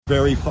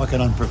very fucking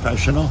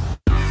unprofessional.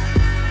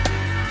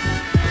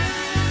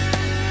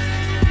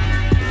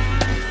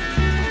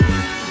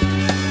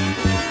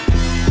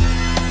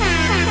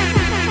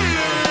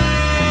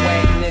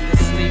 Whack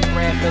niggas sleep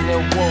rapping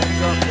and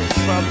woke up in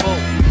trouble.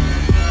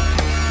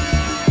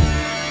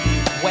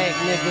 Whack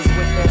niggas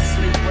with that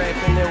sleep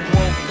rapping and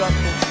woke up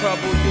in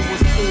trouble. You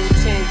was cool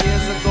 10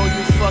 years ago,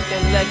 you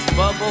fucking Lex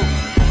Bubble.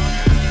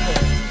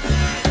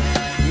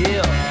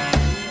 Yeah,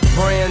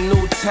 brand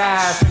new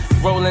ties,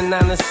 rolling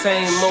down the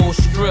same old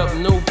strip,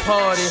 new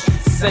party,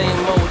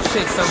 same old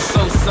chicks. I'm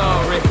so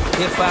sorry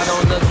if I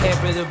don't look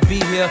happy to be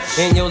here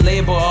in your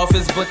labor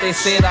office, but they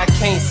said I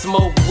can't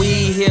smoke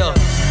weed here.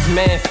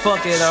 Man,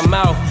 fuck it, I'm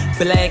out.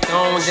 Black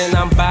owned and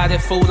I'm body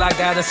fool. I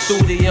got a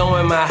studio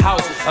in my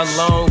house,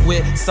 along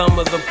with some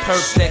of the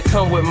perks that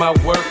come with my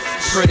work.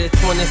 Pretty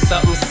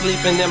 20-something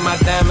sleeping in my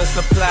diamond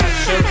supply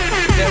shirt.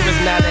 There is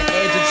not an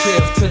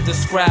adjective to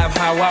describe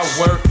how I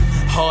work.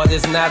 Hard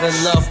is not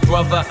enough,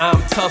 brother,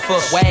 I'm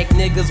tougher. Whack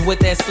niggas with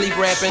that sleep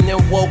rapping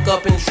and woke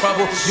up in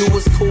trouble. You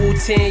was cool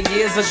 10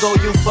 years ago,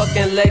 you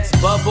fucking Lex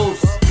Bubbles.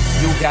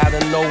 You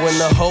gotta know when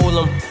to hold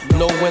 'em,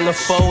 know when to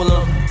fold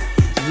 'em.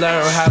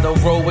 Learn how to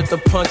roll with the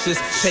punches,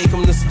 take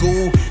them to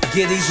school.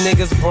 Get these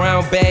niggas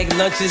brown bag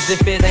lunches.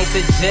 If it ain't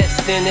the Jets,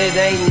 then it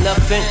ain't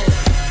nothing.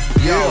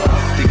 Yo,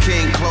 the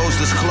king closed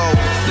his cloak,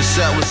 the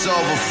set was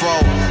over for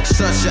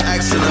such an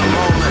excellent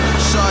moment,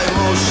 so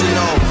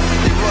emotional.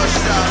 They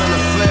rushed out on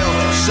the field,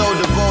 so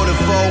devoted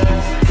folk.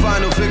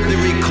 Final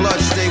victory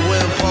clutch, they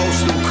win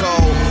postal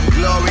code.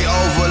 Glory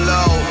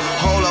overload,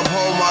 hold up,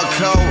 hold my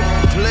coat.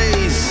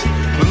 Please,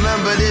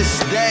 remember this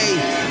day,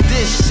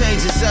 this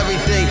changes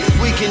everything.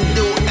 We can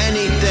do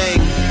anything.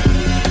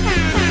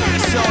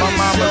 So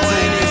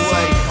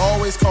anyway,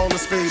 always call a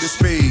spade a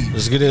spade.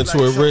 Let's get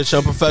into it, Rich.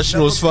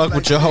 Unprofessional as fuck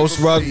with your host,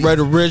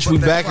 Raider Rich. We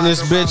back in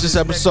this bitch. It's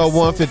episode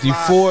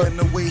 154. And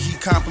the way he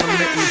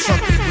complimenting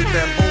Chucky with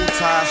that bow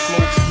tie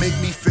flow make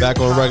me feel Back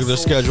on regular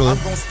scheduling.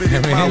 You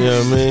know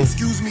what I mean?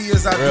 Excuse me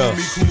as I do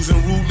me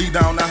cruising rudely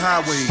down the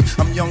highway.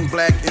 I'm young,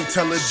 black,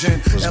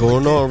 intelligent. What's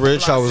going on,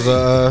 Rich? How was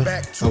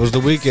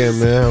the weekend,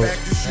 man?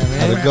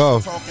 How'd it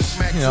go?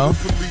 You know,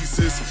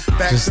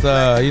 just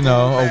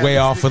away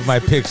off with my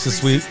picks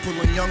this week.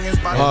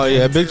 Oh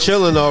yeah, big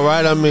chilling though,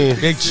 right? I mean,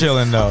 Big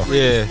chilling though.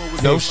 yeah,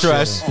 no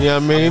stress. You know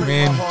what I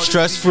mean?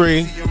 Stress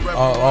free.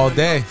 All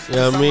day. You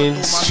know what I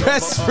mean?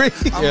 Stress free.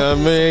 You know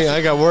what I mean? I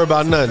ain't got to worry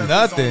about nothing.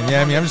 Nothing.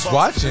 Yeah, I mean, I'm just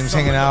watching, just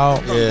hanging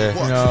out. Yeah.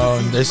 You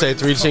know, They say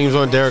 3 teams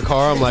on Derek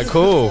Carr. I'm like,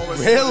 cool.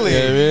 Really? You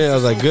know what I mean? I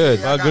was like, good.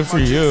 well, good for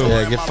you.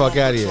 Yeah, get the fuck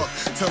out of here.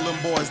 Tell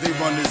them boys they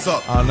run this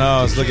up. I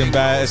know, it's looking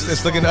bad.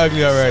 It's looking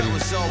ugly already.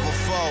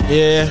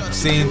 Yeah.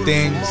 Seeing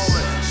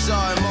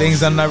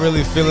things I'm not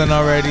really feeling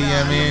already, you know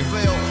what I mean?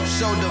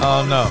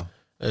 Oh, no.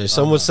 Hey,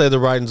 some would say the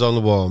writing's on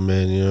the wall,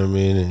 man. You know what I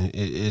mean?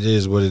 It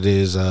is what it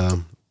is.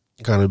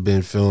 Kind of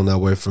been feeling that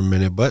way for a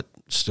minute, but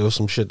still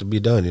some shit to be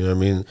done. You know what I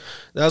mean?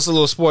 That's a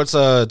little sports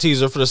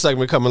teaser for the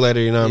segment coming later.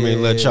 You know what I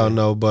mean? Let y'all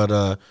know.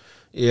 But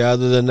yeah,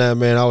 other than that,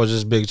 man, I was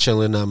just big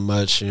chilling, not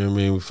much. You know what I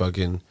mean? We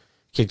fucking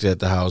kicked it at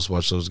the house,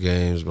 watch those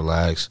games,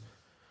 relax.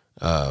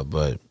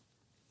 But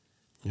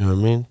you know what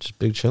I mean? Just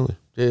big chilling.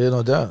 Yeah,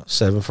 no doubt.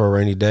 7 for a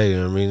rainy day. You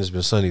know what I mean? It's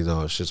been sunny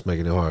though. It's just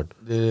making it hard.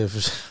 Yeah,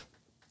 for sure.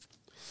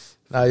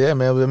 Nah, yeah,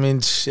 man. I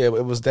mean, shit,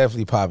 it was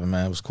definitely popping,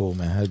 man. It was cool,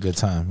 man. Had a good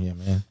time, yeah,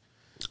 man.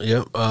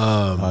 Yep.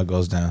 How it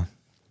goes down.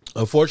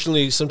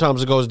 Unfortunately,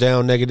 sometimes it goes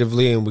down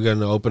negatively, and we're going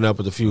to open up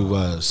with a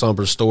few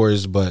somber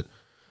stories. But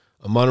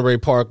a Monterey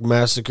Park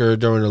massacre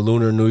during a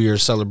Lunar New Year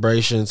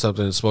celebration,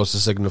 something that's supposed to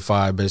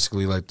signify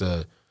basically like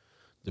the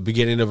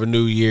beginning of a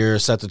new year,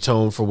 set the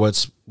tone for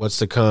what's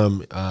to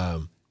come.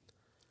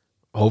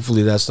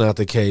 Hopefully, that's not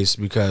the case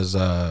because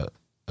a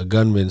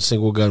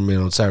single gunman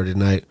on Saturday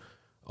night,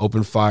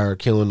 opened fire,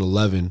 killing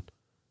 11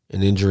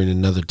 and injuring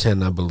another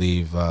 10, I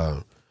believe.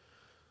 I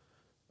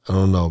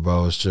don't know,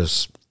 bro.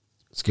 It's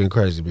getting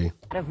crazy, B.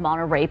 Out of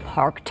Monterey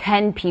Park,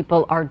 10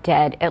 people are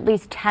dead. At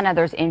least 10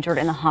 others injured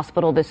in the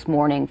hospital this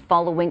morning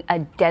following a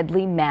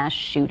deadly mass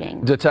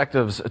shooting.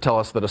 Detectives tell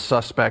us that a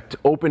suspect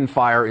opened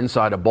fire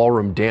inside a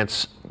ballroom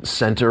dance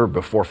center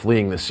before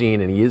fleeing the scene,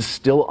 and he is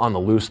still on the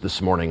loose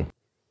this morning.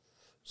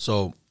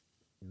 So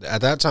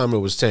at that time, it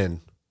was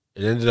 10.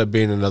 It ended up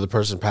being another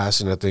person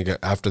passing, I think,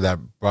 after that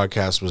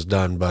broadcast was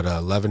done, but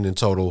 11 in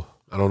total.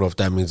 I don't know if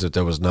that means that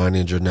there was 9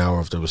 injured now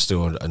or if there was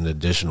still an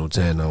additional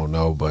 10. I don't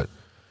know, but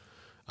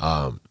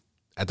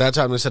at that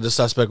time, they said the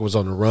suspect was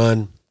on the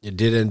run. It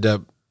did end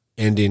up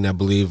ending, I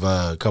believe,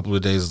 a couple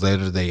of days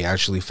later. They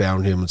actually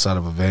found him inside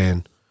of a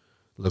van.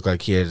 Looked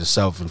like he had a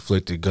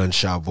self-inflicted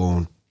gunshot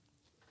wound.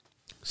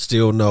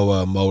 Still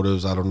no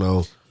motives. I don't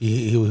know.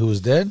 He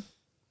was dead?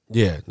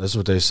 Yeah, that's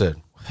what they said.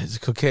 It's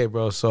okay,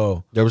 bro.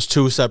 So there was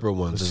 2 separate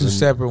ones. 2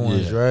 separate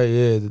ones, yeah. Right?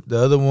 Yeah. The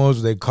other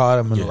ones, they caught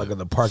him in in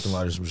the parking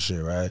lot or some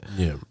shit, right?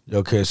 Yeah.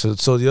 Okay, so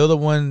the other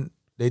one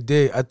they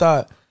did. I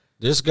thought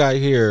this guy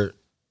here,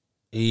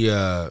 he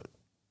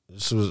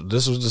this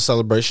was the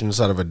celebration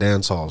inside of a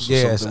dance hall.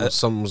 So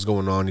something was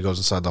going on. He goes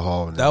inside the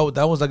hall. And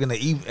that was like in the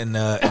evening. And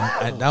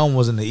that one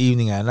was in the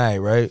evening at night,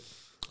 right?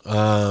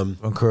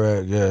 I'm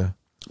correct, yeah.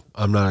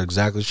 I'm not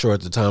exactly sure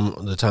at the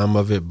time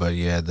of it, but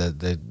yeah,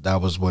 that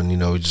was when, you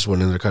know, we just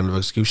went into kind of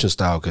execution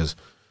style, because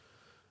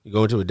you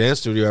go into a dance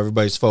studio,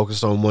 everybody's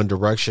focused on one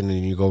direction,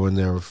 and you go in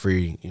there with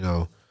free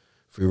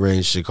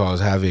range to cause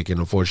havoc, and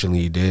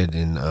unfortunately he did.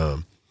 And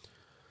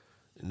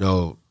you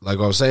know, like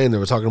I was saying, they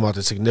were talking about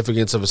the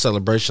significance of a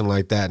celebration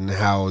like that and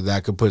how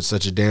that could put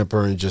such a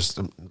damper, and just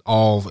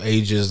all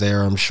ages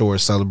there, I'm sure,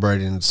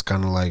 celebrating. It's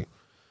kind of like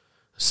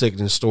a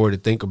sickening story to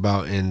think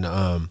about. And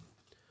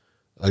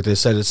like they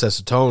said, it sets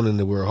a tone, and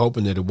we were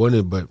hoping that it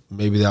wouldn't, but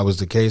maybe that was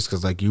the case,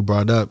 because like you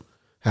brought up,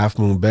 Half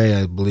Moon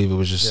Bay, I believe it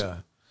was just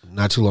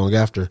not too long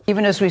after.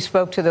 Even as we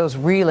spoke to those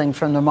reeling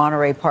from the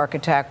Monterey Park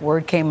attack,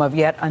 word came of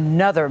yet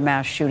another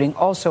mass shooting,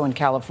 also in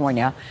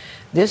California,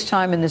 this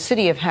time in the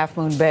city of Half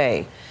Moon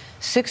Bay.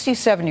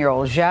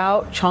 67-year-old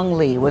Zhao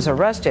Cheng-Li was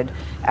arrested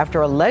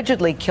after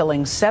allegedly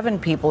killing 7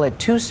 people at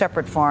 2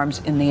 separate farms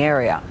in the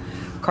area.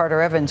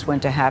 Carter Evans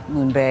went to Half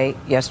Moon Bay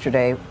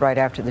yesterday, right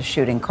after the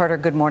shooting. Carter,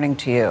 good morning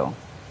to you.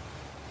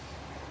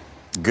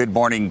 Good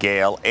morning,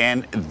 Gail.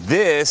 And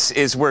this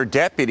is where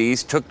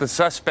deputies took the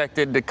suspect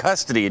into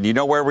custody. And you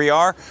know where we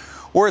are?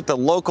 We're at the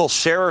local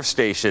sheriff's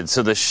station.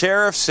 So the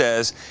sheriff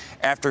says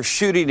after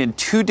shooting in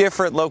 2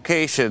 different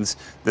locations,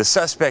 the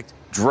suspect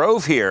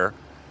drove here,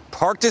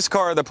 parked his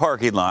car in the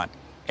parking lot,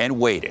 and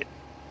waited.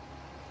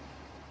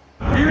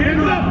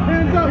 Hands up,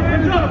 hands up,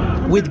 hands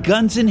up. With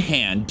guns in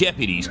hand,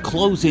 deputies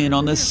close in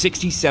on the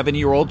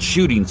 67-year-old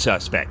shooting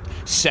suspect.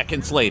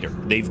 Seconds later,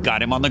 they've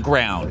got him on the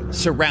ground,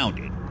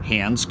 surrounded,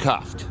 hands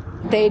cuffed.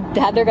 They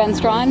had their guns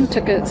drawn,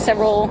 took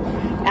several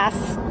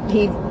asks.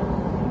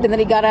 And then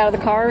he got out of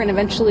the car, and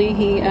eventually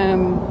he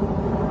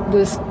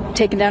was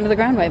taken down to the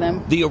ground by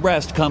them. The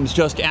arrest comes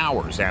just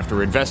hours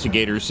after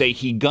investigators say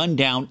he gunned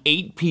down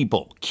 8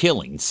 people,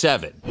 killing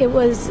 7. It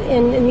was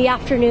in the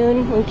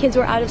afternoon when kids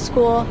were out of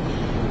school,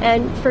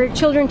 and for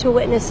children to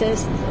witness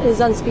this is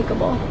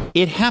unspeakable.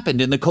 It happened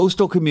in the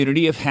coastal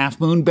community of Half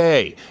Moon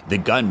Bay. The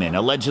gunman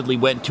allegedly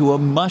went to a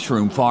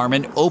mushroom farm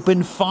and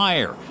opened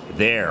fire.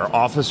 There,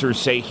 officers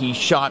say he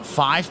shot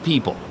 5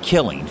 people,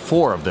 killing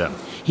 4 of them.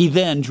 He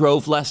then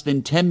drove less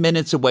than 10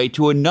 minutes away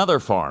to another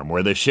farm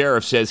where the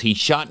sheriff says he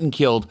shot and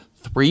killed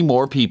 3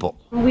 more people.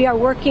 We are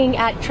working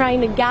at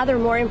trying to gather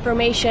more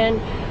information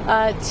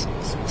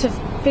to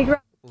figure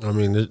out. I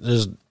mean,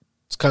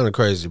 it's kind of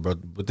crazy, but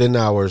within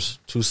hours,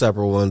 2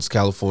 separate ones,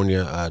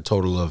 California, a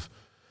total of,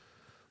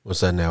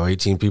 what's that now,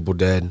 18 people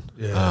dead.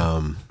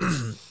 Yeah.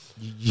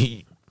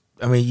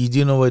 I mean, you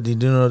do know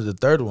the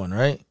third one,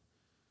 right?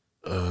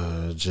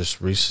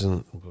 Just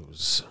recent. What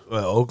was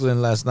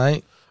Oakland last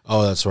night?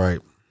 Oh, that's right.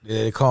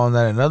 Yeah, they calling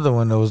that another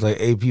one that was like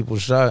 8 people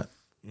shot.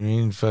 I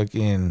mean,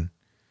 fucking.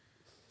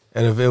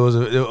 And if it was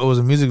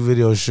a music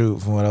video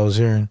shoot from what I was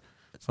hearing,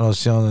 when I was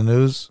seeing on the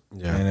news.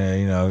 Yeah.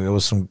 And you know, it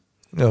was some,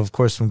 you know, of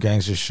course, some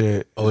gangster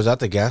shit. Oh, was that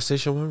the gas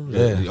station one?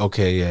 Yeah.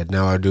 Okay, yeah.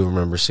 Now I do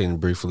remember seeing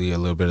briefly a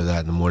little bit of that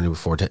in the morning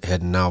before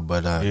heading out,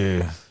 but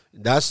yeah.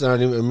 That's not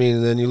even, I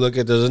mean, then you look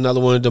at, there's another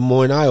one in Des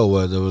Moines,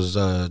 Iowa. There was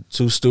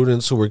 2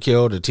 students who were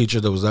killed, a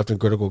teacher that was left in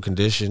critical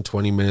condition.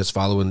 20 minutes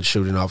following the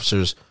shooting,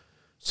 officers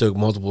took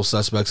multiple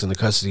suspects into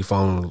custody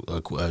following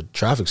a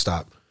traffic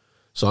stop.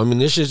 So, I mean,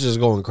 this shit's just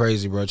going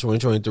crazy, bro.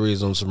 2023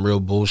 is on some real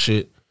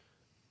bullshit.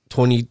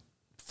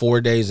 24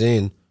 days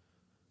in,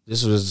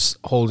 this was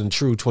holding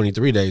true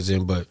 23 days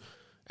in, but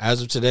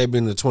as of today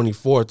being the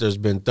 24th, there's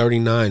been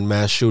 39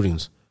 mass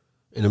shootings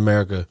in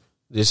America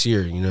this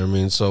year, you know what I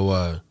mean?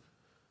 So,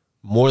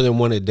 more than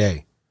one a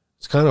day.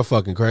 It's kind of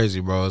fucking crazy,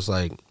 bro. It's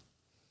like,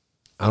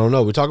 I don't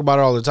know. We talk about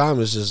it all the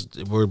time. It's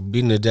just, we're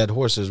beating a dead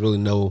horse. There's really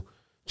no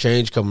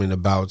change coming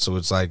about. So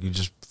it's like, you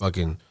just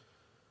fucking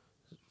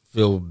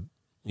feel,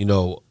 you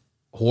know,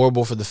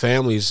 horrible for the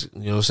families,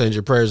 you know, send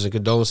your prayers and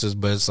condolences.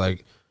 But it's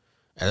like,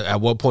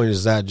 at what point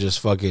is that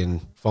just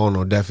fucking falling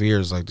on deaf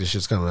ears? Like, this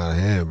shit's coming out of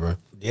hand, bro.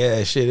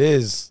 Yeah, shit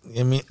is.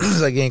 I mean,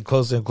 it's like getting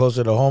closer and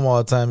closer to home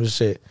all the time and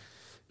shit.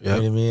 You know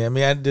what I mean? I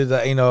mean, I did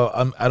that, you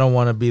know, I don't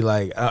want to be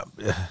like,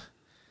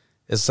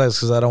 it sucks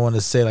because I don't want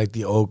to say like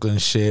the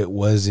Oakland shit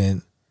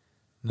wasn't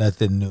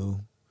nothing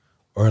new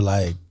or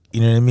like,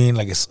 you know what I mean?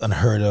 Like it's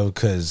unheard of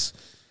because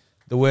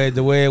the way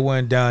it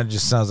went down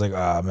just sounds like,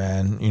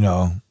 man, you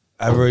know,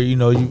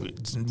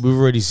 we've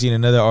already seen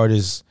another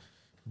artist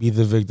be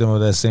the victim of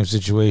that same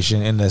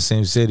situation in that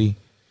same city.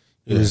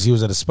 He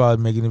was at a spot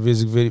making a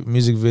music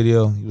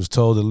video. He was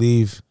told to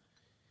leave.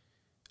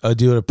 A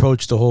dude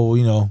approached the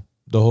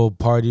whole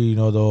party, you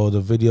know,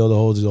 the video, the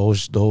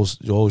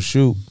whole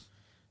shoot,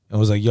 and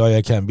was like, "Yo,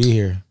 I can't be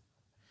here."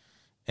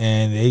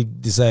 And they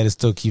decided to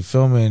still keep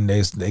filming.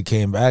 They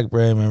came back,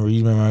 bro.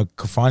 You remember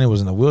Kafani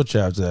was in a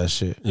wheelchair after that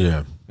shit.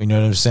 Yeah, you know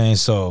what I'm saying.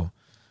 So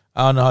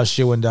I don't know how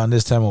shit went down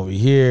this time over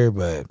here,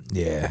 but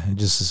yeah, it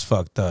just is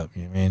fucked up.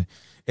 You know what I mean?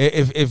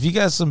 If you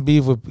got some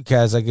beef with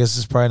cats, I guess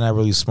it's probably not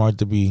really smart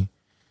to be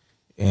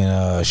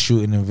in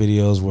shooting in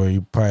videos where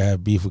you probably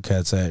have beef with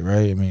cats at,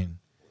 right? I mean,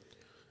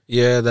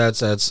 yeah,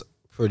 that's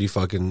pretty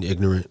fucking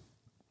ignorant.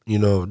 You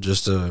know,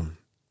 just at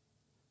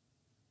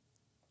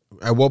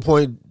what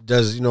point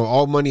does,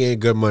 all money ain't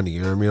good money.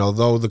 You know what I mean?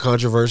 Although the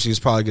controversy is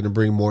probably going to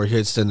bring more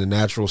hits than the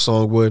natural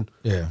song would.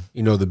 Yeah.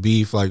 The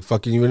beef, like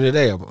fucking even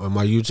today,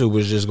 my YouTube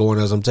was just going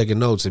as I'm taking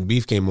notes and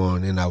beef came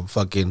on and I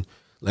fucking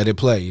let it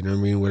play. You know what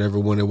I mean? Whatever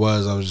one it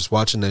was, I was just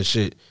watching that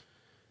shit.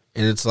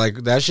 And it's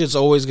like, that shit's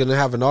always going to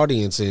have an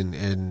audience.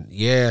 And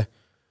yeah,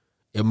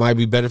 it might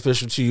be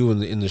beneficial to you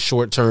in the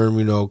short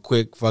term,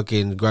 quick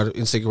fucking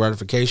instant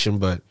gratification,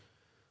 but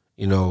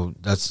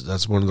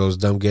that's one of those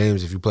dumb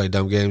games. If you play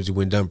dumb games, you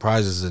win dumb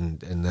prizes, and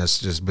that's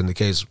just been the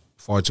case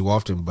far too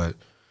often. But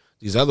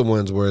these other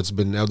ones where it's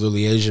been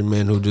elderly Asian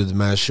men who do the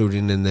mass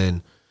shooting, and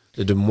then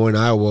the Des Moines,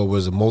 Iowa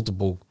was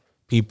multiple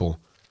people.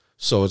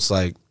 So it's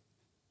like,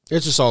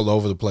 it's just all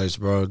over the place,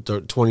 bro.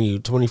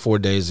 24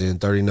 days in,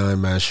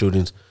 39 mass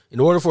shootings. In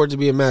order for it to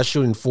be a mass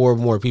shooting, 4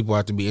 more people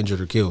have to be injured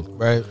or killed.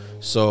 Right.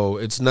 So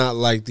it's not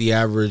like the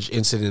average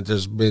incident.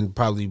 There's been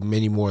probably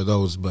many more of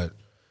those, but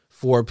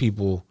 4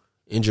 people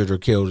injured or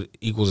killed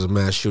equals a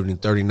mass shooting,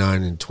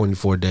 39 in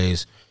 24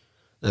 days.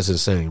 That's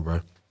insane,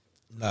 bro.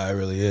 Nah, it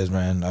really is,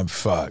 man. I'm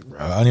fucked, bro.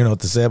 I don't even know what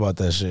to say about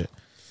that shit.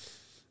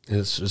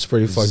 It's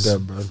pretty fucked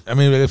up, bro. I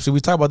mean, we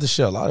talk about this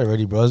shit a lot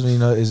already, bro.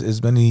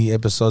 As many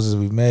episodes as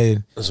we've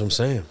made. That's what I'm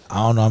saying. I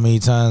don't know how many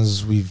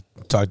times we've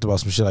talked about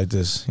some shit like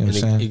this. You know what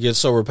I'm saying? It gets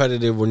so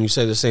repetitive when you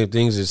say the same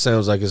things. It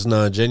sounds like it's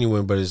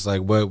non-genuine, but it's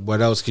like,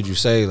 what else could you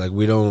say? Like,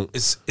 we don't.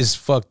 It's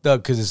fucked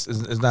up because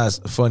it's not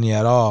funny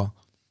at all.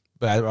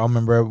 But I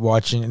remember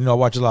watching, I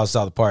watch a lot of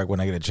South Park when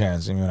I get a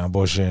chance. When I'm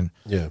bullshitting.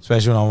 Yeah.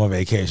 Especially when I'm on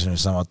vacation or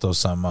something. I'll throw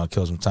something out,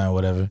 kill some time, or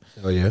whatever.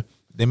 Oh, yeah.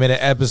 They made an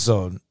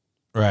episode,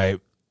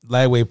 right?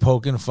 Lightweight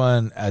poking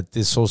fun at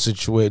this whole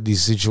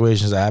these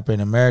situations that happen in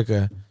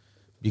America,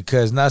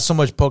 because not so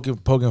much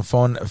poking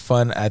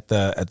fun at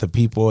the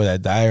people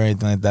that die or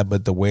anything like that,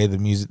 but the way the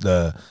music,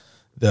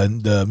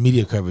 the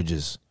media coverage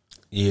is.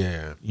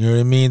 Yeah. You know what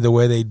I mean? The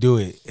way they do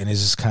it. And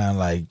it's just kind of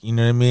like, you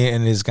know what I mean?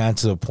 And it's gotten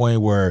to the point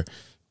where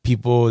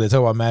people, they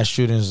talk about mass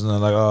shootings and they're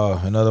like, oh,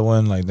 another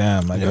one. Like,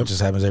 damn, like it just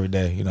happens every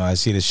day. I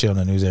see this shit on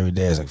the news every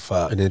day. It's like,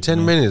 fuck. And in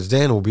 10 minutes,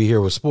 Dan will be here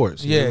with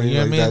sports. You know what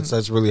I mean?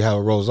 That's really how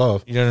it rolls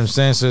off. You know what I'm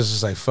saying? So it's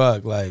just like,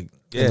 fuck, like,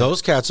 yeah. And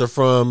those cats are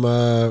from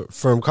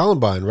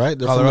Columbine, right?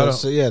 They're Colorado.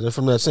 They're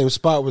from that same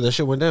spot where that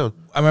shit went down.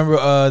 I remember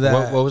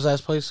that. What was that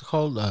place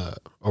called?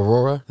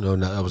 Aurora? No,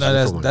 that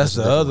was that's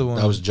the other one.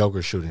 That was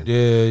Joker shooting.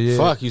 Yeah.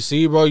 Fuck, you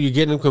see, bro, you're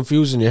getting them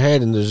confused in your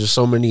head, and there's just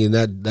so many in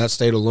that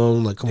state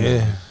alone. Like, come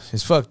on.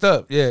 It's fucked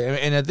up. Yeah,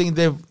 and I think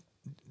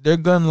their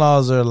gun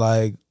laws are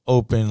like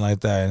open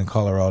like that in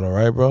Colorado,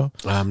 right, bro?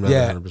 I'm not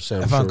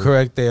 100% If I'm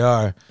correct, they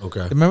are.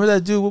 Okay. Remember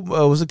that dude?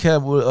 Was the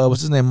cat?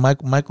 What's his name?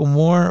 Michael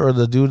Moore, or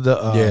the dude?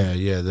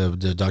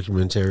 The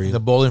documentary, the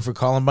Bowling for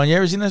Columbine. You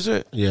ever seen that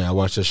shit? Yeah, I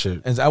watched that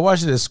shit. And I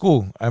watched it at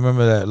school. I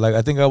remember that. Like,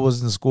 I think I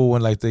was in school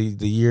when like the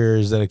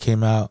years that it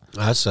came out.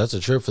 That's a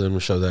trip for them to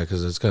show that,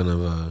 because it's kind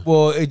of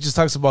well, it just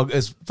talk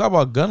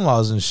about gun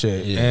laws and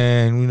shit. Yeah.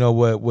 And you know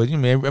what you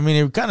mean? I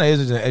mean, it kind of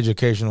is an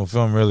educational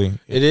film, really.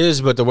 It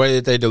is, but the way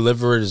that they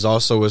deliver it is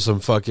also with some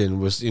fucking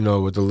with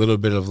a little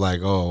bit of like,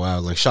 oh wow,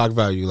 like shock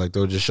value. Like,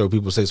 they'll just show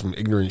people say some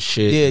ignorant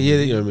shit. Yeah.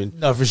 You know what I mean?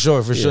 No, for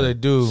sure they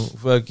do.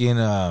 Fucking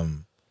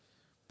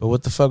but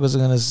what the fuck was I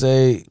gonna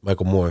say?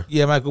 Michael Moore.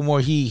 Yeah, Michael Moore.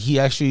 He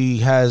actually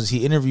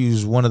he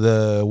interviews one of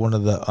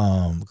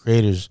the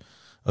creators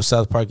of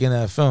South Park in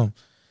that film,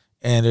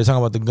 and they're talking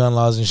about the gun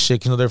laws and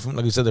shit. They're from,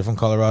 like you said, they're from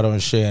Colorado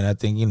and shit. And I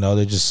think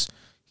they're just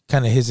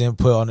kind of his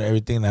input on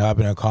everything that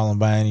happened at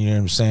Columbine. You know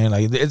what I'm saying?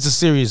 Like, it's a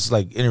serious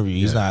like interview.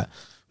 He's not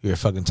you're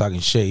fucking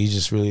talking shit. He's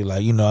just really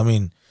like, I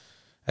mean,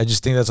 I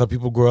just think that's how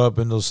people grow up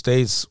in those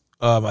states.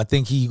 I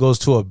think he goes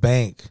to a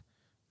bank,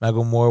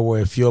 Michael Moore,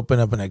 where if you open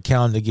up an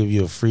account, they give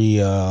you a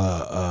free,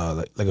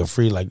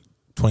 like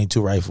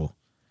 22 rifle.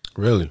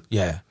 Really?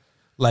 Yeah.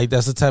 Like,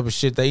 that's the type of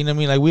shit that, you know what I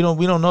mean? Like,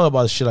 we don't know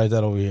about shit like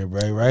that over here,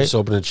 bro, right? Just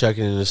open a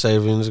checking in the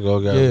savings, you know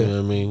what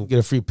I mean? Get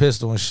a free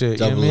pistol and shit.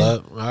 Double you know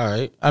what up. All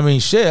right. I mean,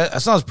 shit,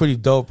 that sounds pretty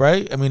dope,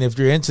 right? I mean, if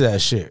you're into that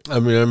shit. I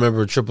mean, I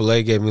remember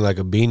AAA gave me like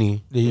a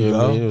beanie. There you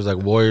go. I mean? It was like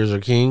Warriors or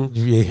King.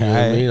 Yeah, you know what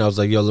I mean? I was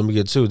like, yo, let me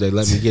get 2. They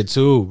let me get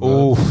 2.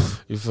 Ooh.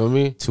 You feel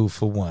me? 2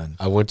 for 1.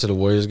 I went to the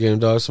Warriors game,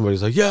 dog.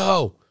 Somebody's like,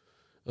 yo.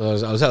 I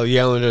was hella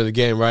yelling during the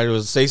game, right? It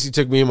was Stacey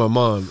took me and my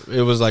mom.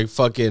 It was like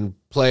fucking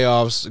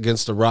playoffs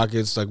against the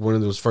Rockets, like one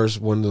of those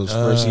first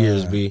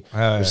years.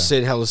 I was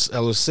sitting hella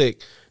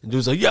sick, and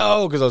dude's like,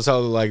 "Yo," because I was hella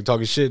like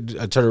talking shit.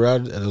 I turned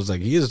around and I was like,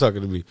 "He is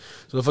talking to me."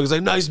 So the fucker's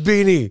like, "Nice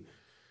beanie,"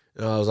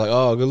 and I was like,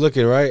 "Oh, good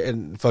looking, right?"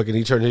 And fucking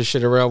he turned his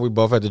shit around. We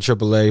both had the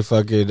AAA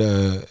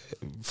fucking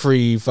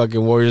free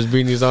fucking Warriors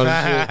beanies on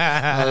and shit.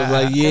 I was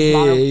like,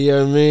 "Yeah, you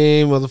know what I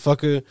mean,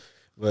 motherfucker."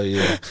 But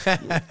yeah, you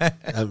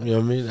know what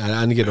I mean?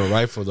 I didn't get no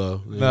rifle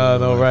though.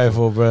 No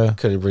rifle, bro.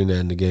 Couldn't bring that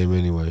in the game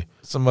anyway.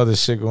 Some other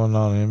shit going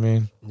on, you know what I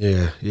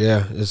mean?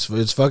 Yeah.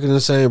 It's fucking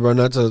insane, bro.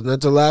 Not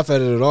to laugh at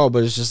it at all,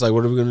 but it's just like,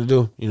 what are we gonna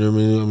do? You know what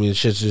I mean? I mean,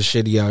 shit's just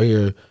shitty out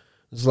here.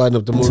 Let's lighten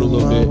up the mood a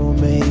little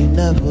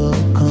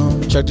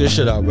bit. Check this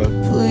shit out, bro.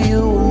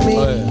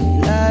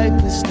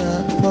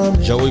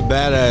 Joey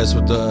Badass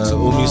with the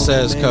Umi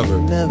Says cover.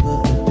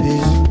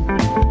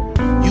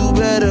 You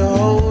better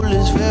hold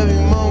this very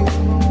moment.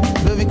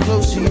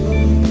 close to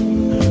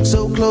you,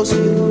 so close to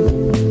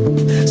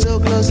you, so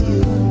close to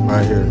you.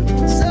 Right here.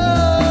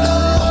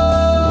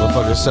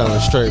 Motherfucker sounding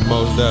straight,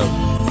 most def.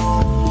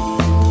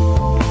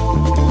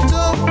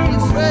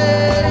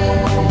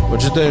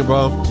 What you think,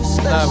 bro? Nah,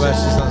 but that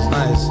shit sounds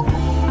nice.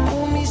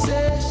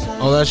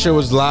 All that shit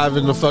was live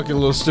in the fucking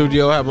little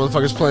studio. Had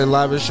motherfuckers playing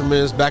live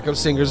instruments, backup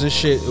singers and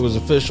shit. It was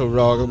official,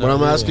 dog. What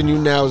I'm asking you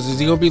now is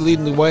he gonna be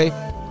leading the way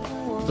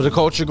for the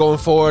culture going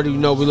forward? You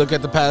know, we look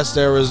at the past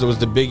eras. There was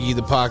the Biggie,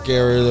 the Pac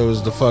era. There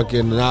was the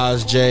fucking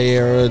Nas J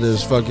era.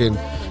 There's fucking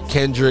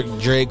Kendrick,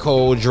 J.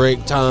 Cole,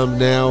 Drake time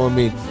now. I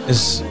mean,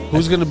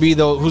 who's gonna be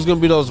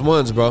those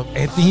ones, bro?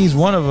 I think he's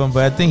one of them,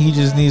 but I think he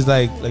just needs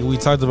like we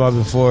talked about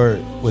before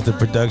with the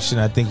production.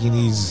 I think he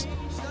needs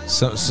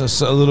so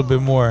a little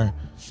bit more.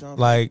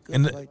 Like,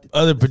 and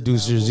other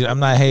producers, I'm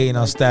not hating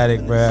on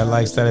Static, bro. I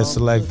like Static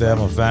Selector.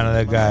 I'm a fan of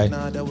that guy.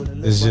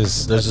 It's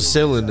just there's a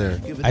ceiling there.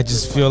 I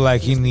just feel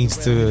like he needs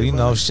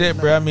to, shit,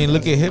 bro. I mean,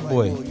 look at Hit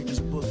Boy.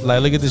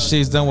 Like, look at the shit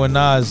he's done with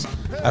Nas.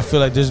 I feel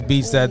like there's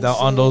beats that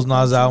on those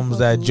Nas albums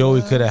that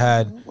Joey could have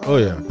had. Oh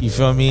yeah, you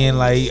feel me? And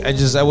like,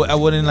 I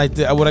wouldn't like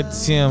to. I would like to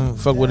see him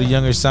fuck with a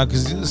younger sound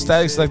because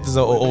Static Selector's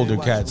an older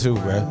cat too,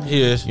 bro.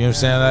 He is. You know what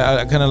I'm saying?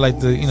 I kind of like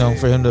to,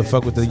 for him to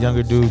fuck with the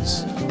younger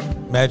dudes.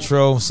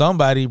 Metro,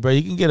 somebody, bro.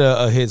 You can get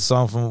a hit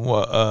song from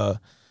one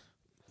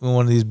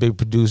of these big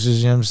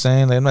producers. You know what I'm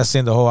saying? Like, I'm not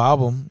saying the whole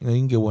album. You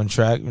can get one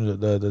track,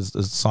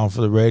 the song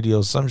for the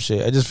radio, some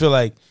shit. I just feel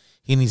like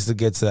he needs to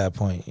get to that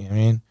point. You know what I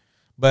mean?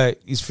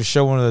 But he's for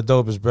sure one of the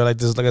dopest, bro. Like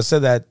this, like I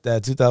said, that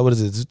 2000. What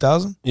is it?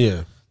 2000?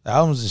 Yeah. The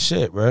album's the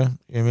shit, bro. You know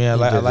what I mean? I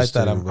like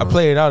that. I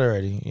played it out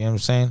already. You know what I'm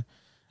saying?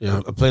 Yeah.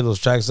 I played those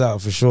tracks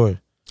out for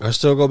sure. I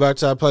still go back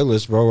to that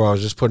playlist, bro, where I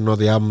was just putting all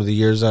the album of the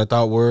years that I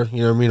thought were, you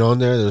know what I mean, on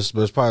there. There's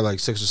probably like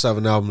 6 or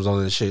 7 albums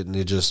on that shit, and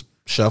it just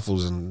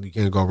shuffles, and you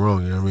can't go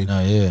wrong, you know what I mean?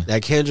 Oh, yeah.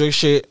 That Kendrick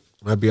shit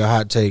might be a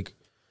hot take.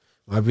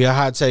 Might be a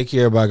hot take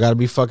here, but I got to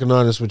be fucking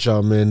honest with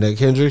y'all, man. That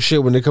Kendrick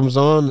shit, when it comes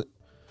on,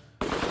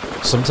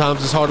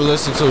 sometimes it's hard to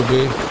listen to,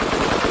 B.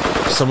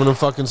 Some of them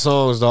fucking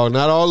songs, dog.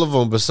 Not all of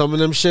them, but some of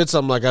them shits,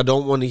 I'm like, I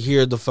don't want to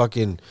hear the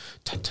fucking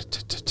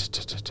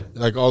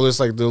like all this,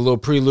 like the little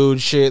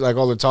prelude shit, like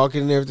all the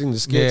talking and everything, the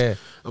skits. Yeah.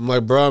 I'm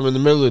like, bro, I'm in the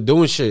middle of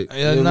doing shit.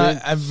 Yeah, you know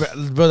what I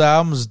mean? Bro, the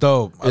album's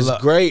dope. It's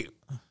great,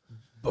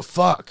 but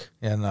fuck.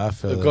 Yeah, no, I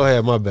feel it. Go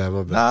ahead, my bad.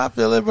 Nah, I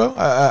feel it, bro.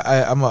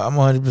 I'm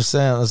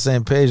 100% on the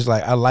same page.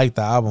 Like, I like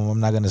the album. I'm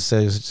not gonna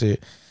say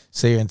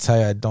here and tell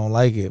you I don't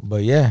like it,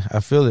 but yeah,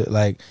 I feel it.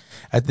 Like,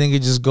 I think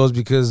it just goes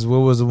because what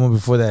was the one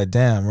before that?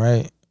 Damn,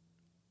 right?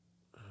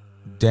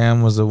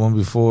 Damn was the one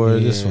before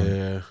this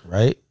one,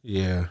 right?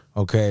 Yeah.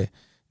 Okay.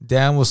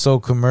 Damn was so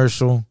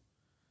commercial,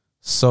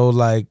 so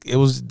like it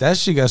was that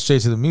shit got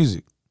straight to the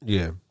music.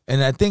 Yeah.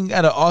 And I think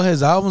out of all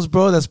his albums,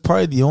 bro, that's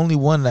probably the only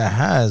one that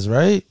has,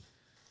 right?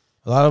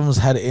 A lot of them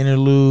had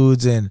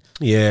interludes and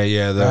the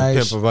right?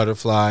 Pimp a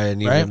Butterfly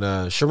and even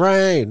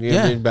Shireen, you know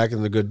what I mean, back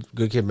in the Good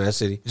Kid, Mad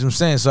City. You know what I'm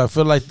saying? So I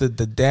feel like the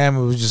Damn,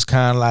 it was just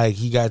kind of like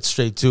he got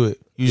straight to it.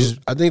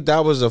 I think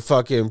that was a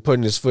fucking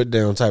putting his foot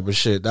down type of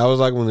shit. That was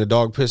like when the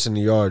dog pissed in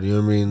the yard. You know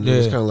what I mean? Yeah. It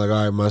was kind of like,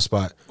 all right, my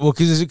spot. Well,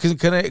 because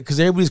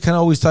everybody's kind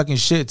of always talking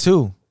shit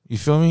too. You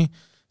feel me?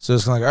 So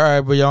it's like, all right,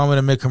 but y'all want me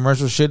to make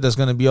commercial shit that's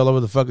gonna be all over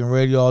the fucking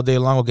radio all day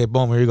long? Okay,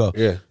 boom, here you go.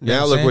 Yeah.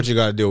 Now look what you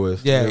got to deal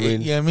with. Yeah, you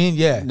know what I mean?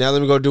 Yeah. Now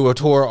let me go do a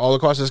tour all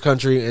across this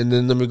country, and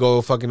then let me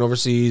go fucking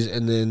overseas,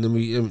 and then let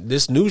me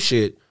this new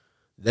shit.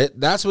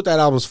 That's what that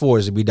album's for,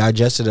 is to be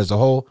digested as a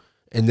whole,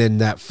 and then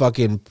that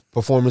fucking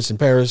performance in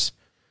Paris.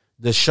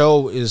 The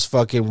show is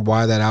fucking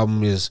why that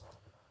album is,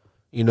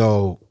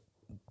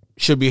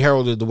 should be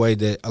heralded the way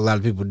that a lot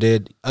of people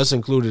did, us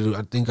included.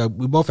 I think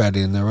we both had it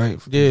in there, right?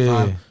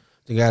 Yeah. I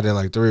think I had it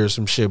like 3 or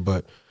some shit,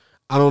 but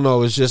I don't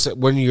know. It's just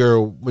when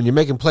you're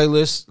making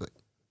playlists,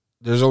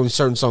 there's only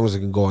certain songs that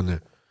can go on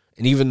there,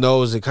 and even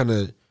those it kind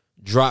of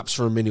drops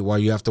for a minute while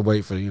you have to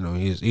wait for he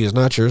is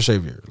not your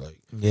savior. Like,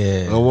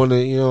 yeah, I want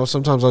to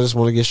sometimes I just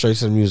want to get straight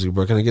to the music,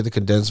 bro. Can I get the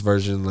condensed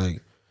version,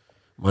 like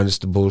minus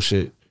the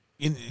bullshit?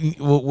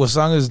 What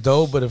song is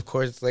dope, but of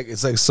course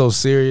it's like so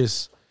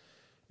serious,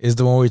 is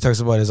the one where he talks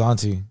about his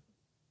auntie.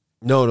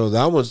 No,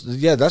 that one's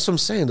that's what I'm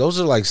saying. Those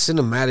are like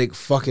cinematic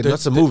fucking.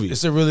 That's a movie.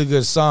 It's a really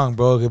good song,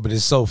 bro. But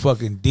it's so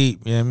fucking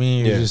deep. You know what I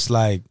mean? You're just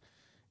like,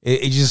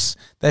 it just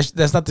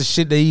that's not the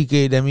shit that you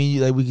could. I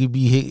mean, like we could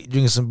be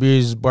drinking some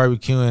beers,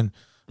 barbecuing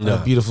on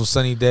a beautiful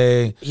sunny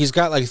day. He's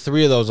got like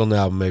 3 of those on the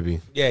album,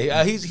 maybe.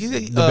 Yeah, he's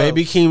the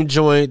Baby Keem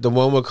joint, the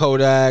one with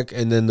Kodak,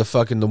 and then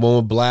the one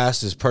with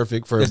Blast is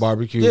perfect for a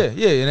barbecue.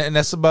 Yeah, and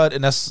that's about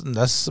that's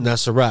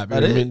a wrap. You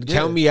know what I mean?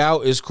 Count Me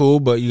Out is cool,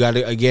 but you got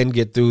to again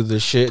get through the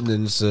shit, and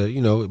then it's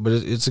but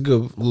it's a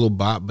good little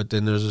bop. But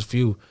then there's a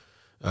few,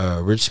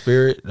 Rich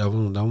Spirit, that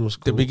one was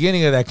cool. The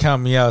beginning of that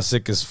Count Me Out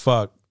sick as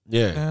fuck.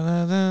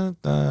 Yeah,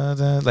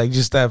 like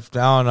just that. I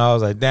don't know. I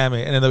was like, damn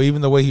it. And then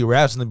even the way he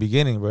raps in the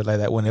beginning, bro, like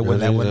that when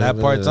that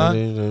part's on.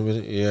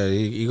 Yeah,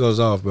 he goes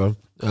off, bro.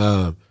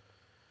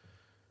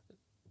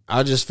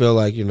 I just feel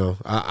like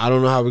I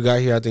don't know how we got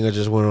here. I think I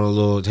just went on a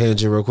little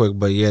tangent real quick,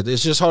 but yeah,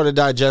 it's just hard to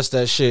digest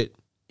that shit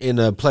in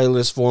a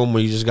playlist form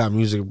where you just got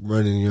music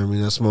running. You know what I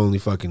mean? That's my only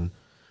fucking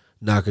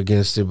knock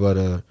against it. But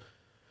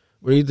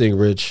what do you think,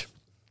 Rich?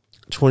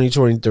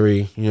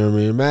 2023, you know what I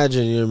mean?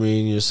 Imagine, you know what I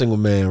mean, you're a single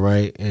man,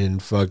 right?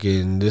 And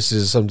fucking this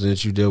is something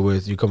that you deal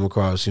with. You come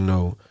across, you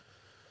know,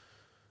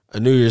 a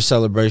New Year's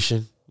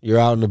celebration. You're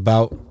out and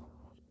about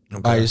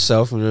by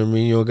yourself, you know what I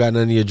mean? You don't got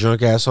none of your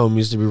drunk ass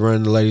homies to be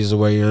running the ladies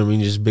away, you know what I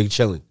mean? Just big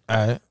chilling.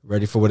 All right.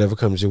 Ready for whatever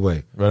comes your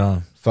way. Right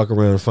on. Fuck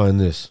around and find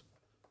this.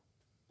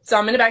 So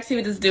I'm in the backseat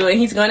with this dude, and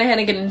he's going ahead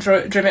and getting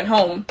driven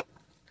home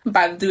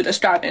by the dude that's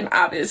driving,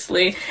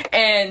 obviously.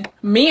 And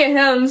me and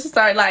him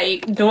start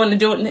like doing the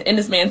dude in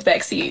this man's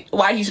backseat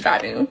while he's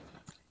driving.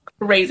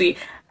 Crazy.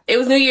 It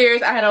was New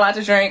Year's. I had a lot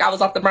to drink. I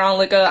was off the brown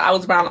liquor. I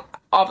was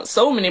off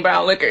so many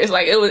brown liquors.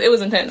 Like it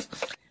was intense.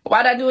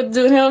 Why did I do it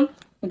to him?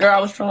 Girl, I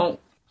was drunk.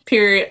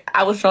 Period.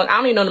 I was drunk. I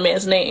don't even know the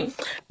man's name,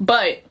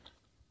 but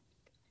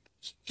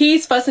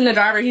he's fussing the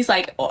driver. He's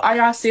like, oh, are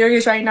y'all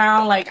serious right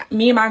now? Like,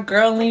 me and my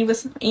girl ain't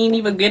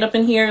even get up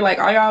in here. Like,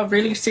 are y'all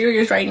really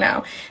serious right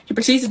now? He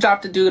proceeds to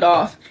drop the dude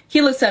off.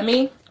 He looks at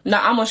me. Nah,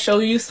 I'm gonna show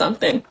you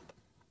something.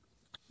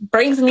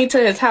 Brings me to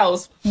his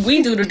house.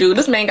 We do the dude.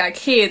 This man got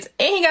kids,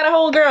 and he got a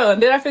whole girl.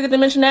 Did I forget to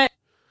mention that?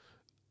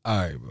 All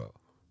right, bro.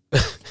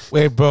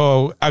 Wait,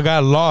 bro, I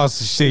got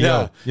lost. Shit,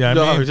 yo. Yeah,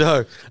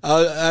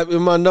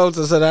 in my notes,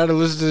 I said I had to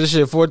listen to this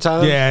shit 4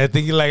 times. Yeah, I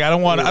think like I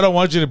don't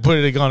want you to put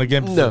it on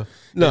again. No.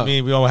 I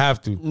mean, we don't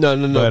have to.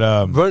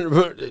 No.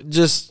 But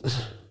just a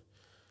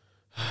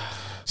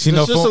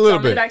little bit. So I'm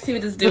in the bit. backseat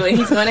with this dude, and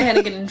he's going ahead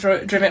and getting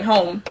driven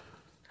home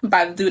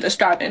by the dude that's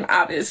driving,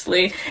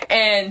 obviously.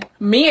 And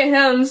me and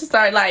him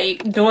start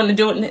like doing the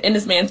dude in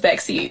this man's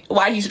backseat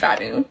while he's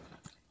driving.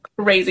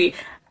 Crazy.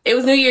 It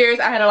was New Year's.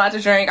 I had a lot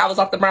to drink. I was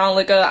off the brown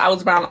liquor. I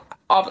was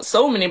off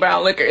so many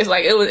brown liquors.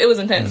 Like it was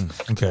intense.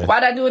 Okay. Why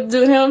did I do it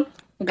to him?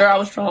 Girl, I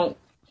was drunk.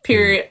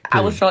 Period.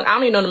 I was drunk. I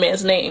don't even know the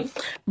man's name,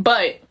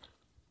 but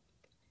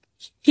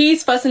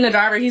he's fussing the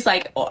driver. He's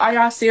like, oh, are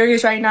y'all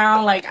serious right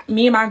now? Like,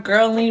 me and my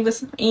girl ain't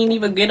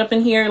even get up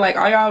in here. Like,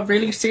 are y'all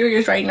really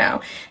serious right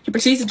now? He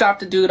proceeds to drop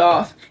the dude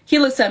off. He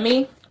looks at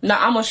me. Nah,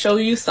 I'm gonna show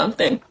you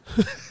something.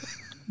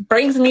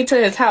 Brings me to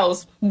his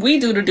house. We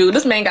do the dude.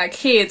 This man got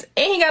kids,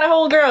 and he got a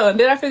whole girl.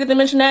 Did I forget to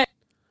mention that?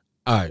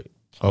 All right.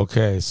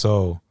 Okay,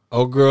 so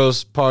old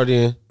girls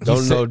partying.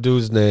 Don't know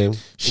dude's name.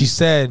 She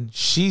said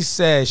she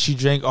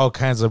drank all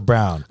kinds of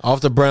brown. Off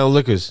the brown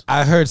liquors.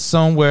 I heard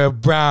somewhere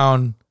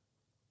brown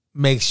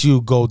makes you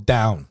go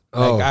down.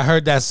 Oh. Like I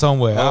heard that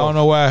somewhere. I Oh. don't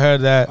know where I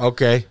heard that.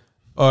 Okay.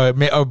 Or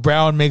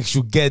brown makes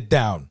you get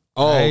down.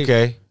 Oh, right?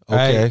 okay.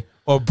 Okay. Right?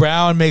 Or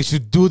brown makes you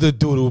do the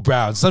doodle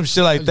brown. Some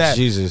shit like that.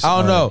 Jesus. I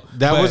don't know.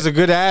 That was a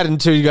good ad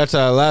until you got to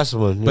that last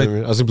one. You But- know what I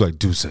mean? I was gonna be like,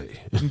 do say.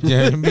 You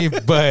know what I mean?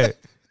 But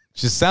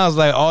she sounds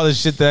like all the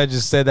shit that I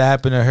just said that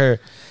happened to her.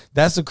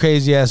 That's a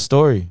crazy ass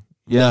story.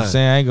 You know what I'm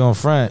saying? I ain't gonna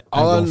front.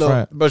 All I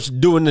know, but you're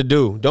doing the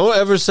do. Don't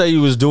ever say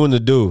you was doing the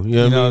do. You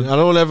know what I mean? I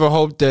don't ever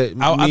hope that.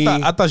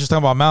 I thought you was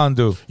talking about Mountain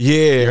Dew.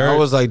 Yeah, I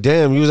was like,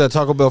 damn, you was at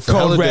Taco Bell for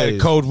Code red,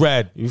 holidays. code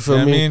red. You feel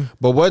You know me? what I mean?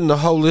 But wasn't the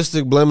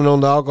holistic blaming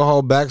on the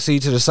alcohol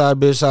backseat to the side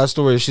bitch side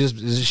story?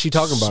 Is she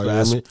talking about? You know what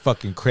That's I mean?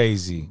 fucking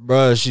crazy,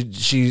 Bruh,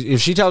 she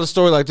if she tells a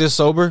story like this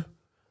sober,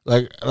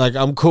 like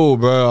I'm cool,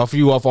 bro.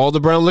 Off all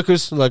the brown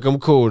liquors, like I'm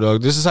cool,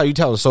 dog. This is how you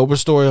tell a sober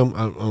story. I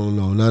don't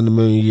know, not in a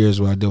million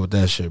years where I deal with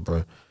that shit,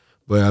 bro.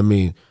 But I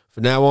mean,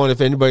 from now on,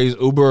 if anybody's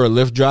Uber or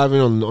Lyft driving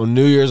on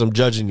New Year's, I'm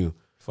judging you.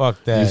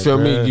 Fuck that. You feel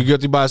me? bruh. You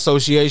guilty by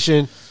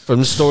association from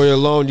the story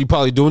alone. You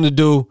probably doing the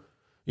do.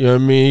 You know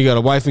what I mean? You got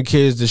a wife and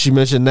kids. Did she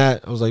mention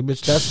that? I was like,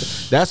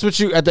 bitch, that's what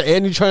you at the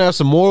end. You trying to have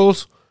some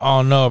morals?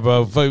 Oh no,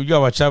 bro! Fuck, you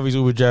gotta watch out for these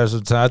Uber drivers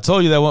sometimes. I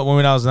told you that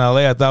when I was in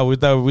LA, I thought we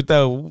thought, you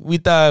know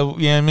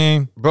what I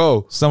mean,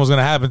 bro? Something was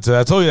gonna happen to.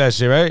 I told you that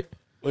shit, right?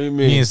 What do you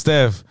mean? Me and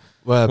Steph.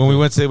 When we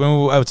went to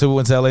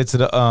LA to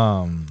the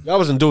I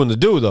wasn't doing the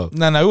do though.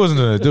 No, it wasn't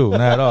doing the do, not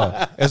at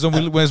all. It's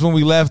when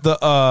we left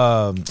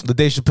the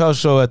Dave Chappelle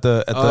show at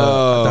the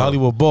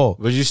Hollywood Bowl.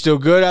 Was you still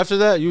good after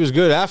that? You was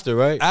good after,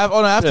 right?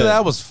 After Yeah. that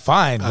I was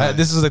fine. Alright.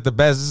 This is like the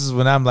best. This is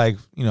when I'm like,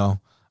 you know,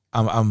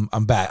 I'm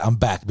back. I'm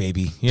back,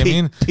 baby. You know what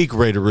I mean? Peak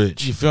Raider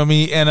Rich. You feel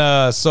me?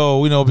 And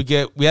so, you know,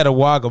 we had to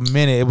walk a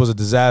minute. It was a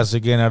disaster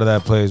getting out of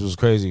that place. It was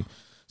crazy.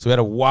 So we had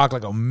to walk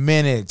like a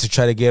minute to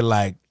try to get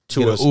like To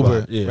get a an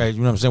Uber. spot, yeah. Right. You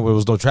know what I'm saying? Where there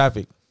was no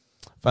traffic.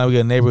 Finally we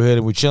got a neighborhood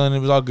and we're chilling. It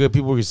was all good.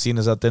 People were seeing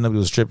us out there. Nobody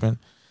was tripping.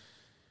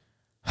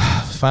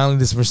 Finally,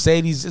 this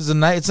Mercedes is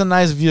it's a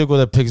nice vehicle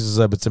that picks us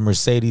up. It's a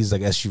Mercedes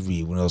like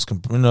SUV, one of those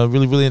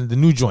really the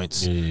new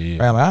joints. Yeah.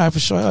 Right? I'm like, all right, for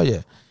sure, hell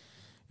yeah.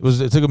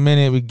 It took a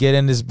minute. We get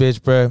in this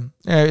bitch, bro.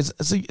 Yeah,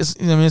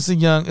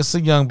 it's a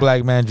young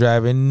black man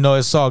driving. No,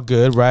 it's all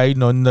good, right?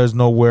 No, there's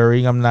no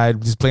worrying. I'm not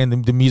just playing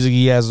the music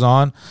he has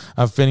on.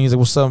 I'm feeling. He's like,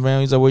 "What's up,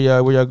 man?" He's like, "Where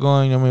y'all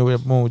going?" You know what I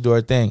mean, we do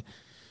our thing.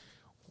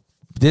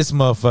 This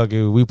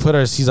motherfucker, we put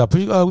our seats up.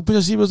 We put our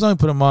seatbelts on.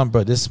 Put them on,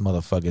 bro. This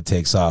motherfucker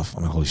takes off.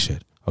 I'm like, holy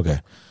shit. Okay.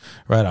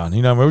 Right on.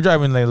 You know, we're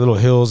driving like little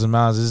hills and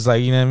mountains. It's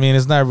like, you know what I mean?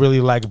 It's not really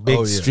like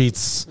big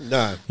streets.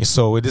 Nah. And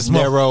so with this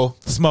Narrow.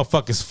 this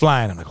motherfucker's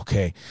flying. I'm like,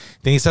 okay.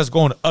 Then he starts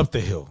going up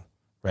the hill.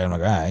 Right. I'm like,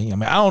 all right. I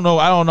mean, I don't know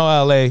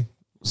LA.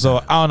 So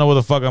I don't know where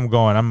the fuck I'm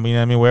going. I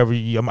mean, wherever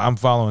I'm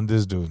following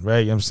this dude, right?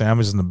 You know what I'm saying?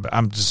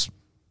 I'm just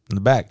in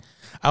the back.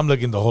 I'm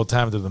looking the whole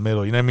time to the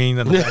middle. You know what I mean?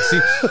 In the back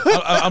seat.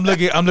 I'm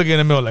looking in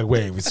the middle like,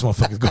 wait, this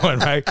motherfucker's going,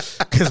 right?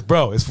 Because,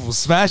 bro, it's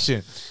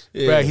smashing.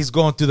 Yeah. Bro, he's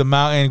going through a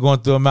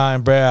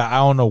mountain, bro. I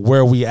don't know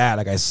where we at.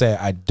 Like I said,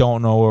 I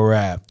don't know where we're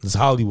at. It's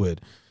Hollywood.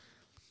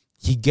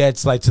 He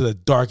gets like to the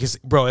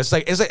darkest, bro. It's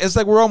like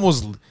we're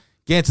almost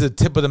getting to the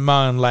tip of the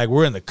mountain. Like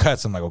we're in the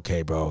cuts. I'm like,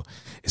 okay, bro,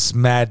 it's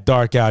mad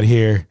dark out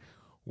here.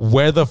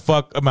 Where the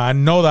fuck? I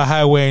know the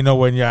highway ain't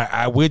nowhere near.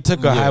 We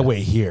took a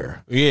highway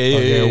here.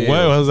 Yeah.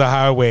 Where was the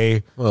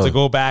highway to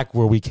go back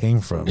where we came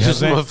from?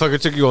 This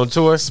motherfucker took you on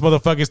tour? This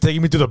motherfucker's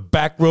taking me through the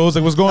back roads.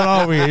 Like, what's going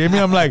on over here? You know what I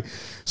mean? I'm like,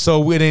 so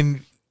we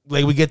didn't,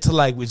 like, we get to,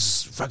 like, we're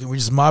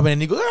just mobbing,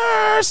 and he goes,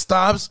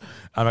 stops.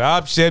 I'm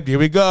like, oh, shit, here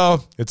we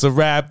go. It's a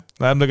wrap.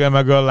 I'm looking at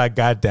my girl like,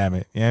 God damn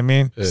it. You know what I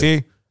mean? Yeah.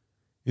 See?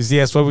 You see,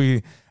 that's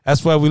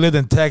why we lived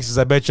in Texas.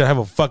 I bet you I have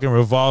a fucking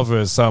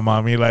revolver or something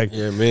on me. Like,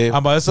 yeah, man.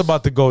 It's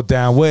about to go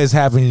down. What is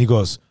happening? He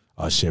goes,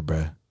 oh, shit, bro.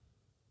 I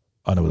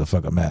don't know where the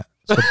fuck I'm at.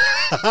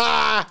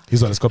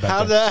 He's like, let's go back down.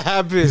 How'd that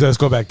happen? He's like, let's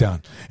go back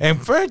down.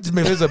 And Fred just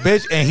made a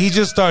bitch, and he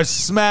just starts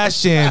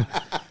smashing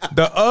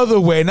the other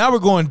way. Now we're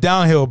going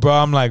downhill, bro.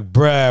 I'm like,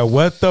 bruh,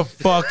 what the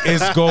fuck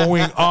is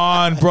going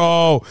on,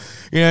 bro?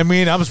 You know what I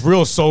mean? I'm just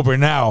real sober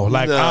now.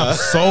 Like, I'm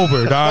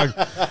sober, dog.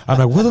 I'm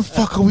like, where the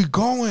fuck are we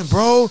going,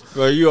 bro?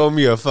 Bro, you owe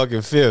me a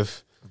fucking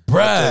fifth.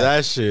 Bruh. After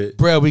that shit.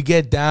 Bruh, we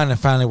get down, and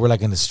finally we're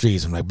like in the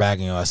streets. I'm like, back,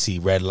 I see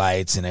red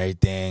lights and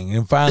everything.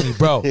 And finally,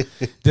 bro,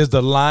 there's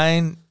the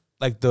line,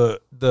 like the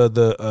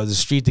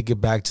street to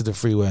get back to the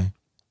freeway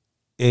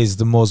is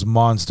the most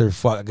monster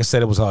fuck. Like I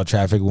said, it was all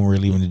traffic when we were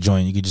leaving the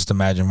joint. You could just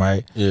imagine,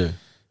 right? Yeah.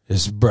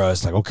 It's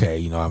like,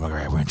 okay, I'm like, all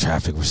right, we're in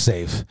traffic, we're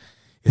safe.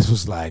 It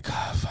was like,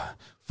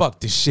 fuck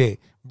this shit.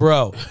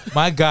 Bro,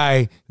 my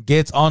guy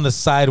gets on the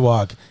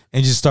sidewalk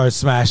and just starts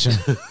smashing.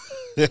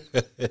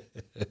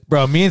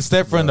 Bro, me and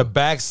Steph are in the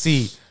back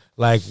seat.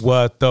 Like,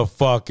 what the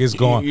fuck is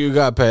going on? You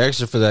got to pay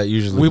extra for that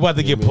usually. We about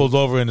to get pulled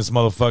over in this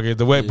motherfucker.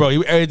 The way, bro,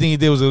 everything he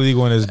did was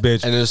illegal in this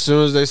bitch. And as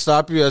soon as they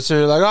stop you, that's when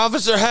you're like,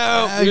 officer,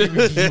 help.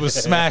 He was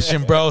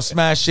smashing, bro,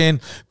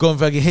 going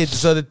fucking hit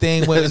this other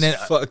thing.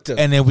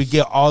 And then we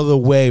get all the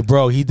way,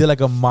 bro. He did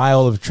like a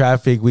mile of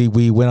traffic.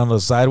 We went on the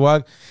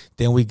sidewalk.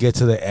 Then we get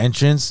to the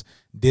entrance.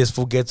 This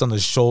fool gets on the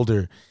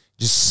shoulder,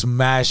 just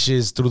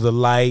smashes through the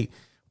light.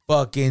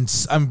 Fucking,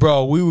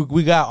 bro,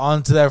 we got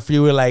onto that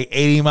freeway like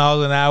 80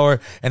 miles an hour,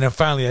 and then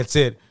finally that's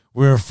it.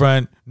 We're in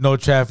front, no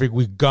traffic,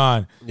 we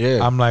gone. Yeah,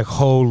 I'm like,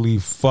 holy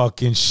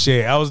fucking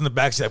shit. I was in the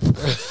back seat,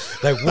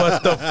 like,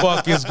 what the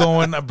fuck is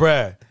going on,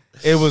 bruh?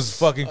 It was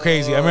fucking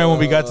crazy. I remember when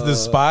we got to the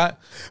spot.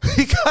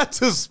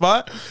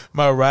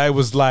 My ride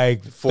was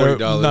like $40.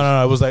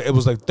 No, it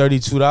was like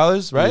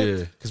 $32, right? Yeah,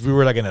 because we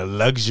were like in a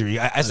luxury.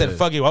 I said,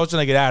 fuck it. I was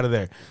trying to get out of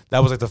there. That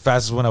was like the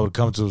fastest one I would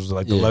come to. Was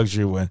like the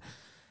luxury one.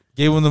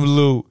 Gave him the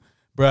loot,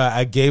 bruh.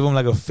 I gave him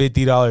like a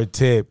 $50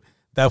 tip.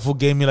 That fool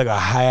gave me like a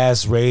high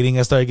ass rating.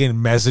 I started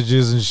getting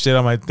messages and shit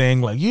on my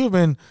thing like, you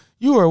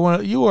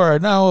are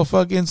now a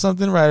fucking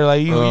something, right?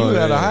 Like you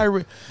got a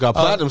high got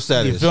platinum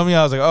status. You feel me?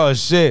 I was like, oh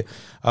shit.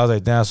 I was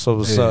like, damn, so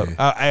what's up?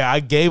 I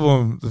gave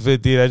him the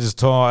 50. I just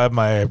told him at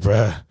my head,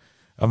 bruh,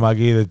 I'm gonna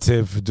give you the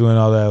tip for doing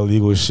all that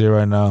illegal shit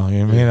right now. You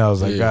know what I mean? I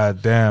was like,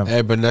 God damn.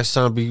 Hey, but next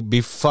time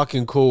be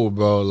fucking cool,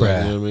 bro. Like, bruh,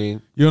 you know what I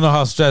mean? You don't know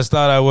how stressed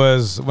out I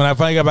was when I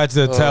finally got back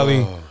to the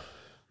telly.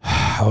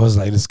 I was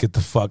like, let's get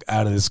the fuck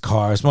out of this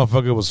car. This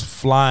motherfucker was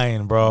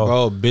flying, bro.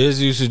 Bro,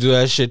 Biz used to do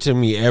that shit to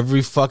me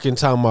every fucking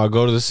time I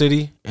go to the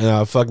city and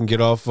I fucking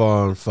get off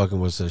on fucking,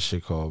 what's that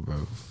shit called,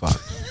 bro?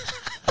 Fuck.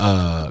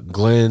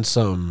 Glenn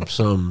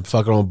something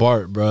fucking on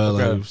Bart, bro.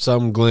 Okay. Like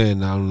something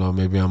Glenn. I don't know.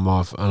 Maybe I'm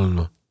off. I don't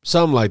know.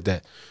 Something like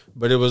that.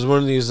 But it was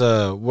one of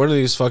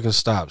these fucking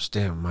stops.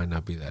 Damn, it might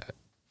not be that.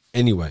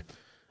 Anyway,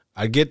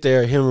 I get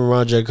there. Him and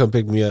Ron J come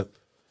pick me up.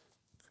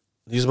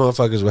 These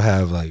motherfuckers would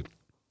have like,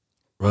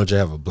 Ron J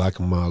have a Black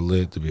and Mild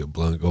lit to be a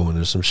blunt going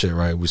or some shit,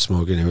 right? We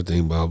smoking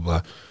everything, blah,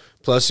 blah.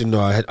 Plus,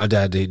 I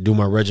had to do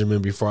my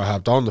regimen before I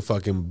hopped on the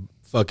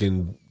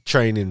fucking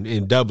train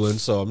in Dublin,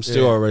 so I'm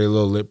still already a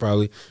little lit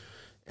probably.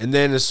 And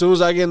then as soon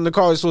as I get in the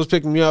car, they're supposed to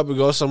pick me up and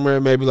go somewhere,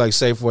 maybe like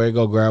Safeway,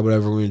 go grab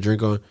whatever we're going to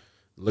drink on,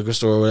 liquor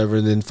store or whatever,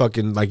 and then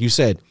fucking, like you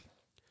said.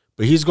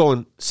 But he's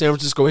going San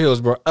Francisco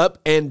Hills, bro, up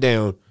and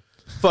down,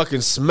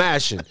 fucking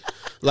smashing.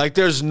 Like,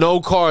 there's no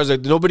cars.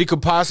 Like, nobody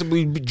could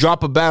possibly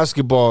drop a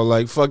basketball.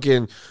 Like,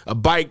 fucking a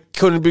bike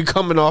couldn't be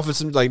coming off of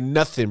some, like,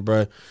 nothing,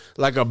 bro.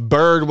 Like, a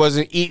bird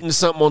wasn't eating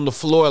something on the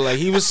floor. Like,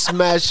 he was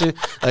smashing.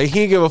 Like, he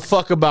didn't give a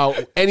fuck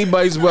about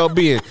anybody's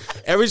well-being.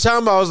 Every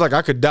time I was like,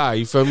 I could die.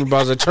 You feel me? But I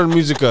was like, turn the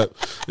music up.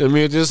 You know what I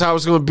mean? If this is how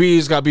it's going to be,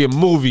 it's got to be a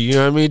movie. You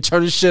know what I mean?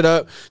 Turn the shit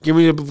up. Give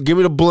me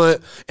the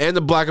blunt and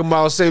the Black and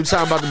Mild at the same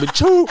time. About to be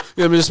choo. You know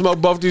what I mean? Smoke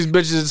both these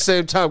bitches at the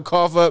same time.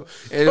 Cough up.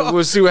 And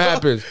we'll see what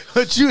happens.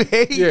 What you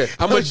hate? Yeah.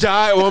 I'm going to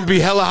die or I'm going to be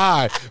hella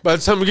high by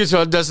the time we get to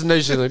our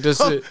destination. Like,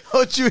 that's it.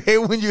 Don't you hate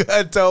when you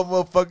had to tell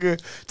motherfucker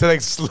to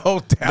like slow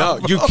down. No,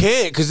 bro. you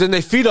can't, because then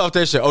they feed off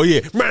that shit. Oh,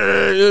 yeah. You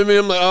know what I mean?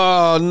 I'm like,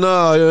 oh,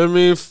 no. You know what I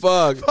mean?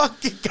 Fuck.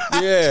 Fucking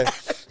God. Yeah.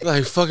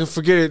 Like, fucking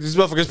forget it. These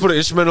motherfuckers put an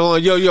instrumental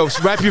on. Yo,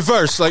 rap your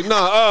verse. Like,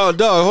 nah, oh,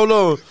 dog, hold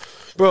on.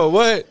 Bro,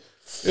 what?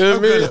 You know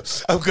what I mean?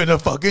 I'm gonna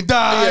fucking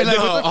die. Yeah, Like,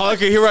 no, what the all I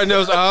can hear right now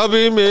is, I'll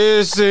be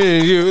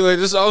missing you. Like,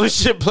 this all this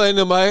shit playing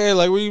in my head.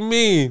 Like, what do you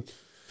mean?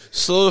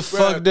 Slow the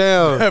fuck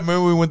down.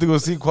 Remember we went to go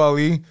see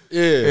Quali?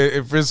 Yeah.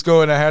 In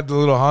Frisco, and I had the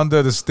little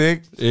Honda, the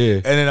stick. Yeah.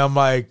 And then I'm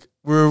like,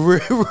 we're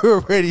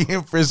already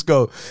in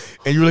Frisco.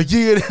 And you're like,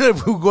 yeah,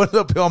 we're going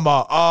uphill. I'm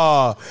like,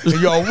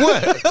 and y'all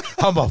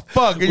what? I'm like,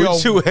 fuck. And We're y'all,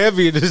 too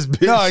heavy in this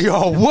bitch. no,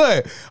 y'all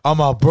what? I'm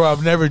like, bro,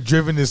 I've never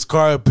driven this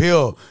car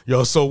uphill.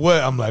 Yo, so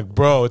what? I'm like,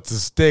 bro, it's a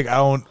stick.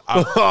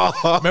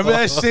 Remember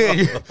that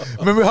shit?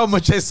 Remember how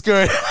much I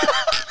scared?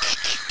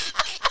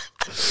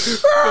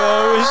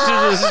 Bro,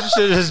 we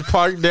should just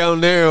parked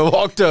down there and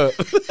walked up.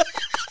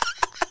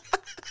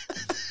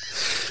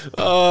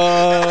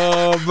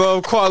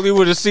 Bro, Quali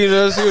would have seen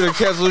us. He would have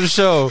canceled the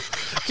show.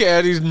 Can't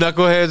have these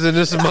knuckleheads in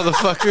this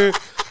motherfucker.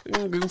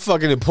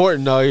 Fucking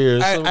important out here.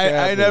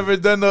 I never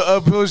done the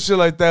uphill shit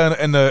like that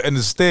in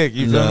the stick.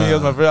 You feel me? That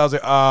was my friend. I was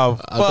like, oh,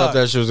 fuck. I thought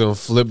that shit was gonna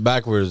flip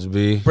backwards,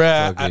 B.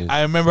 Bruh,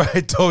 I remember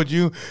I told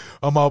you,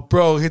 I'm like,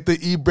 bro, hit the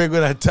e-brake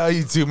when I tell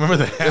you to. Remember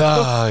that?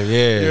 Oh,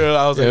 yeah. You know,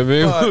 I was like, I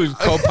mean, fuck. we was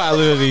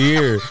co-pilot of the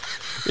year.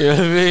 You know what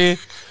I mean?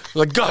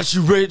 Like, got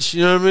you, Rich.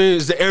 You know what I mean?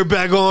 Is the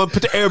airbag on?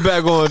 Put the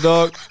airbag on,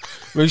 dog.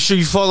 Make sure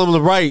you fall on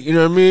the right. You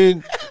know what I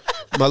mean?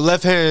 My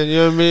left hand, you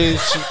know what I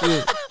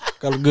mean?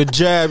 Got a good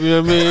jab, you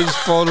know what I mean? Just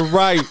fall on the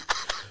right.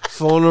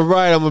 Fall on the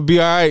right, I'm going to be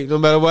all right. No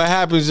matter what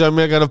happens, you know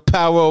what I mean? I got a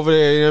power over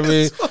there, you know what I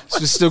mean?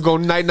 Just still go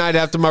night-night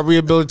after my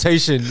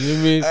rehabilitation, you know what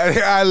I mean?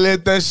 I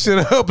lit that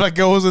shit up like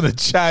I was in a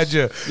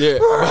Charger. Yeah.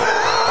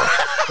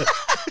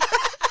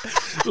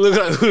 Look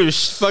like we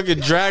was fucking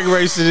drag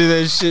racing in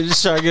that shit,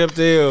 just trying to get up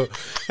the hill.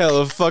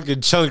 Hella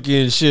fucking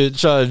chunky and shit,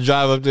 trying to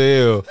drive up the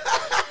hill.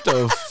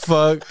 The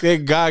fuck?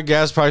 Thank God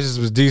gas prices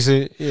was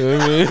decent. You know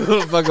what I mean?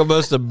 Motherfucker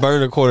must have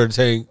burned a quarter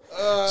tank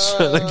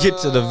trying to get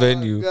to the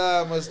venue.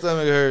 God, my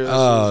stomach hurt.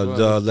 Oh,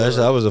 dog,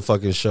 that was a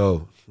fucking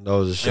show. That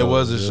was a show. It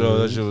was a show.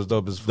 That shit was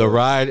dope as fuck. The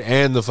ride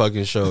and the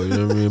fucking show. You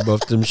know what I mean?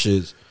 Both them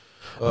shits.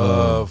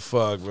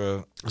 Fuck,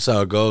 bro. That's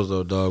how it goes,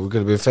 though, dog. We could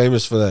have been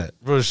famous for that.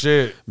 Bro,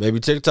 shit. Maybe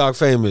TikTok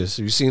famous.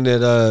 You seen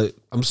that?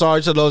 I'm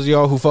sorry to those of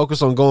y'all who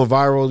focus on going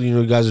viral. You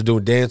know, you guys are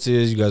doing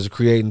dances. You guys are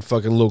creating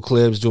fucking little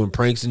clips, doing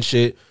pranks and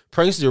shit.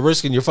 Pranks you're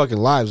risking your fucking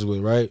lives with,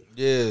 right?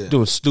 Yeah.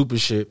 Doing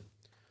stupid shit.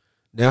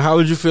 Now, how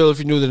would you feel if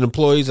you knew that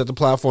employees at the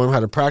platform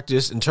had a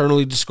practice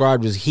internally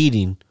described as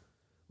heating,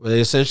 where they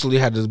essentially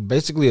had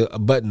basically a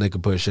button they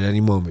could push at any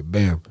moment,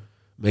 bam,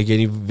 make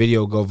any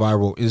video go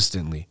viral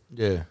instantly?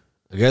 Yeah.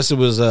 I guess it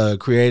was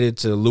created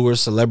to lure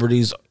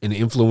celebrities and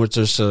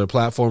influencers to the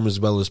platform as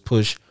well as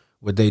push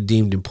what they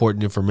deemed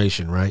important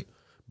information, right?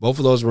 Both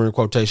of those were in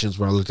quotations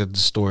when I looked at the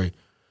story.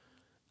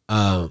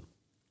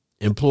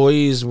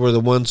 Employees were the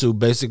ones who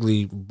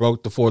basically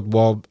broke the fourth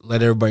wall,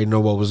 let everybody know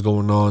what was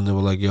going on. They were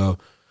like, yo,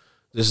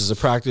 this is a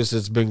practice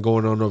that's been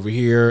going on over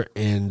here.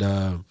 And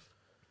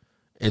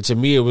to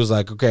me, it was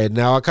like, okay,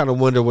 now I kind of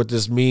wonder what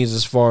this means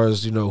as far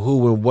as, you know,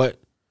 who and what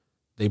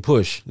they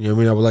push. You know what I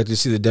mean? I would like to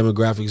see the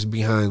demographics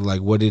behind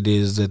like what it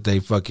is that they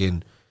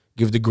fucking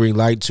give the green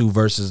light to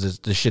versus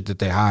the shit that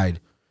they hide.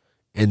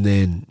 And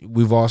then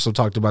we've also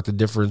talked about the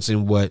difference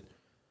in what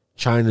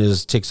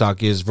China's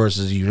TikTok is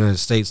versus the United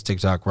States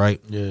TikTok,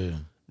 right? Yeah.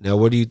 Now,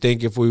 what do you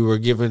think if we were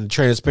given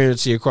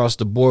transparency across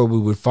the board, we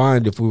would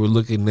find if we were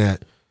looking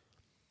at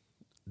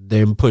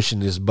them pushing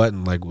this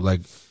button,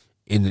 like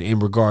in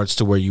regards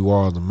to where you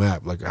are on the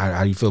map? Like,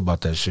 how do you feel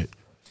about that shit?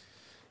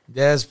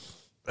 Yeah,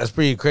 that's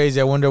pretty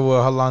crazy. I wonder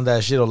how long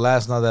that shit will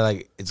last now that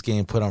like it's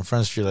getting put on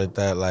Front Street like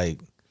that. Like,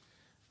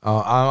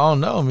 I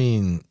don't know. I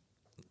mean,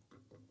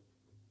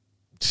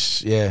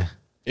 yeah,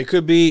 it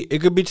could be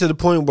to the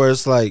point where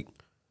it's like,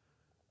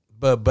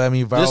 but I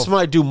mean, this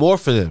might do more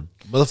for them.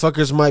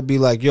 Motherfuckers might be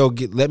like, yo,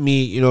 let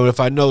me, you know, if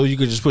I know you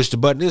could just push the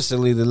button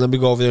instantly, then let me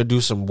go over there and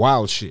do some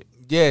wild shit.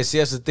 Yeah, see,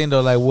 that's the thing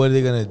though. Like, what are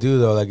they gonna do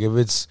though? Like, if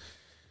it's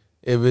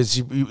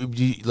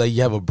like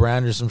you have a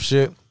brand or some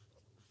shit,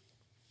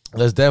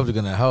 that's definitely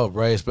gonna help,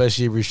 right?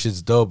 Especially if your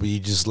shit's dope, but you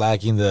just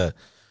lacking the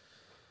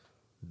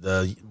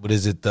what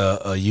is it,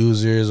 the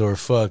users or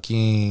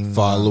fucking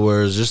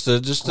followers, just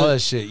all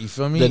that shit. You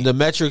feel me? The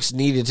metrics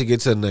needed to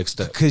get to the next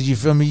step. Because you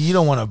feel me, you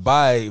don't want to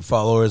buy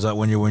followers like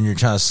when you're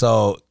trying to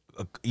sell,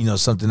 you know,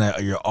 something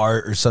that your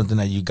art or something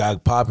that you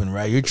got popping,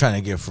 right? You're trying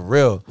to get for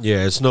real.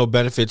 Yeah, it's no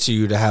benefit to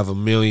you to have a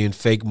million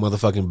fake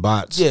motherfucking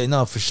bots. Yeah,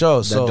 no, for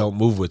sure. That don't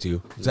move with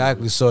you.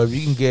 Exactly. So if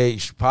you can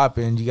get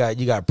popping, you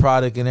got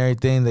product and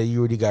everything that you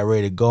already got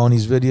ready to go on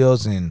these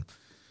videos, and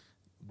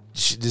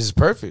this is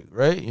perfect,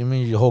 right? I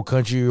mean, your whole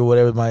country or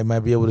whatever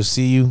might be able to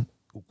see you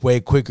way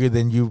quicker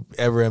than you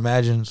ever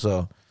imagined.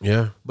 So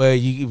yeah, but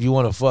if you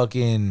want to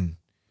fucking,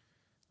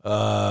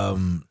 I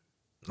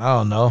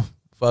don't know,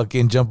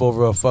 fucking jump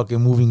over a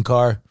fucking moving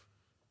car,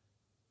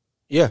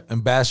 yeah,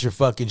 and bash your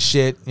fucking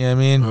shit. You know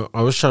what I mean?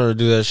 I was trying to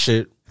do that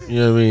shit. You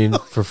know what I mean?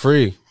 For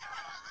free.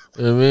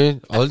 You know what I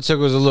mean? All it took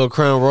was a little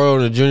Crown Royal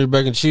and a Junior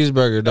Bacon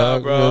cheeseburger,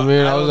 dog. bro, you know what I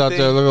mean? I was out there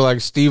think- looking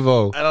like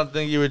Steve-O. I don't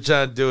think you were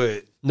trying to do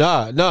it.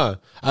 Nah.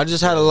 I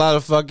just had a lot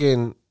of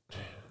fucking...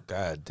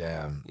 God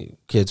damn.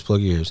 Kids,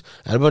 plug your ears.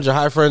 I had a bunch of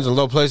high friends in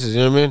low places,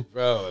 you know what I mean?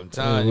 Bro, I'm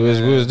telling you,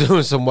 we was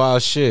doing some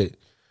wild shit.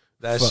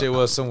 That shit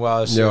was some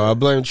wild shit. Yo, I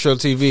blame Trill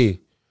TV.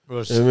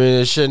 Bro, I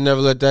mean, it should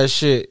never let that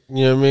shit.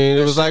 You know what I mean?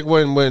 It was like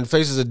when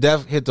Faces of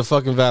Death hit the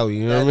fucking valley.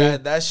 You know what I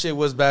mean? That shit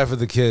was bad for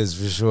the kids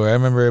for sure. I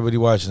remember everybody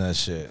watching that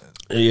shit.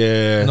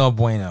 Yeah. No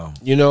bueno.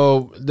 You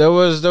know, there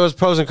was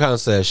pros and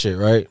cons to that shit,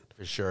 right?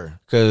 For sure.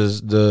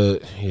 Because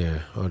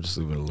I'll just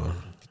leave it alone.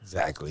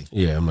 Exactly.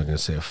 Yeah, I'm not gonna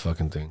say a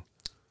fucking thing.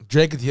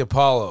 Drake at the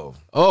Apollo.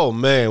 Oh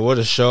man, what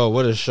a show!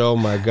 What a show,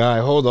 my guy.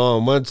 Hold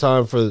on, one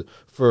time for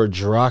Drake.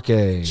 Drake.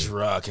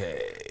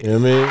 You know what I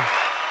mean?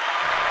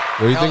 What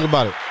do you think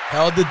about it?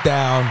 Held it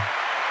down.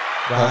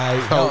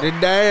 Right. Held it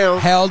down.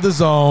 Held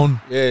his own.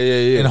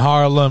 Yeah. In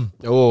Harlem.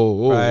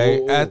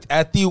 Right.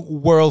 At the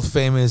world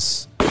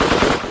famous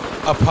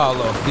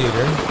Apollo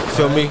Theater.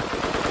 Feel me?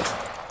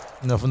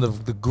 You know, from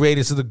the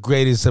greatest of the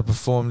greatest that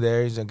performed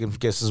there. I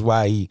guess that's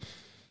why he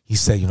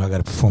said, I got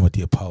to perform at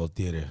the Apollo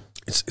Theater.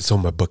 It's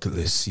on my bucket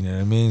list. You know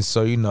what I mean?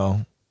 So, you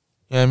know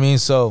what I mean?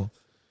 So,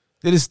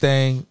 did his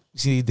thing.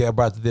 See, they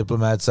brought the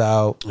Diplomats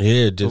out.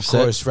 Yeah, Of Dipset.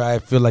 course, right? I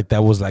feel like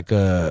that was like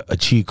a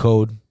cheat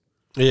code.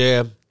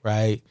 Yeah.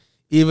 Right?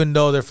 Even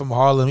though they're from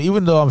Harlem,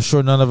 even though I'm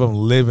sure none of them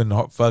live in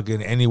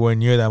fucking anywhere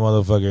near that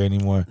motherfucker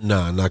anymore.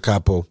 Nah, not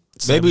Capo.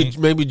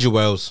 Maybe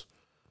Jewels.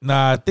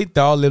 Nah, I think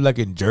they all live like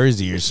in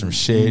Jersey or some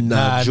shit.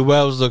 Nah,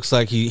 Jewels looks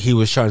like he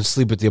was trying to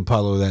sleep at the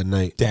Apollo that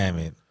night. Damn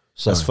it.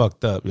 Sorry. That's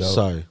fucked up, yo.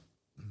 Sorry.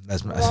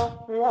 That's my.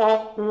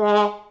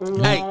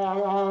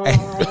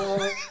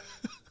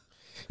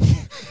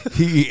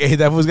 Hey,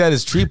 that was got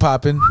his tree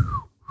popping.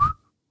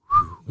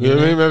 You know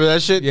what I mean? Remember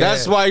that shit? Yeah.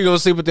 That's why you're gonna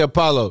sleep at the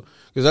Apollo.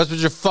 Because that's what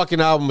your fucking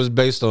album was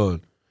based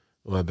on.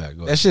 My bad.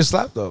 Go ahead. That shit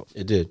slapped though.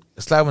 It did.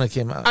 It slapped when it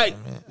came out. You know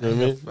what I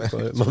mean? Go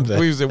ahead. My bad.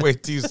 We used to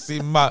wait till you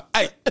see my.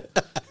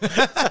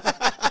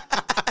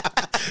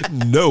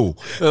 No.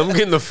 I'm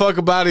getting the fuck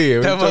up out of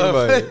here. What you talking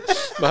about here?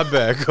 My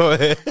bad. Go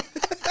ahead.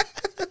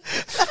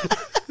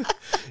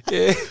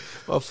 Yeah.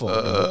 My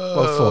fault.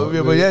 My fault.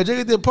 Yeah, but yeah, Drake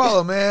at the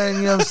Apollo, man.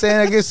 You know what I'm saying?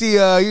 I guess he,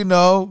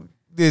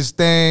 this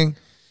thing.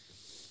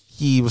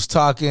 He was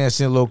talking. I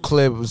seen a little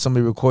clip of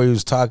somebody recorded. He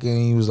was talking.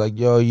 And he was like,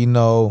 yo, you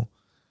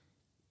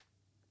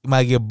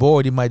might get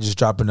bored. He might just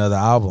drop another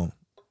album.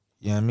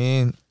 You know what I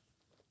mean?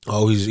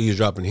 Oh, he's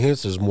dropping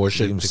hints. There's more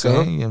shit to You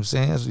know come. what I'm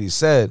saying? That's what he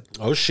said.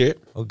 Oh shit.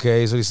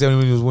 Okay, so he said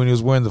when he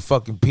was wearing the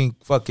fucking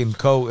pink fucking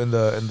coat and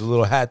the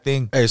little hat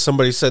thing. Hey,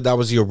 somebody said that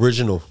was the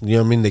original. You know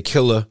what I mean? The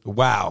killer.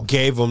 Wow.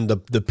 Gave him the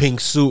pink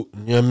suit.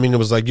 You know what I mean? It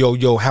was like,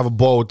 yo, have a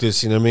ball with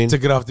this. You know what I mean?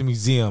 Took it off the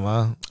museum, huh?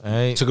 All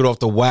right. Took it off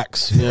the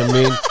wax. You know what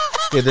I mean?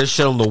 Yeah, that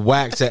shit on the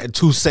wax at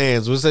Two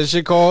Sands. What's that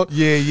shit called?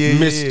 Yeah.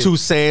 Miss Two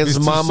Sands,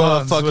 Miss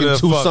Mama, Toussaint's, fucking whatever,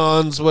 Two fuck.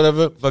 Sons,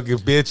 whatever. Fucking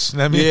bitch. You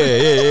know what I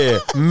mean? Yeah.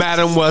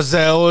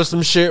 Mademoiselle or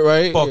some shit,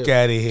 right? Fuck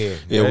out of here.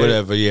 Yeah, right?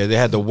 whatever. Yeah, they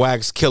had the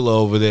wax killer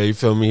over there. You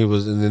feel me?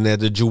 And then they had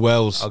the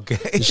jewels. Okay.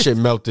 The shit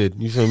melted.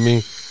 You feel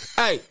me?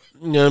 Hey,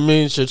 you know what I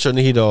mean? Shit turn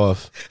the heat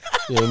off.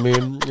 You know what I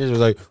mean? It was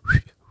like,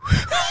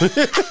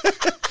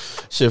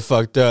 shit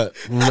fucked up.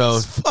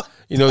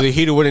 You know, the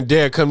heater wouldn't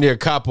dare come near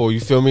Capo.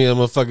 You feel me? Them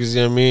motherfuckers,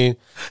 you know what I mean?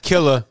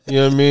 Killer, you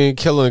know what I mean?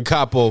 Killer and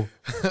Capo.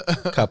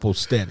 Capo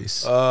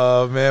status.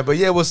 Man, but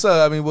yeah, what's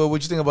up? I mean,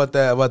 what you think about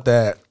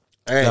that?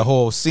 Hey. That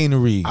whole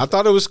scenery. I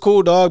thought it was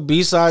cool, dog.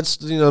 B-sides,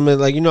 you know what I mean?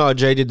 Like, you know how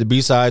Jay did the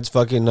B-sides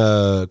fucking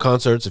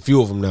concerts? A few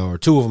of them now, or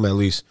two of them at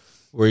least,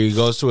 where he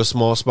goes to a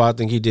small spot. I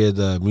think he did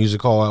the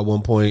music hall at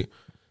one point.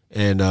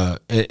 And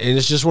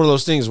it's just one of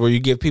those things where you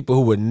give people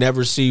who would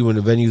never see you in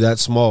a venue that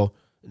small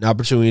an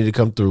opportunity to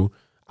come through.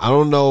 I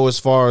don't know as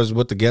far as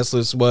what the guest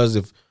list was,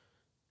 if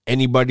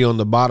anybody on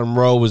the bottom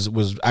row was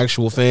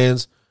actual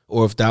fans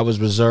or if that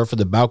was reserved for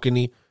the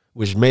balcony,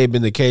 which may have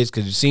been the case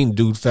because you seen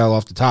dude fell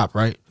off the top,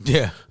 right?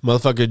 Yeah.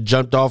 Motherfucker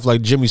jumped off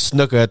like Jimmy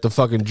Snuka at the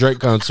fucking Drake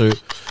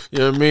concert. You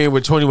know what I mean?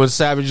 With 21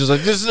 Savage was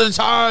like, this is the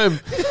time.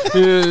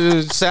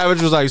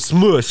 Savage was like,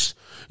 smush.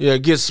 Yeah,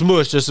 get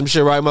smushed or some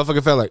shit, right?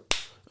 Motherfucker felt like...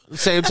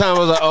 Same time, I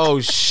was like,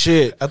 oh,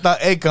 shit. I thought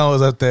Akon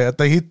was up there. I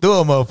thought he threw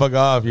a motherfucker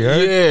off, you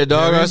heard? Yeah,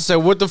 dog. You know I said,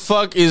 what the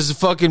fuck is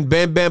fucking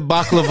Bam Bam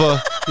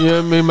Baklava? You know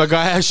what I mean? My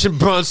guy Action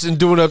Bronson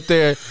doing up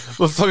there.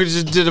 Motherfucker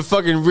just did a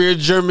fucking rear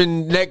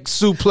German neck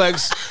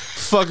suplex,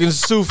 fucking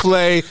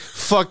souffle.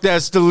 Fuck,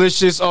 that's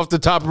delicious off the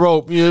top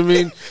rope. You know what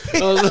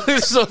I mean?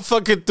 So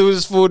fucking threw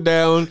his food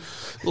down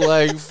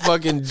like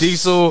fucking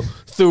Diesel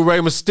through Rey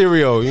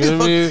Mysterio. You know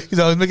what I mean? He's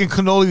always making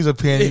cannolis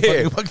up here and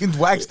Yeah. he fucking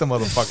waxed the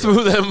motherfucker.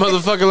 Threw that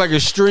motherfucker like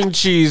a string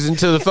cheese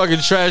into the fucking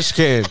trash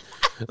can.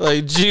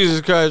 Like,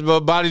 Jesus Christ, my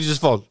body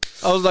just falls.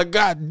 I was like,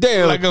 God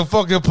damn. Like a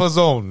fucking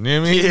puzzone. You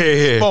know what I mean?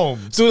 Yeah. Boom.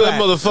 Threw that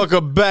Splat.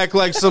 motherfucker back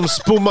like some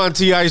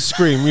Spumante ice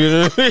cream, you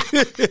know what I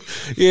mean?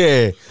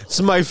 Yeah.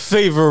 It's my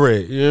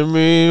favorite. You know what I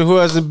mean? Who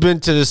hasn't been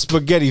to the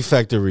spaghetti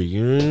factory?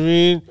 You know what I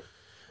mean?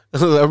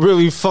 I'm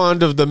really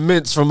fond of the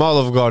mints from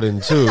Olive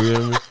Garden, too. You know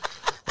what I mean?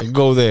 And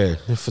go there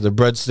for the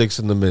breadsticks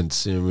and the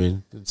mints. You know what I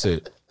mean? That's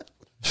it.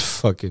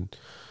 Fucking,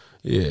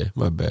 yeah,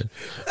 my bad.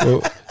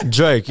 Well,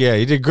 Drake, yeah,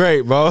 he did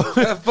great, bro.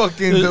 That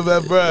fucking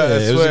that, bro.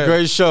 Yeah, it was a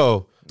great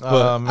show.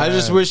 But I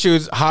just wish he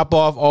would hop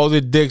off all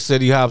the dicks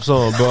that he hops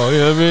on, bro. You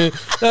know what I mean?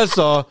 That's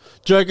all.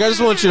 Drake, I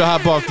just want you to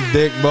hop off the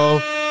dick,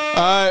 bro. All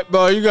right,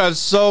 bro, you got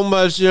so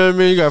much, you know what I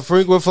mean? You got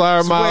frequent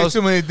flyer miles. Way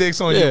too many dicks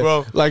on you,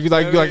 bro. Like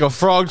a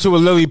frog to a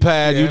lily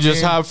pad. You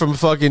just hop from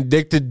fucking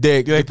dick to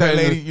dick. You like that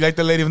lady? You like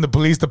the lady from the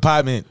police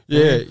department?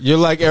 Yeah, you're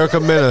like Erica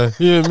Mena.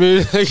 You know what I mean?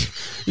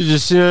 You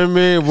just, you know what I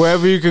mean?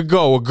 Wherever you could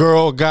go, a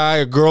girl, a guy,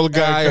 a girl, a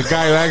guy who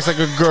acts like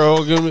a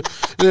girl. You know what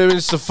I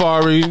mean?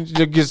 Safari,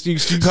 you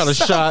kind of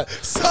shot.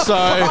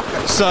 Sorry. You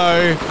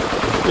know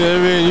what I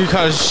mean? You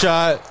kind of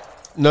shot.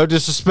 No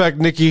disrespect,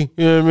 Nicki.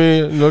 You know what I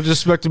mean? No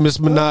disrespect to Miss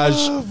Minaj.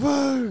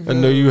 I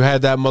know you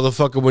had that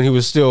motherfucker when he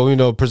was still,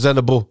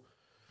 presentable.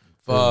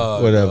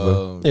 Fuck, whatever.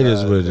 oh, it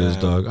is what it is,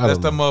 dog. That's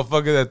the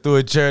motherfucker that threw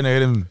a chair and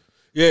hit him.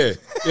 Yeah.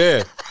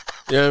 You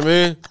know what I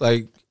mean?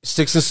 Like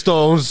sticks and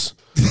stones.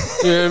 You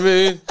know what I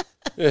mean?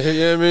 You know what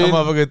I mean? That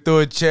motherfucker threw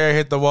a chair,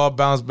 hit the wall,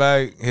 bounced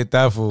back, hit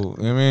that fool.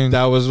 You know what I mean?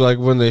 That was like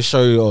when they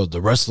show you,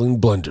 the wrestling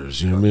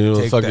blunders. You know what I mean?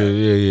 Take that.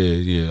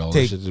 Yeah. All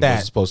Take that shit that.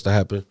 was supposed to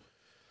happen.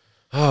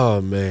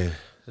 Oh, man.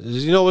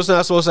 You know what's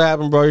not supposed to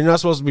happen, bro? You're not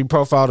supposed to be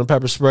profiled and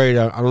pepper sprayed.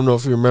 I don't know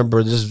if you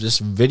remember. This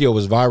video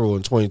was viral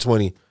in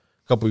 2020.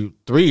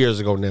 3 years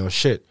ago now.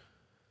 Shit.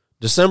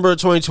 December of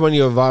 2020,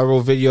 a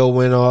viral video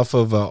went off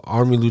of an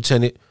Army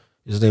lieutenant.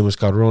 His name was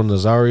Caron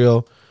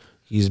Nazario.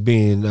 He's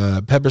being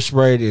pepper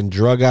sprayed and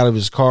drug out of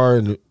his car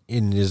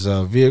in his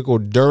vehicle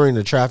during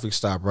the traffic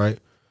stop, right?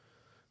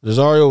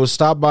 Nazario was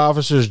stopped by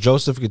officers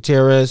Joseph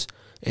Gutierrez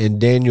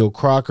and Daniel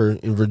Crocker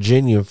in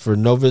Virginia for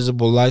no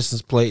visible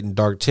license plate and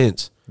dark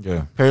tints.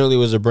 Yeah. Apparently it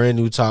was a brand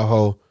new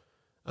Tahoe.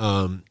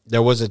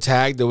 There was a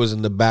tag that was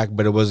in the back,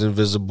 but it wasn't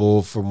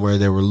visible from where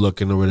they were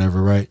looking or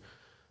whatever, right?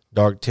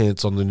 Dark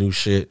tints on the new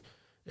shit.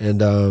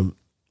 And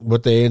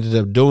what they ended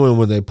up doing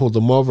when they pulled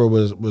them over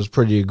was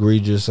pretty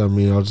egregious. I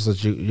mean, I'll just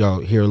let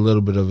y'all hear a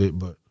little bit of it,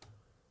 but.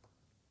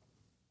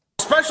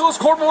 Specialist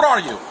Corporal, what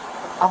are you?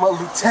 I'm a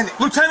lieutenant.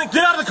 Lieutenant,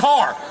 get out of the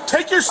car.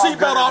 Take your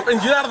seatbelt off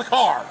and get out of the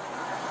car.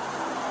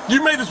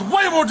 You made this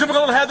way more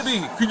difficult than it had to be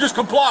if you just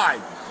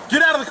complied.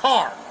 Get out of the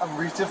car. I'm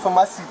reaching for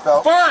my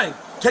seatbelt. Fine.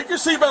 Take your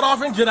seatbelt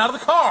off and get out of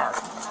the car.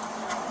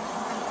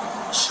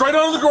 Straight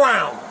onto the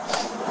ground.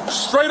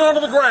 Straight onto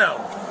the ground.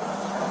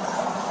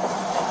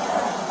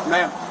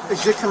 Ma'am,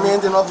 is your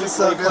commanding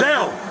officer available?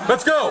 Down.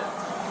 Let's go.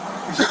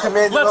 Is your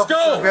commanding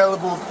officer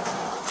available?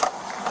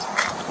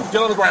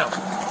 Get on the ground.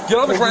 Get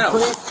on the ground.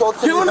 Please talk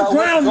to Get me on the about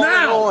ground what's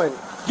now. going on.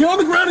 Get on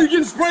the ground and you're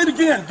getting sprayed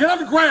again. Get on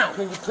the ground.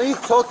 Can you please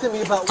talk to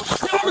me about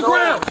what's Get on the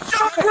ground.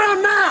 Get on the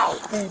ground now.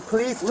 Can you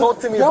please talk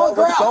to me about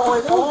what's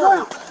going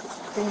on?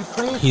 Can you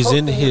please He's talk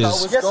in to me his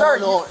about what's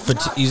going on?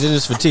 he's in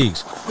his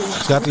fatigues.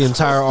 He's got the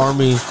entire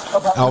Army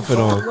outfit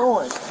on,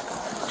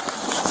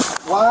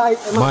 Why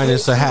am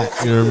minus a hat.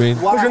 You know what I mean?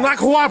 Because you're not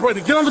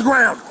cooperating. Get on the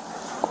ground.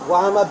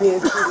 Why am I being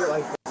treated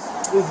like this?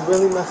 It's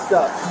really messed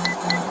up.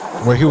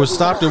 Where he was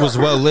stopped, it was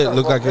well lit.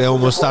 Looked like they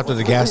almost stopped at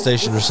a gas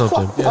station or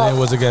something. Yeah, it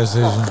was a gas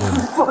station.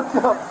 Fucked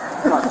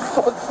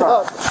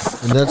up.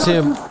 And that's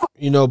him,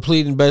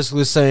 pleading,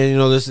 basically saying,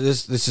 this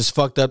is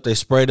fucked up. They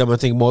sprayed him, I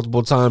think,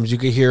 multiple times. You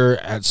could hear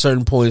at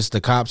certain points the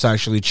cops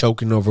actually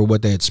choking over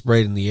what they had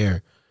sprayed in the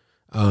air.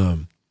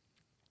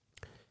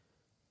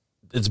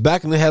 It's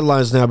back in the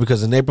headlines now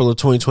because in April of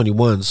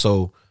 2021,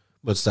 so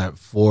what's that,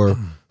 4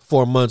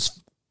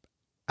 months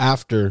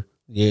after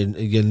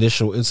the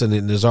initial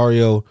incident,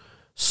 Nazario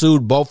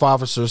sued both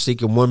officers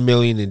seeking $1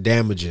 million in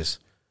damages.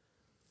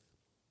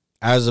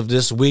 As of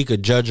this week, a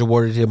judge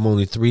awarded him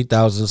only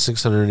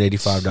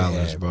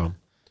 $3,685, bro.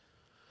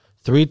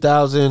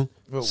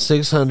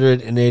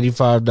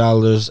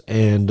 $3,685,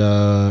 and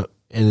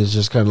it's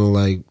just kind of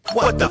like,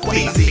 what the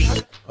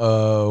feezy?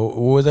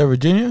 Was that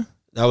Virginia?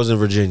 That was in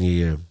Virginia,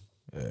 yeah.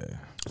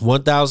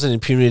 1,000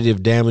 in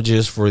punitive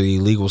damages for the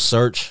illegal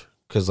search.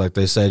 Because, like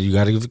they said, you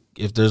got to,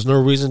 if there's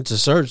no reason to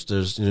search, there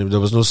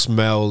was no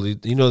smell,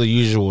 the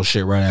usual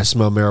shit, right? I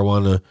smell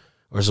marijuana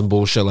or some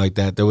bullshit like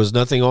that. There was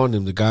nothing on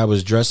him. The guy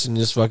was dressed in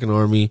this fucking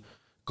Army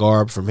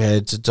garb from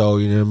head to toe,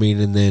 you know what I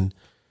mean?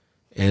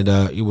 And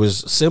he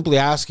was simply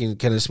asking,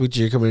 can I speak to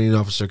your commanding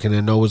officer? Can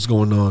I know what's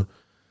going on?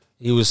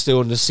 He was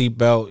still in the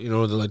seatbelt,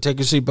 they're like, take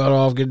your seatbelt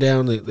off, get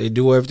down. They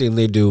do everything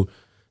they do.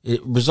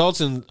 It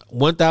results in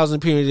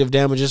 1,000 punitive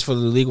damages for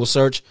the illegal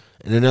search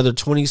and another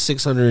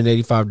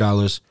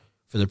 $2,685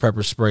 for the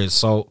pepper spray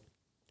assault.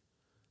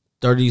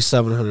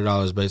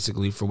 $3,700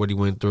 basically for what he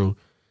went through.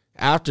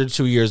 After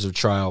 2 years of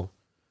trial,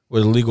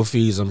 where the legal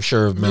fees, I'm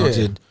sure, have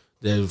mounted,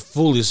 they've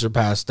fully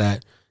surpassed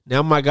that.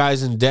 Now my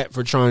guy's in debt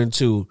for trying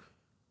to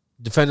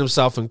defend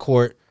himself in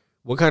court.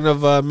 What kind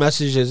of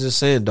message is this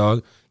saying,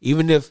 dog?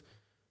 Even if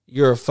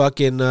you're a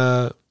fucking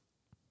a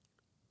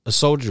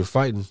soldier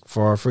fighting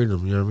for our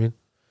freedom, you know what I mean?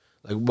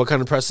 Like, what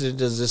kind of precedent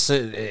does this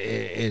set?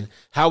 And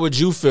how would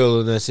you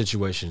feel in that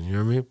situation? You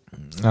know what I mean?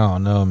 I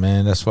don't know,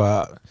 man. That's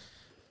why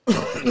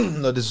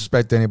no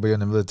disrespect to anybody in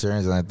the military or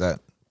anything like that.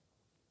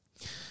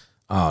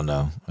 I don't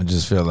know. I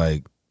just feel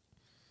like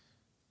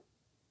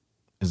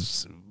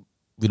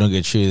we don't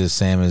get treated the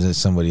same as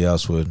somebody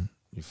else would.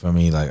 You feel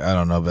me? Like, I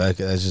don't know, but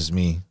that's just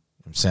me.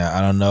 I'm saying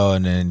I don't know,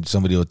 and then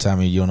somebody will tell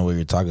me you don't know what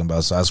you're talking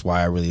about. So that's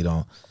why I really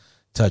don't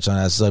touch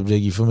on that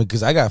subject. You feel me?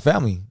 Because I got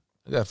family.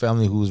 I got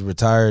family who's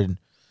retired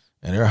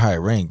and they're high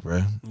ranked, bro.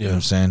 You know what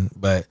I'm saying?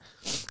 But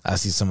I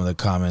see some of the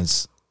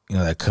comments,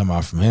 that come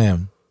out from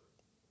him,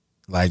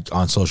 like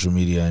on social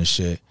media and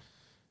shit,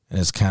 and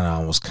it's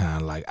almost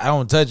like I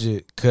don't touch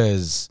it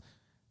because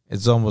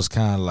it's almost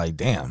kind of like,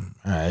 damn,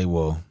 all right,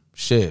 well,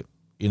 shit.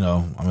 I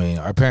mean,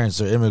 our parents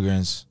are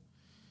immigrants.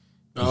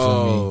 You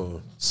feel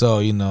me? So,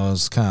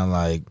 it's kind of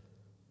like,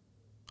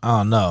 I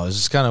don't know. It's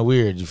just kind of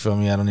weird. You feel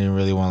me? I don't even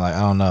really want I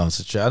don't know.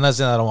 I'm not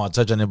saying I don't want to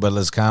touch on it, but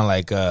it's kind of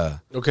like,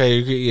 okay,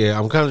 yeah,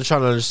 I'm kind of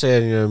trying to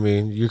understand, you know what I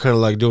mean? You're kind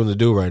of like doing the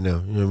do right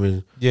now, you know what I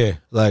mean? Yeah.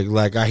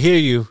 Like I hear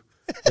you.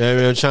 You know what I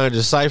mean? I'm trying to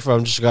decipher.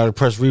 I'm just got to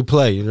press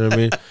replay, you know what I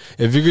mean?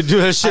 If you could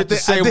do that shit the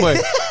same way,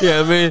 you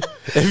know what I mean?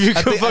 If you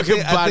could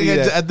fucking body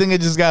that. I think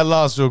it just got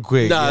lost real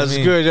quick. Nah, it's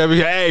good. I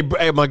mean,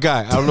 hey, my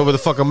guy, I don't know where the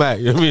fuck I'm at.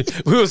 You know what I mean?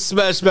 We will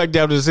smash back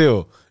down this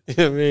hill. You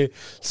know what I mean?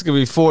 It's going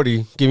to be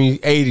 40. Give me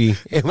 80,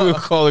 and we'll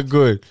call it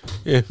good.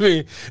 You know what I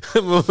mean?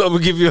 I'm going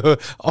to give you a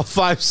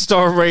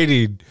 5-star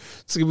rating.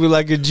 It's going to be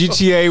like a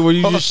GTA where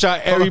you just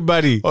shot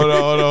everybody. Hold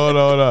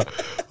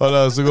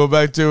on. So go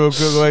back to it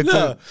real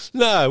quick.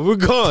 Nah, we're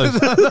gone.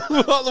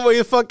 We're all the way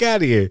the fuck out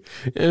of here.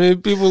 I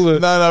mean, people are...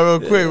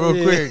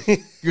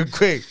 Real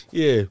quick.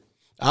 Yeah.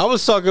 I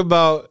was talking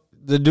about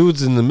the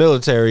dudes in the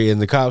military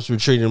and the cops were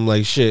treating them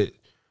like shit.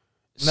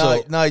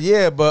 But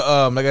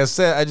like I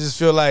said, I just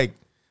feel like,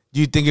 do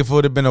you think if it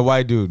would have been a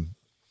white dude,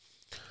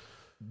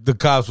 the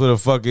cops would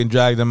have fucking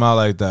dragged them out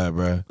like that,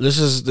 bro? This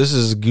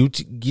is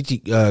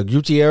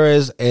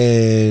Gutierrez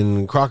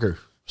and Crocker.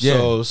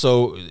 Yeah.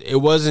 So it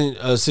wasn't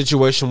a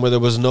situation where there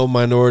was no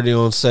minority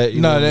on set. It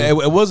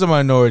was a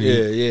minority.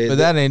 Yeah. But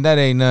that ain't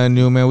nothing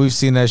new, man. We've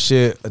seen that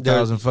shit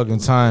 1,000 fucking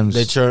times.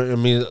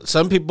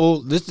 Some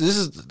people. This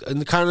is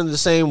kind of the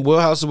same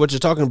wheelhouse of what you're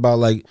talking about.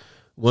 Like,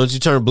 once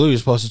you turn blue, you're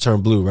supposed to turn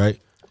blue, right?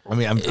 I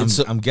mean,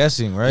 I'm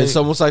guessing, right? It's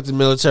almost like the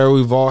military.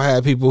 We've all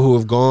had people who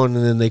have gone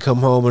and then they come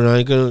home, and I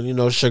ain't gonna,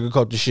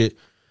 sugarcoat the shit.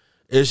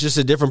 It's just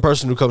a different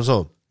person who comes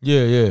home.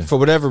 Yeah. For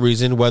whatever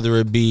reason, whether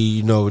it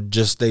be,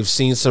 just they've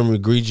seen some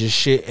egregious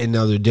shit and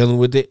now they're dealing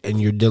with it, and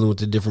you're dealing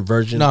with a different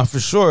version. No, for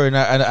sure. And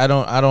I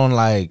don't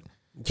like.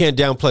 You can't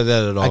downplay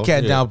that at all. I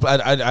can't downplay.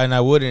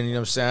 I wouldn't. You know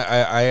what I'm saying?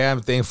 I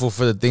am thankful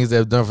for the things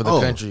they've done for the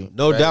country.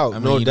 No doubt.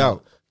 No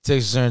doubt. It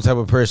takes a certain type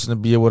of person to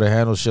be able to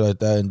handle shit like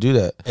that and do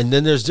that. And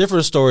then there's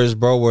different stories,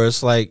 bro, where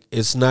it's like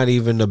it's not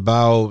even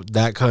about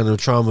that kind of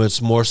trauma.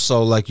 It's more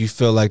so like you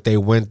feel like they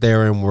went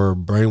there and were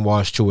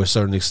brainwashed to a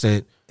certain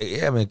extent.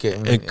 Yeah, I mean,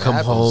 and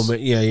come home.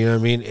 And, you know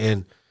what I mean?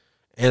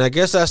 And I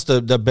guess that's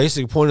the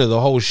basic point of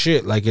the whole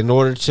shit. Like, in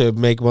order to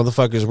make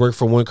motherfuckers work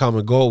for one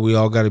common goal, we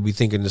all got to be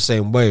thinking the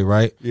same way,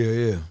 right?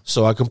 Yeah.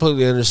 So I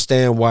completely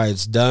understand why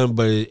it's done,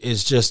 but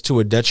it's just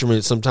to a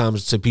detriment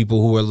sometimes to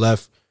people who are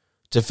left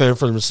to fend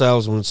for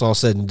themselves when it's all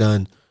said and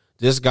done.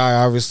 This guy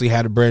obviously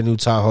had a brand new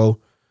Tahoe.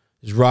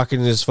 He's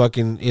rocking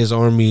his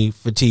army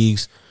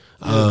fatigues.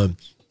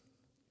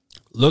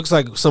 Looks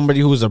like somebody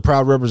who's a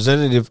proud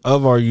representative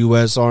of our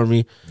U.S.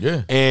 Army.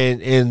 Yeah.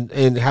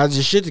 And has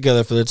his shit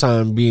together for the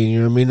time being. You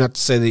know what I mean? Not to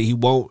say that he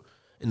won't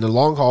in the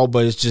long haul,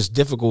 but it's just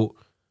difficult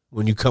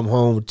when you come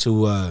home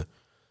to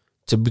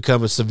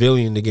become a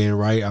civilian again,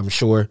 right? I'm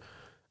sure.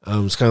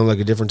 It's kind of like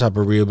a different type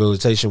of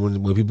rehabilitation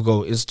when people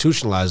go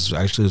institutionalized,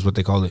 actually is what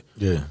they call it.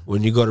 Yeah.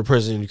 When you go to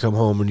prison and you come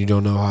home and you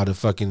don't know how to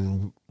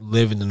fucking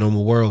live in the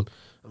normal world.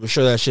 I'm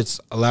sure that shit's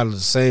a lot of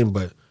the same,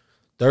 but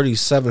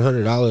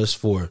 $3,700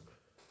 for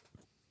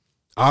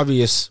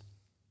obvious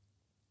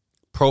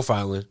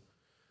profiling.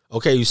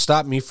 Okay, you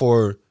stopped me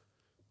for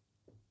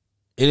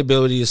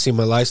inability to see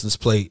my license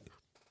plate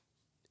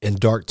in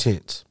dark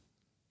tints.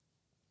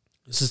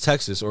 This is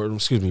Texas, or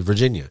excuse me,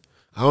 Virginia.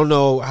 I don't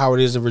know how it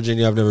is in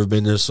Virginia. I've never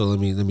been there, so let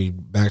me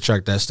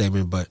backtrack that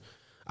statement. But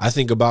I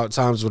think about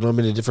times when I'm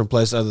in a different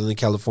place other than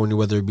California,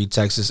 whether it be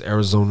Texas,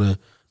 Arizona,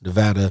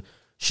 Nevada,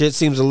 shit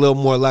seems a little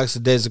more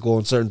lackadaisical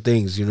on certain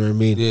things. You know what I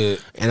mean? Yeah.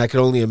 And I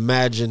can only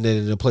imagine that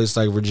in a place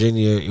like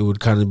Virginia, it would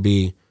kind of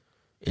be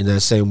in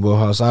that same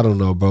wheelhouse. I don't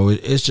know, bro.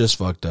 It's just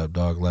fucked up,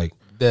 dog. Like,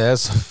 yeah,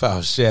 that's some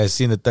foul shit. I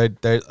seen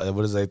the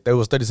what is it? That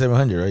was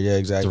 3,700, right? Yeah,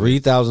 exactly.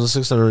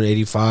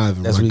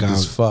 3,685. That's weak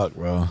as fuck,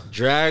 bro.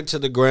 Dragged to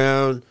the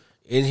ground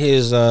in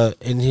his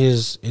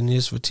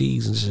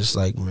fatigues, and it's just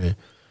like, man,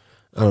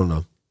 I don't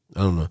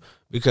know,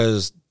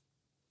 because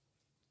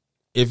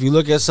if you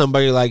look at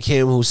somebody like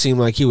him who seemed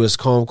like he was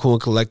calm, cool,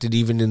 and collected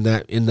even in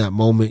that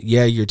moment,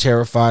 yeah, you're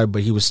terrified,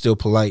 but he was still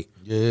polite.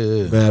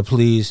 Yeah, man,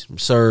 please,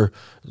 sir,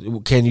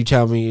 can you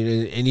tell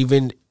me? And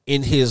even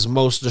in his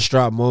most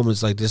distraught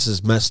moments, like, this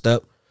is messed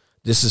up,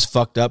 this is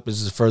fucked up.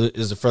 Is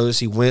the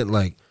furthest he went?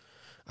 Like,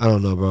 I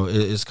don't know, bro.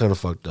 It's kind of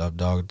fucked up,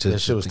 dog. That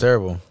shit was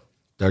terrible.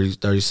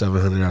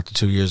 3,700 after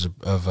 2 years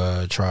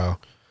of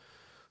trial.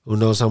 Who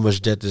knows how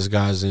much debt this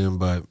guy's in?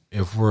 But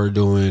if we're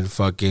doing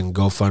fucking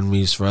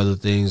GoFundMe's for other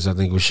things, I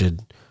think we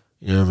should,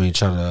 You know what I mean?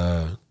 Trying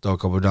to throw a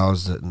couple of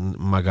dollars in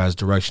my guy's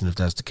direction if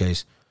that's the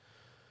case.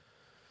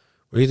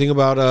 What do you think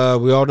about,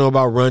 we all know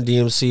about Run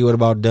DMC. What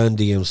about Dun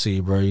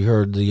DMC, bro? You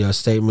heard the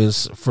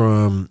statements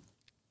from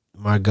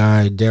my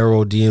guy,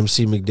 Daryl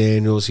DMC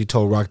McDaniels. He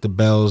told Rock the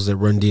Bells that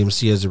Run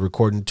DMC as a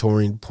recording,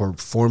 touring,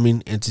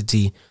 performing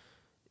entity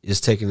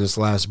is taking its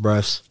last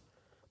breaths.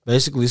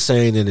 Basically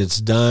saying that it's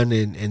done,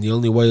 and the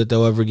only way that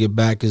they'll ever get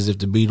back is if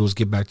the Beatles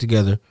get back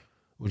together,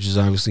 which is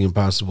obviously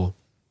impossible.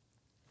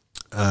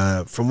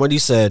 From what he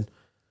said,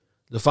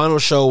 the final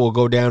show will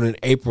go down in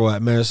April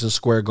at Madison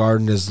Square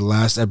Garden as the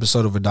last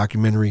episode of a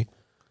documentary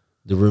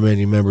the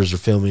remaining members are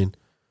filming.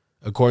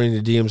 According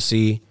to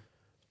DMC,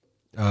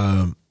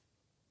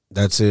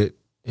 that's it.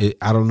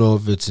 I don't know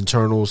if it's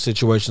internal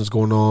situations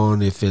going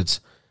on, if it's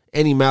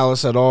any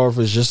malice at all, if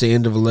it's just the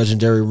end of a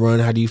legendary run.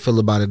 How do you feel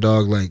about it,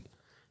 dog? Like,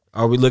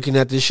 are we looking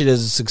at this shit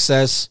as a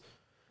success?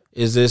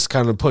 Is this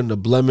kind of putting a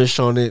blemish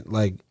on it?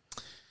 Like,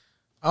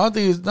 I don't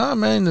think it's not,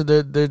 man.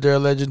 They're a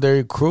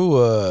legendary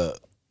crew.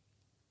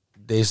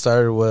 They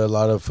started what a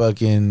lot of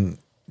fucking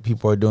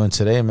people are doing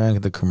today, man.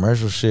 The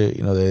commercial shit,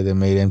 you know, they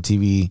made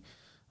MTV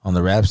on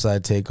the rap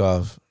side take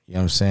off. You know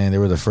what I'm saying? They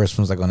were the first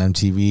ones, like, on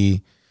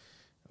MTV,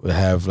 would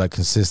have, like,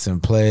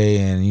 consistent play,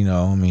 and, you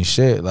know, I mean,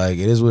 shit, like,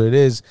 it is what it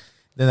is.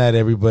 They're not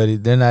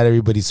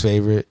everybody's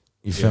favorite.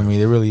 You feel me?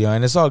 They really are,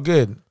 and it's all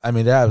good. I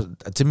mean,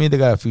 to me, they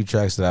got a few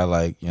tracks that I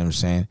like. You know what I'm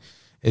saying?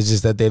 It's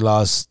just that they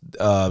lost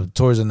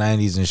towards the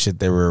 90s and shit.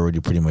 They were already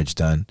pretty much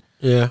done.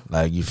 Yeah.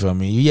 Like, you feel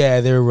me?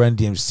 Yeah, they were Run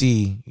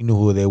DMC. You knew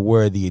who they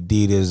were, the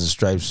Adidas, the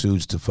striped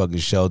suits, the fucking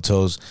shell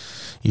toes.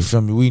 You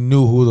feel me? We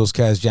knew who those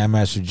cats, Jam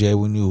Master Jay,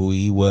 we knew who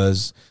he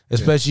was.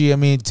 Especially, I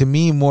mean, to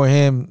me, more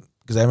him,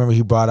 because I remember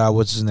he brought out,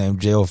 what's his name,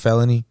 J.O.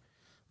 Felony,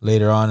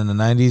 later on in the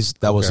 90s.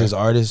 That was his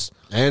artist.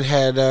 And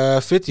had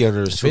 50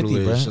 under his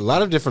 50, bro. A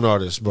lot of different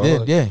artists,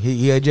 bro. Yeah.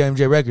 He had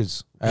JMJ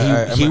Records.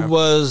 He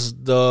was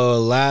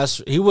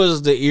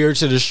the ear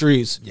to the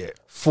streets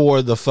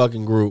for the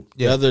fucking group.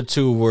 The other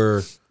two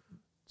were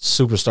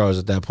superstars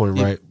at that point,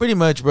 right? Pretty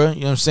much, bro. You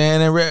know what I'm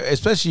saying? And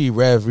especially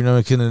Rev, you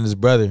know, killing his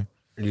brother.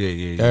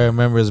 Yeah. I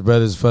remember his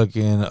brother's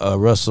fucking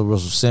Russell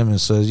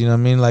Simmons. So, you know what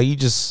I mean? Like, you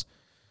just,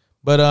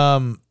 but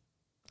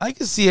I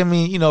can see, I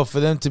mean, you know,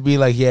 for them to be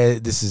like, yeah,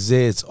 this is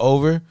it, it's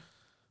over.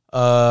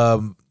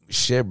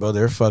 Shit, bro,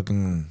 they're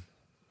fucking,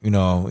 you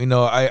know,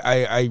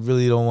 I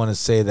really don't want to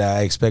say that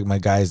I expect my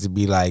guys to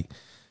be like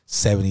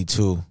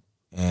 72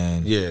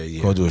 and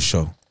go do a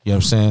show. You know what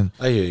I'm saying?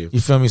 I hear you. You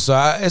feel me? So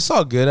it's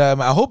all good.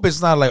 I hope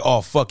it's not like,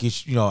 oh, fuck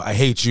it, you know, I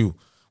hate you.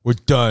 We're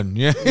done.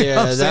 Yeah,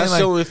 that's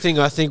the only thing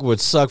I think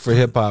would suck for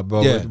hip hop,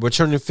 bro. Yeah. We're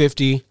turning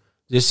 50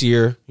 this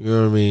year. You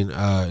know what I mean?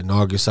 In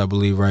August, I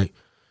believe, right?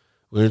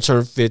 We're gonna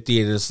turn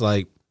 50, and it's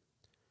like,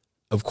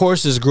 of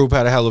course, this group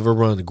had a hell of a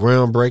run. The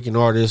groundbreaking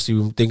artists.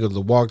 You think of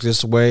the Walk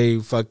This Way,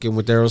 fucking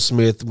with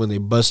Aerosmith when they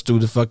bust through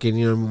the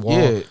fucking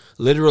wall,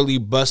 literally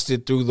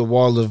busted through the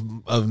wall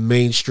of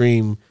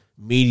mainstream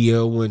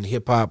media when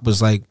hip hop was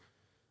like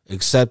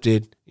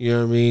accepted. You know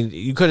what I mean?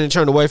 You couldn't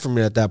turn away from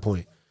it at that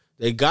point.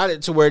 They got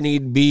it to where it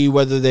needed to be,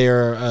 whether they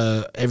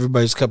are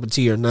everybody's cup of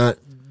tea or not.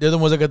 They're the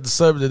ones that got the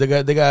suburbs.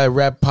 They got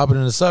rap popping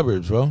in the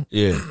suburbs, bro.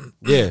 Yeah.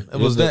 It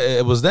was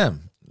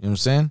them. You know what I'm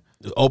saying?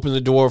 Open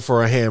the door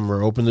for a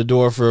Hammer. Open the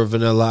door for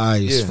Vanilla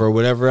Ice. For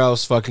whatever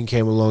else fucking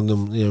came along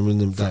them. You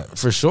know,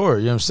 for sure.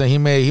 You know what I'm saying?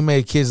 He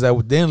made kids that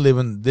didn't live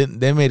in.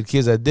 They made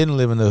kids that didn't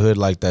live in the hood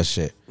like that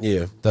shit.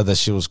 Yeah, thought that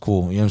shit was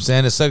cool. You know what I'm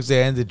saying? It sucks that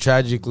it ended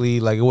tragically.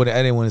 Like I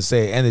didn't want to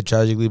say it ended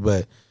tragically,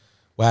 but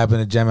what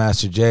happened to Jam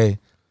Master Jay?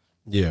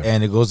 Yeah,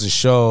 and it goes to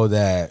show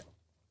that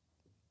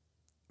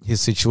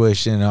his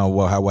situation,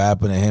 what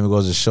happened to him. It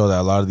goes to show that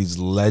a lot of these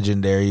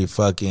legendary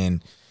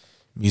fucking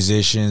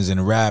musicians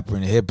and rap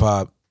and hip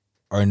hop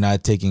are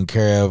not taken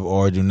care of,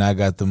 or do not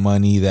got the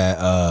money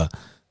that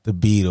the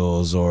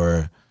Beatles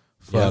or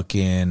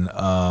fucking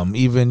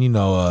even, you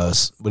know,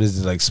 what is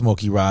it, like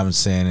Smokey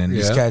Robinson and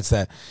these cats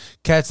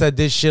that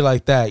did shit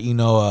like that, you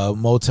know,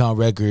 Motown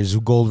Records,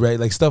 Gold Ray,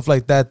 like stuff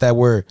like that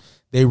were,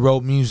 they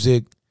wrote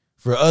music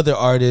for other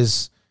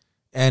artists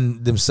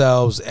and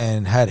themselves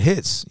and had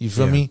hits. You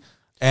feel me?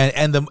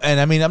 And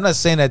I mean, I'm not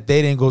saying that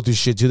they didn't go through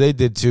shit too. They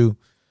did too.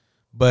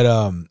 But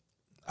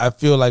I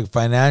feel like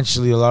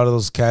financially a lot of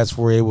those cats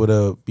were able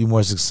to be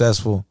more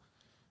successful.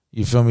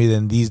 You feel me?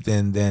 Than these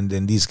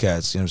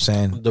cats. You know what I'm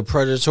saying? The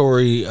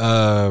predatory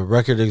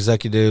record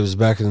executives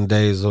back in the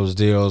days, those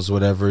deals,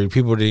 whatever,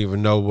 people didn't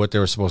even know what they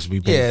were supposed to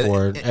be paid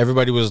for.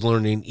 Everybody was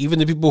learning. Even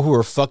the people who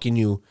were fucking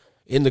you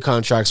in the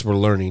contracts were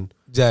learning.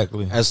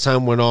 Exactly. As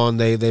time went on,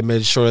 they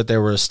made sure that they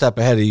were a step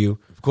ahead of you.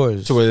 Of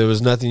course. To where there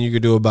was nothing you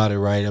could do about it,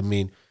 right? I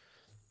mean,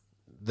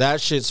 that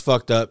shit's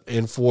fucked up.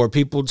 And for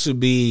people to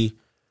be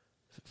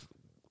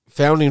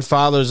founding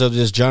fathers of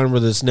this genre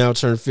that's now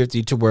turned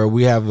 50, to where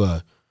we have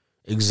a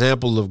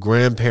example of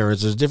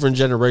grandparents. There's different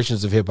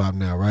generations of hip hop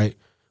now, right?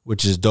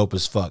 Which is dope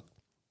as fuck.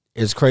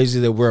 It's crazy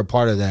that we're a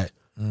part of that.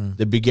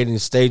 The beginning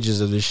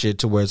stages of this shit,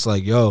 to where it's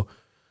like, yo,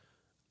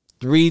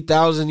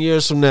 3,000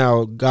 years from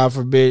now, God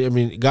forbid, I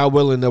mean, God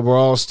willing, that we're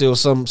all still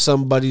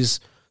somebody's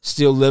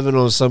still living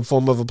on some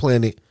form of a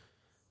planet.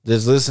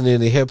 that's listening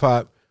to hip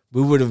hop,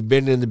 we would have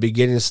been in the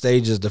beginning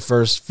stages the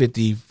first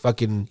 50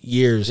 fucking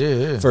years,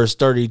 first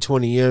 30,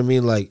 20, you know what I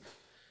mean? Like,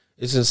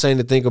 it's insane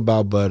to think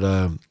about,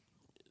 but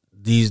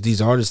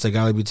these artists, they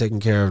gotta be taken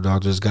care of,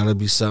 dog. There's gotta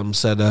be something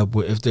set up.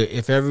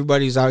 If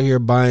everybody's out here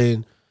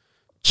buying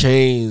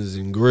chains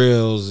and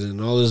grills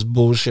and all this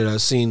bullshit, I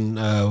seen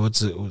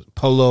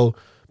Polo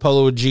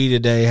G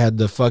today had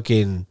the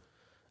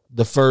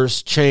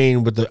first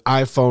chain with the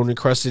iPhone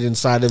encrusted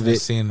inside of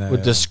it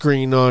with the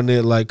screen on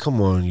it. Like,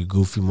 come on, you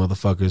goofy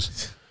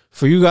motherfuckers.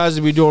 For you guys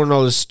to be doing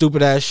all this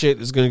stupid ass shit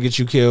that's gonna get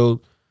you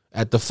killed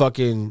at the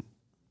fucking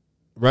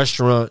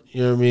restaurant,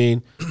 you know what I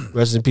mean?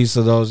 Rest in peace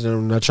to those.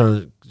 I'm not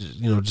trying to,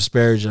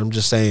 disparage. I'm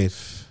just saying,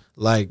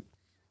 like,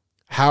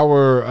 how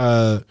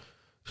are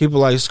people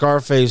like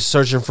Scarface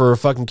searching for a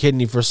fucking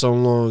kidney for so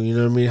long? You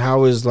know what I mean?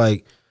 How is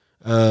like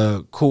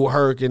Kool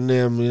Herc and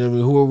them? You know what I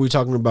mean? Who are we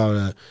talking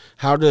about?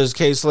 How does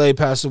K Slade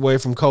pass away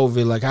from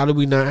COVID? Like, how do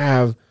we not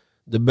have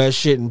the best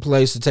shit in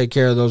place to take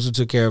care of those who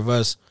took care of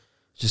us?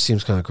 Just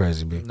seems kind of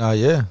crazy, B. No,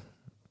 yeah.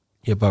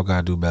 Hip hop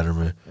gotta do better,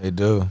 man. They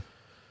do.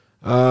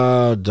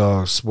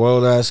 Dog,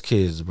 spoiled ass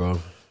kids, bro.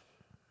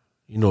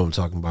 You know what I'm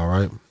talking about,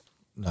 right?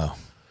 No.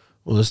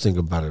 Well, let's think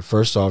about it.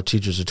 First off,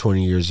 teachers are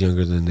 20 years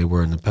younger than they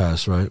were in the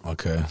past, right?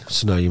 Okay.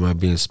 So now you might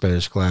be in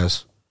Spanish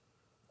class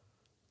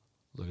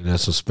looking at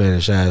some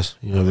Spanish ass.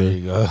 You know what I mean? There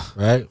you go.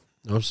 Right?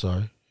 I'm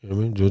sorry. You know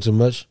what I mean? Doing too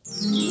much?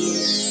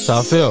 That's how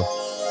I feel.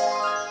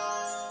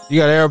 You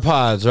got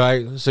AirPods,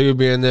 right? So you'll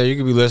be in there. You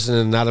could be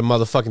listening, not a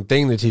motherfucking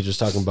thing the teacher's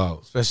talking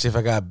about. Especially if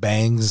I got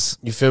bangs.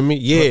 You feel me?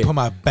 Yeah. Put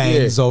my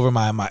bangs over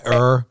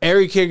my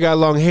Every kid got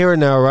long hair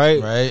now, right?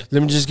 Right.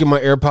 Let me just get my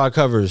AirPod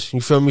covers.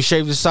 You feel me?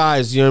 Shave the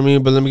sides, you know what I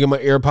mean? But let me get my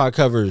AirPod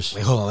covers.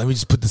 Wait, hold on. Let me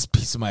just put this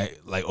piece of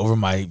over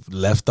my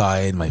left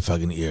eye and my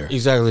fucking ear.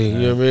 Exactly. You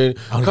know what I mean?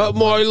 Cut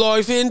my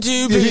life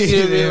into pieces. You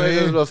know what I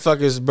mean? Those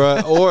motherfuckers,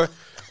 bro.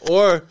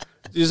 Or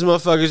these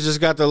motherfuckers just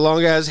got the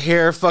long ass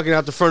hair fucking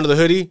out the front of the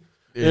hoodie.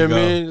 You know what I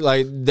mean?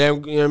 Like,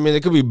 damn, you know what I mean?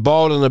 It could be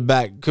bald in the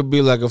back. Could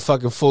be like a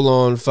fucking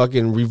full-on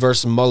fucking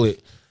reverse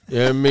mullet. You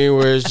know what I mean?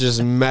 Where it's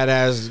just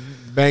mad-ass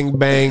bang,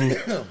 bang. You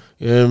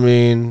know what I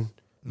mean?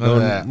 None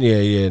of that.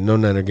 Yeah, no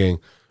Niner gang.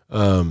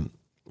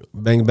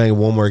 Bang, bang,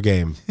 one more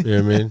game. You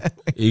know what I mean?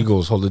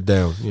 Eagles, hold it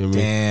down. You know what I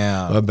mean?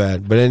 Damn. My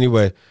bad. But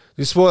anyway,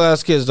 these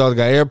spoiled-ass kids, dog, they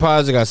got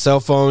AirPods, they got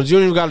cell phones. You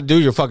don't even got to do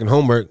your fucking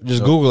homework.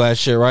 Just Google that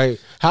shit, right?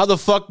 How the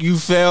fuck you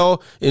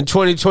fail in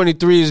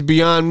 2023 is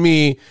beyond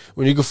me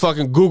when you can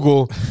fucking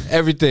Google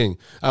everything.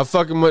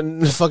 Fucking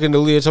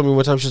Aaliyah told me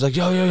one time, she was like,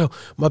 yo,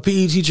 my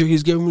PE teacher,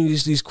 he's giving me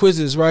these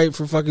quizzes, right,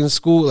 for fucking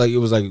school. Like, it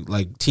was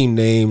like team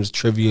names,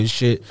 trivia and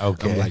shit.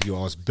 Okay. I'm like, yo,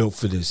 I was built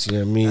for this, you know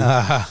what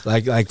I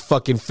mean? Like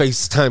fucking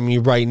FaceTime me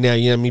right now,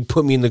 you know what I mean?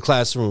 Put me in the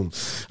classroom.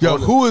 Yo,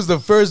 who is the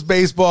first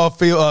baseball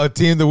field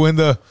team to win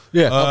the...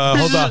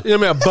 hold on. You know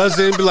what I mean? I buzz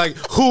in, be like,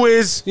 who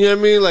is? You know what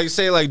I mean? Like,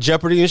 say like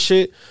Jeopardy and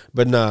shit.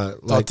 But nah.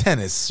 Like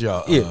tennis,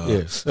 yo. Yeah.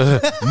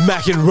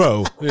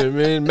 McEnroe. You know what I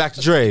mean? Mac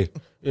Dre.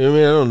 You know what I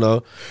mean? I don't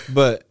know.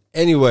 But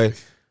anyway,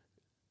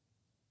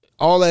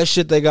 all that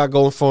shit they got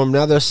going for them.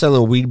 Now they're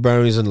selling weed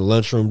brownies in the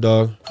lunchroom,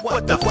 dog.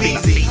 What the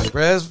fuck?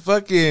 That's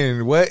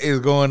fucking... What is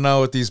going on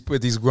with these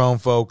grown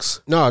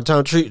folks? No,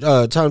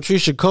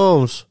 Trisha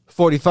Combs,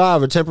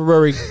 45, a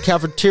temporary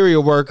cafeteria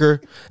worker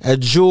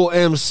at Jewel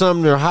M.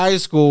 Sumner High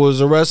School,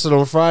 was arrested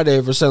on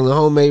Friday for selling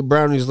homemade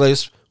brownies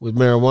laced with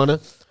marijuana.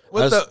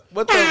 What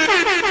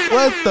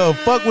the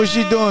fuck was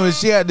she doing? Was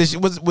she had this?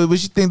 What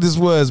she think this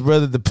was,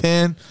 brother? The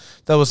pen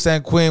that was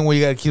San Quentin where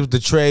you gotta keep the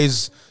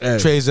trays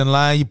in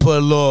line. You put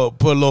a little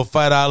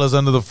 $5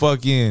 under the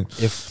fucking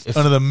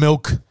under the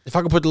milk. If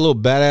I could put the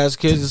little badass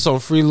kids that's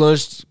on free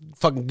lunch,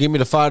 fucking give me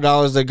the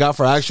 $5 they got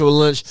for actual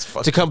lunch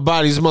to come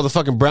buy these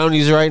motherfucking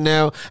brownies right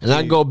now, and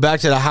I go back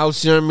to the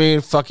house. You know what I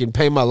mean? Fucking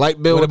pay my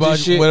light bill. What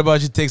this shit. What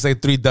about you takes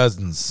like 3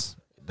 dozens?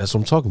 That's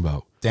what I'm talking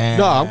about. Damn.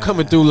 No, I'm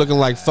coming through looking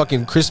like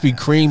fucking Krispy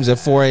Kremes at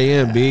 4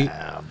 a.m., B.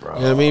 Bro.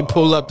 You know what I mean?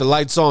 Pull up, the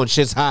lights on,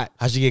 shit's hot.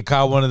 How'd you get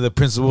caught? One of the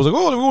principals like,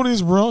 oh, look at all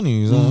these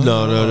brownies.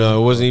 No.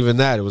 It wasn't even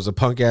that. It was a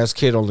punk-ass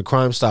kid on the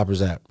Crime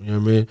Stoppers app. You know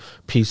what I mean?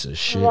 Piece of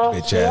shit.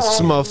 Bitch ass.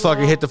 Some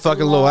motherfucker hit the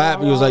fucking little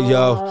app. He was like,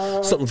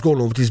 yo, something's going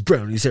on with these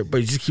brownies.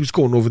 Everybody just keeps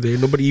going over there.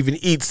 Nobody even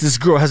eats. This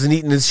girl hasn't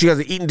eaten this. She has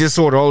an eating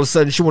disorder. All of a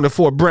sudden, she wanted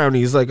 4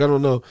 brownies. Like, I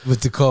don't know.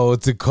 What's it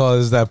called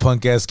is that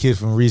punk-ass kid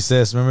from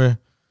Recess, remember?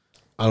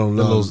 I don't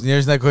know. You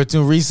ever seen that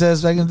cartoon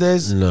Recess back in the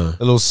days? No.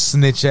 A little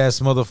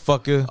snitch-ass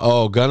motherfucker.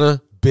 Oh,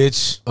 Gunna?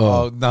 Bitch.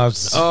 Oh, no.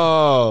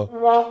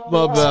 Oh,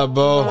 my bad,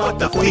 bro. What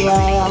the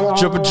fuck?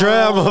 Drip and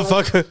drown,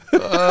 motherfucker.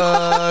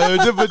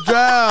 Drip and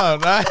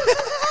drown.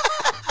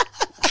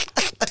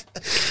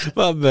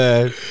 My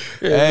bad.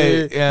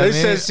 Hey, they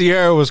said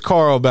Sierra was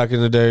Carl back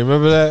in the day.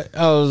 Remember that?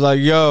 I was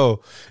like,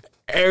 yo,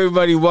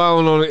 everybody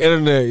wilding on the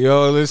internet,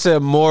 yo. They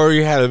said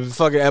Maury had a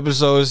fucking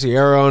episode,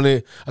 Sierra on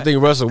it. I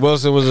think Russell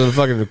Wilson was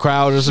in the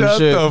crowd or some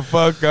shit. Shut the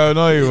fuck up.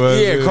 No, he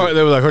was. Yeah, Carl,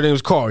 they were like, her name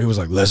was Carl. He was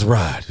like, let's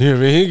ride. You know what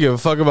I mean? He didn't give a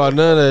fuck about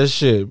none of that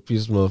shit.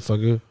 Piece of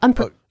motherfucker.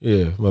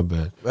 Yeah, my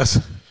bad. That's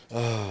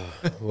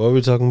what are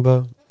we talking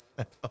about?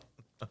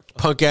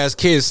 Punk ass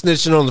kids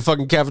snitching on the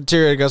fucking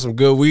cafeteria. Got some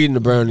good weed in the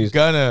brownies.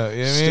 Gunna,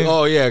 you know what I mean?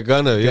 Oh yeah,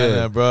 Gunna,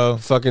 Gunna, bro.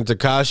 Fucking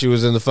Tekashi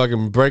was in the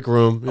fucking break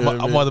room.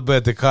 I'm on the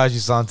bed Tekashi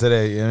song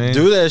today. You know what I mean?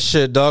 Do that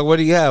shit, dog. What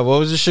do you have? What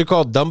was this shit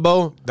called?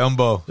 Dumbo?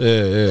 Dumbo.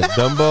 Yeah.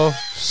 Dumbo.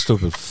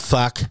 Stupid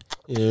fuck.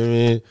 You know what I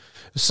mean?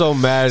 So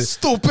mad.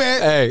 Stupid.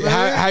 Hey,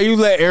 how you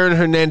let Aaron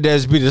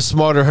Hernandez be the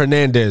smarter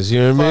Hernandez? You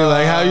know what I mean?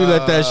 Like, how you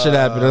let that shit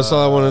happen? That's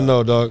all I want to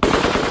know, dog.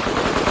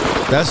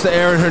 That's the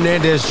Aaron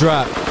Hernandez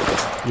drop.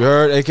 You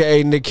heard?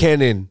 AKA Nick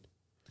Cannon.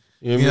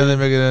 You know they're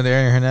making an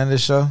Aaron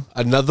Hernandez show?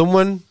 Another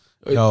one?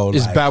 No.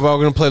 Is Bow Wow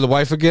going to play the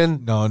wife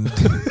again? No.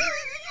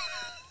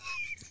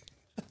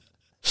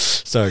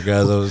 Sorry,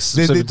 guys. I was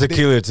sipping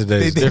tequila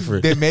today. It's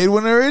different. They made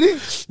one already?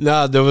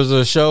 Nah, there was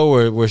a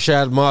show where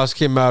Shad Moss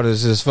came out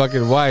as his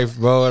fucking wife,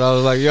 bro. And I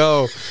was like,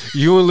 yo,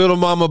 you and Little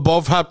Mama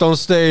both hopped on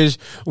stage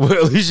with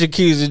Alicia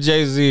Keys and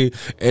Jay-Z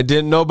and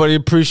didn't nobody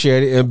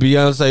appreciate it. And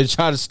Beyonce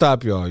tried to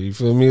stop y'all. You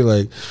feel me?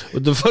 Like,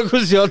 what the fuck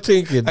was y'all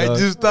thinking, dog? I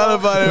just thought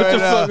about it What right the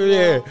now. fuck?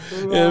 Yeah.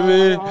 You know what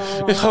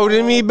I mean?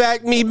 Holding me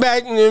back. You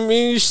know what I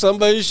mean?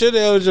 Somebody should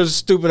have held your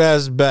stupid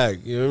ass back.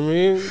 You know what I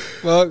mean?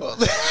 Fuck.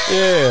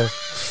 Yeah.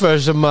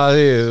 Fresh in my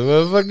ears.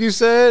 What the fuck you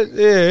said?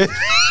 Yeah.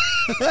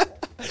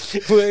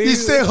 You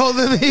said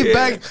holding me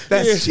back.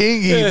 That's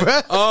chingy,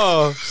 bro.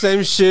 Oh,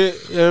 same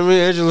shit. You know what I mean?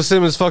 Angela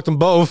Simmons fucked them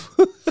both.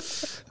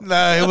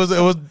 Nah, it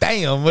was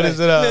damn. What is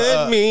it?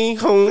 Let me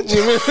home.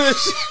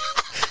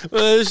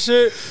 Well,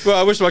 shit. Bro,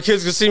 I wish my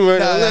kids could see me right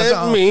now.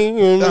 Let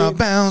me.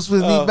 Bounce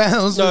with me,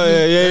 bounce with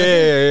me.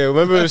 Yeah.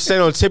 Remember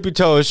standing on tippy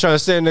toes trying to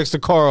stand next to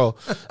Carl.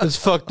 It's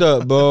fucked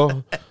up,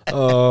 bro.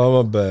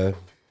 Oh, my bad.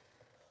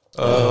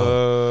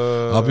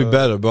 I'll be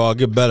better, bro. I'll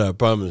get better, I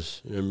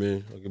promise. You know what I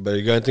mean? I'll get better.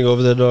 You got anything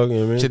over there, dog? You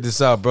know what I mean? Check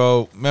this out,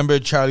 bro. Remember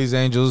Charlie's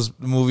Angels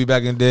movie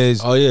back in the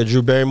days? Oh yeah,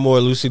 Drew Barrymore,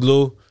 Lucy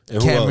Liu, and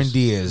Cameron who else?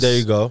 Diaz. There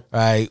you go. All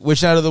right.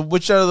 Which out of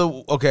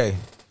the okay.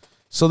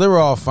 So they were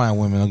all fine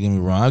women, don't get me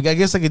wrong. I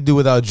guess I could do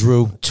without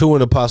Drew. Two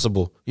in a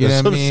possible. You know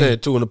That's what what I I'm mean? saying.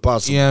 Two in a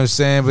possible. You know what I'm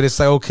saying? But it's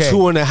like, okay.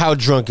 Two in a how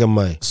drunk am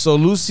I? So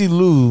Lucy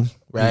Liu,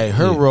 right?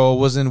 Her role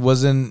wasn't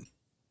what's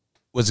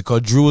it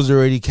called? Drew was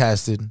already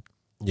casted.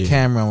 Yeah.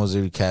 Cameron was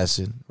already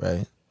casted,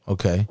 right?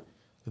 Okay.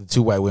 The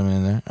two white women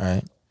in there, all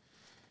right.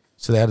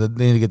 So they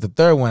need to get the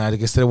third one. I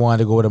guess they wanted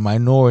to go with a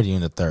minority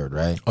in the third,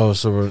 right? Oh,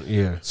 so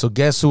yeah. So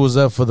guess who was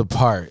up for the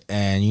part?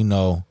 And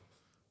I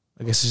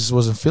guess I just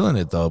wasn't feeling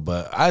it though.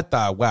 But I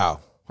thought, wow,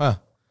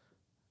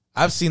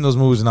 I've seen those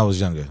movies when I was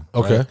younger.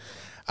 Okay. Right?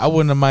 I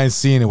wouldn't have mind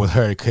seeing it with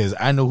her because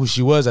I know who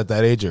she was at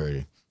that age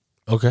already.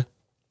 Okay.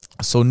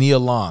 So Nia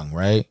Long,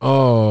 right?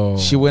 Oh.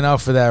 She went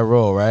out for that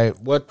role, right?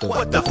 What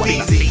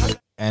the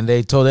And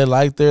they told they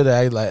liked her,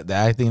 they liked the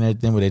acting and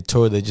everything, but they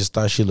told her they just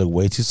thought she looked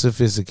way too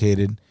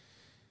sophisticated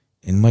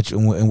and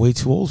way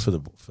too old for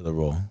the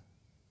role.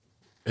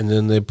 And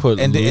then they put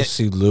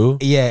Lucy Liu.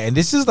 Yeah, and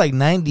this is like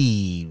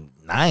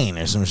 99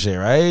 or some shit,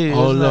 right?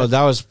 Oh no,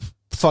 that was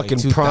fucking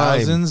like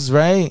prime. 2000s,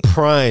 right?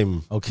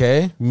 Prime.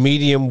 Okay.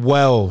 Medium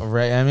well.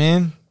 Right, I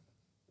mean.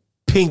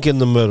 Pink in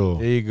the middle.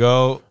 There you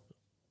go.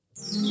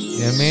 You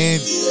know what I mean?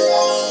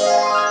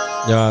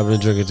 Yeah, I've been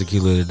drinking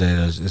tequila today.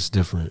 It's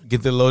different.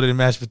 Get the loaded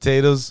mashed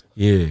potatoes.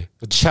 Yeah.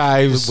 The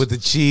chives. With the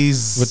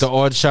cheese. With the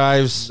odd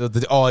chives.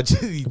 The odd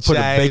chives. Put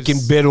a bacon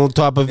bit on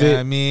top of it.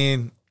 I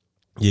mean.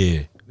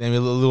 Yeah. Maybe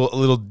a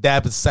little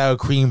dab of sour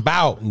cream.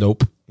 Bow.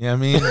 Nope. You know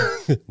what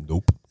I mean?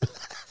 Nope.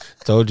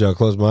 Told you I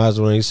closed my eyes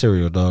when I eat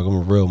cereal, dog. I'm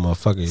a real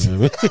motherfucker. You know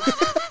what I mean?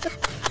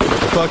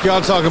 Fuck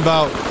y'all talking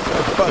about?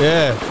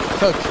 Yeah.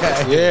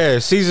 Okay. Yeah.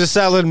 Caesar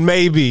salad,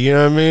 maybe. You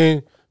know what I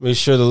mean? Make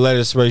sure the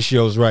lettuce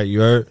ratio is right.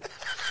 You heard?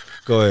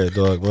 Go ahead,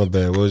 dog. My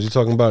bad. What was you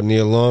talking about?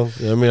 Nia Long?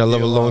 You know what I mean? I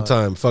love a long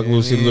time. Fuck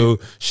Lucy Liu.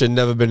 Should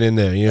never been in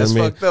there. You know what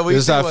I mean? This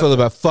is how I feel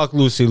about fuck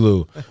Lucy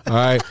Liu. All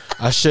right?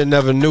 I should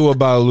never knew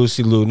about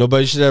Lucy Liu.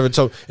 Nobody should ever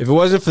told. If it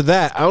wasn't for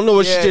that, I don't know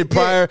what she did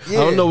prior. I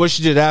don't know what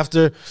she did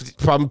after.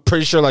 I'm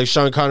pretty sure like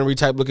Sean Connery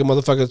type looking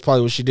motherfucker. That's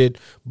probably what she did.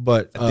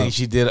 But I think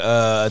she did.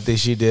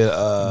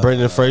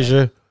 Brendan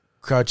Fraser.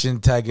 Crouching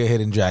Tiger,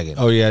 Hidden Dragon.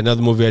 Oh yeah,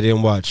 another movie I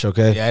didn't watch.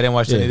 Okay. Yeah, I didn't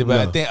watch that either.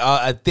 But no.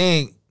 I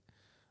think.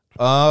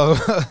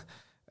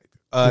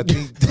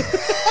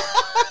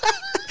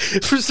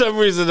 For some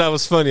reason that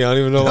was funny. I don't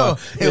even know why.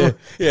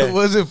 It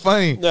wasn't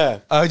funny. Yeah.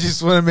 I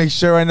just want to make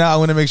sure right now. I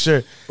want to make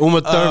sure. Uma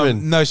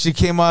Thurman. No, she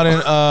came out in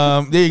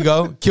there you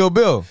go. Kill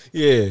Bill.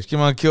 Yeah. She came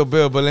out in Kill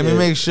Bill. But let me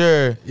make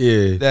sure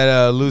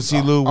that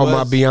Lucy Liu was on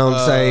my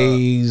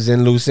Beyonce's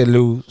and Lucy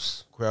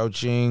Liu's.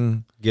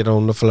 Crouching. Get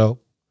on the floor.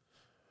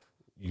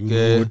 You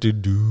know what to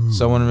do.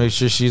 So I want to make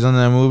sure she's on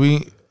that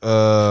movie.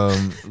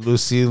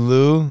 Lucy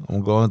Liu.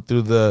 I'm going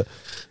through the.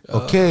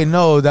 Okay,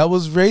 no, that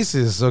was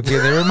racist. Okay,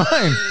 never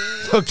mind.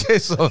 Okay,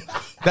 so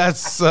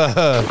that's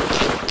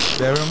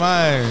never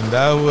mind.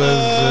 That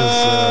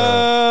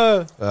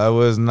was just that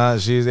was not.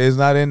 She's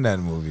not in that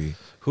movie.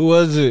 Who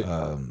was it?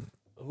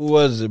 Who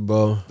was it,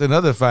 bro?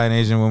 Another fine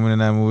Asian woman in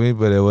that movie,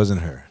 but it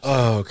wasn't her.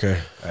 Oh,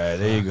 okay. All right,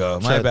 there you go.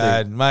 My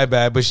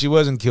bad. But she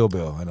wasn't Kill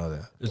Bill. I know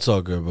that. It's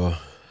all good, bro.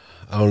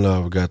 I don't know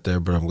how we got there,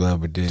 but I'm glad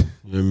we did.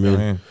 You know what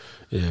I mean?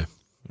 Yeah.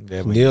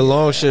 Yeah, Neil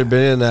Long should have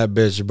been in that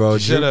bitch, bro.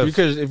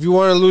 Because if you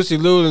wanted Lucy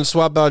Liu, then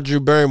swap out Drew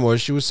Barrymore.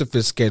 She was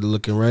sophisticated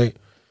looking, right?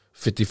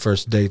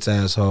 51st Dates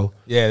asshole.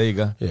 Yeah, there you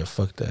go. Yeah,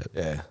 fuck that.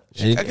 Yeah.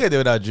 I can't do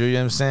without Drew, you know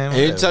what I'm saying?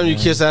 Anytime you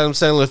kiss Adam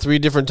Sandler 3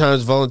 different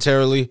times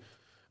voluntarily,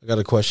 I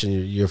gotta question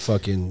your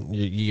fucking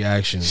your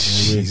actions. You know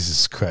what I mean?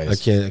 Jesus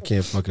Christ. I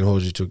can't fucking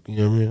hold you to, you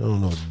know what I mean? I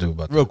don't know what to do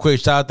about that. Real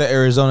quick, shout out to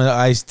Arizona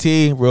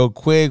Ice-T. Real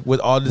quick, with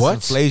all this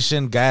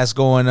inflation, gas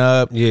going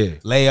up,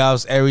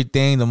 layoffs,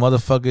 everything, the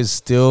motherfuckers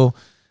still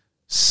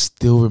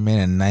remain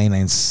at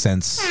 99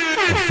 cents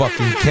a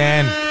fucking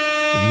can.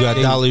 If you got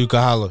a dollar, you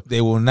can holler.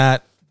 They will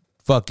not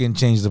fucking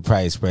change the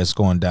price, bro. It's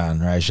going down,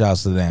 right?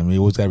 Shouts to them. You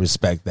always gotta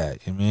respect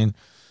that. You know what I mean?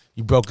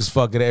 You broke as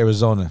fuck at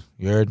Arizona.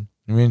 You heard?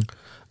 You know what I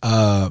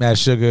mean? Mad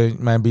sugar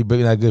might be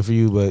not good for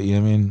you, but you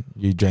know what I mean?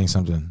 You drank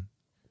something.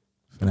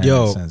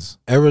 Yo,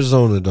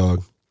 Arizona,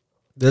 dog.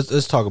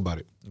 Let's talk about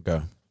it.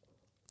 Okay.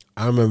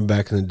 I remember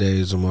back in the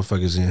days when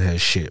motherfuckers didn't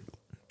have shit.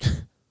 You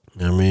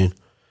know what I mean?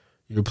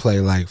 You play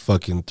like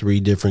fucking 3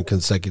 different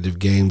consecutive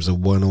games of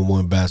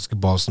 1-on-1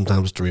 basketball,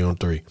 sometimes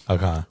 3-on-3.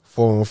 Okay.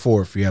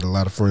 4-on-4 if you had a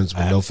lot of friends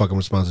with no fucking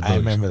responsibilities. I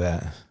remember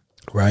that.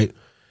 Right?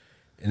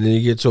 And then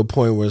you get to a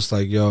point where it's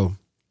like, yo,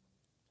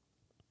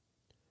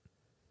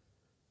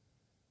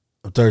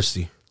 I'm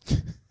thirsty. You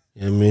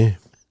know what I mean?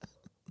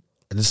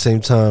 At the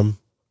same time,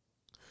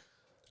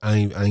 I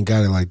ain't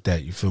got it like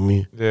that. You feel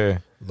me? Yeah.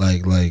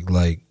 Like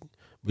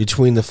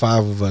between the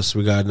 5 of us,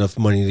 we got enough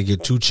money to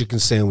get 2 chicken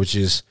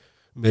sandwiches,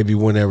 maybe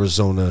 1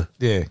 Arizona.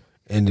 Yeah.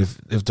 And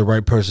if the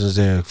right person's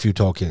there, a few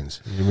tall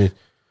cans. You know what I mean?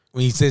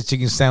 When you say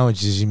chicken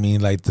sandwiches, you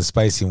mean like the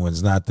spicy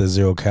ones, not the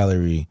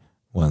 0-calorie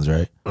ones,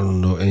 right? I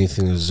don't know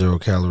anything that's 0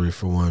 calorie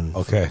for 1.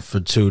 Okay. For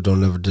 2,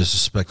 don't ever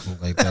disrespect me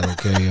like that,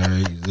 okay? All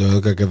right. It don't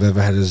look like I've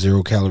ever had a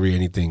 0 calorie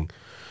anything.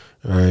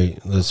 All right.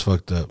 That's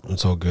fucked up.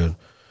 It's all good.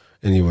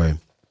 Anyway.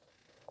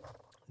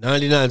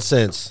 99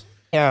 cents.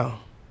 Yo.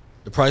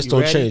 The price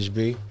don't change,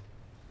 B.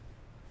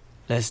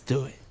 Let's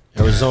do it.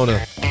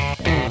 Arizona.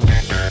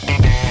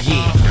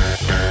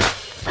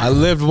 I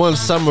lived one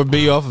summer,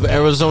 B, off of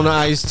Arizona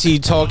iced tea,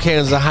 tall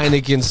cans of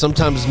Heineken,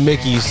 sometimes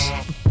Mickey's,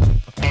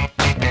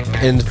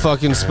 and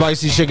fucking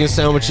spicy chicken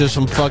sandwiches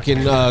from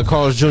fucking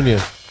Carl's Jr.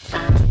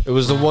 It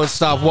was a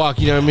one-stop walk,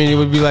 you know what I mean? It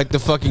would be like the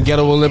fucking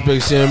Ghetto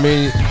Olympics, you know what I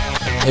mean?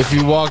 If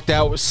you walked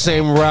out with the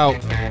same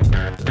route,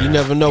 you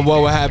never know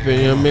what would happen,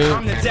 you know what I mean?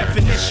 I'm the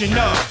definition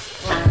of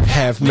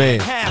half man.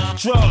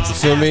 You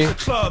feel me?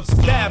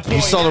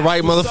 You saw the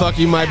right motherfucker,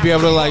 you might be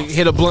able to like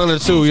hit a blunt or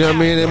 2, you know what I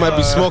mean? They might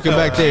be smoking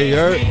back there, you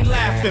heard?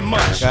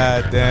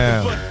 God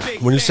damn.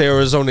 When you say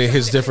Arizona, it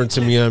hits different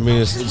to me, you know what I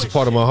mean? It's a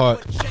part of my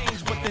heart.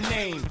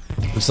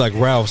 It's like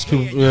Ralph's.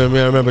 People, you know what I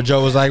mean? I remember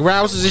Joe was like,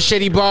 Ralph's is a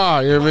shitty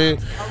bar, you know what I mean?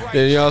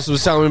 And he also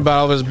was telling me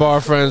about all his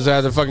bar friends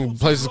that the fucking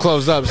places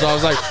closed up. So I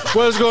was like,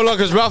 what's going on?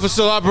 Because Ralph is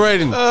still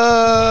operating. They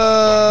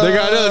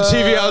got another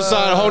TV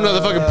outside, a whole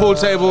nother fucking pool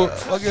table.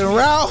 Fucking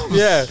Ralph?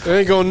 Yeah, it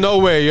ain't going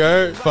nowhere, you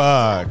heard?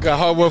 Fuck. Got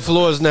hardwood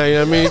floors now, you know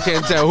what I mean? You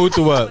can't tell who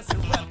threw up.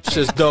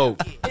 Shit's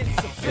dope.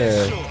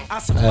 Yeah. I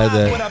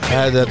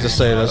had that to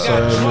say. That's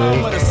all I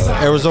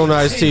mean. Arizona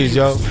iced teas,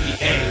 yo.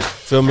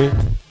 Feel me?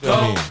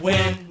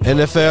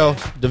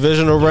 NFL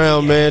divisional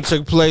round, man,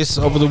 took place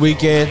over the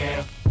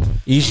weekend.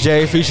 East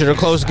J featured a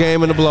close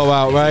game and a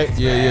blowout, right?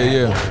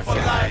 Yeah.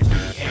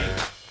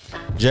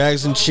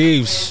 Jags and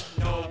Chiefs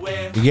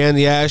began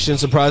the action,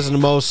 surprising the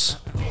most.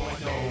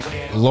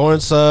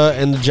 Lawrence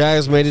and the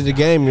Jags made it the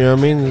game, you know what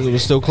I mean? It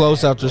was still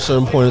close after a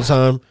certain point in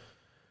time.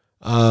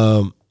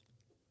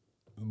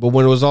 But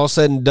when it was all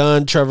said and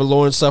done, Trevor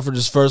Lawrence suffered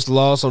his first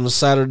loss on the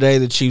Saturday.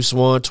 The Chiefs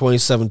won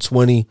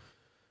 27-20.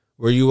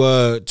 Were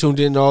you tuned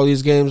into all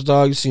these games,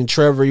 dog? You seen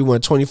Trevor? You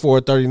went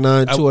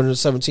 24-39,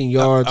 217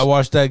 yards. I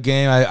watched that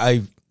game.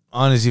 I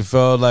honestly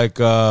felt like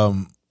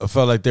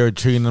they were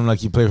treating him like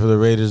he played for the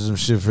Raiders and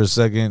shit for a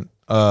second.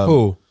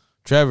 Who?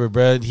 Trevor,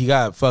 bro. He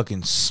got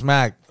fucking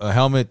smacked,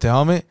 helmet to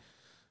helmet.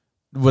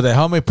 But the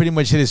helmet pretty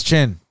much hit his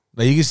chin.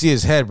 Like you can see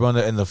his head, bro,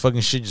 and the fucking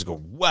shit just go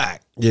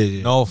whack.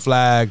 Yeah. No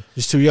flag.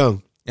 He's too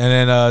young.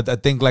 And then I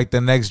think like the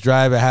next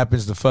drive, it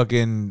happens to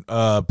fucking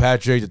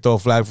Patrick to throw a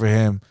flag for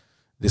him.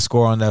 They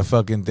score on that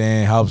fucking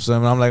thing, helps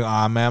them. And I'm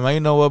like, man, you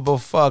know what? But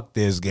fuck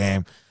this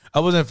game. I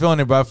wasn't feeling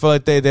it, bro. I feel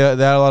like they had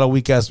a lot of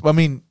weak ass. I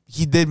mean,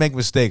 he did make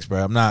mistakes,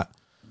 bro. I'm not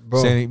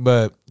saying,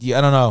 but yeah,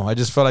 I don't know. I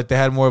just felt like they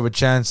had more of a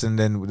chance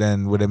than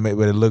what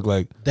it looked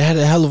like. They had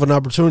a hell of an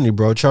opportunity,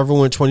 bro. Trevor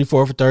went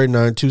 24 for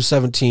 39,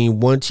 217,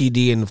 1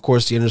 TD, and of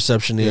course the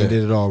interception. They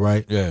did it all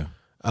right. Yeah.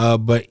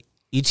 But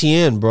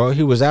ETN, bro,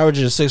 he was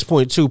averaging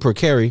 6.2 per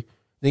carry. I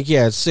think he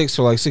had 6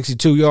 for like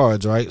 62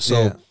 yards, right?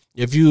 So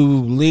if you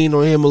lean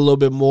on him a little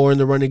bit more in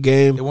the running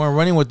game. They weren't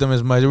running with them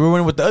as much. They were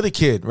running with the other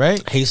kid,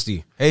 right?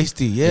 Hasty,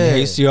 yeah. And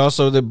Hasty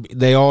also,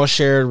 they all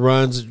shared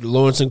runs,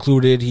 Lawrence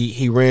included.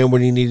 He ran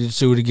when he needed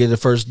to get the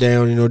first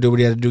down, did what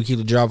he had to do to keep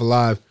the drive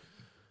alive.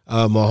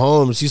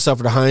 Mahomes, he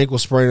suffered a high ankle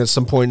sprain at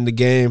some point in the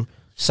game.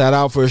 Sat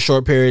out for a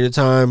short period of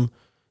time.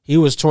 He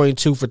was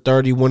 22 for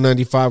 30,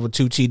 195 with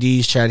 2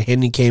 TDs. Chad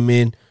Henne came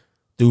in,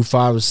 threw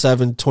 5 of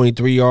 7,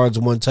 23 yards,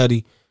 1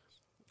 tutty.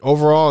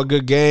 overall, a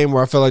good game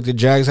where I felt like the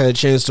Jags had a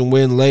chance to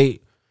win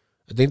late.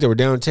 I think they were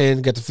down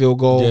 10, got the field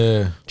goal.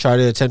 Yeah. Tried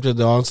to attempt the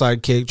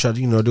onside kick, tried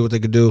to, do what they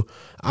could do.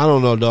 I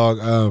don't know,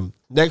 dog.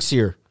 Next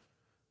year,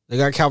 they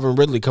got Calvin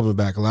Ridley coming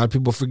back. A lot of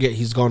people forget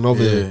he's gone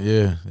over there.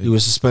 Yeah. He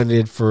was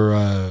suspended for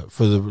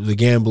the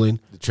gambling.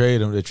 They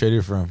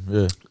traded for him.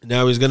 Yeah.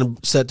 Now he's going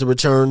to set to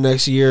return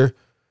next year.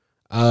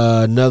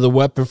 Another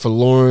weapon for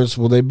Lawrence.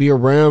 Will they be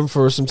around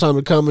for some time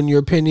to come, in your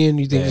opinion?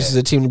 You think this is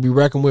a team to be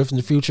reckoned with in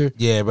the future?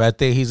 Yeah, but I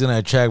think he's going to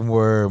attract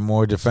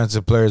more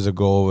defensive players to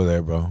go over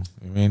there, bro.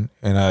 You mean?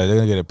 And they're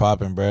going to get it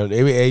popping, bro.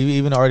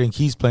 Even Arden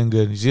Key's playing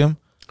good. You see him?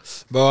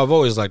 Bro, I've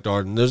always liked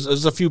Arden. There's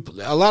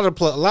a lot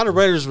of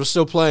Raiders were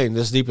still playing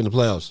this deep in the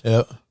playoffs.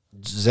 Yep.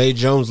 Zay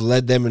Jones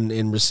led them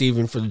in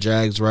receiving for the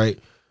Jags, right?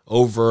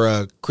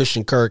 Over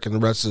Christian Kirk and the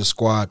rest of the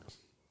squad.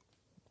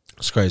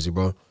 It's crazy,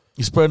 bro.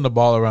 You're spreading the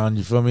ball around.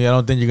 You feel me? I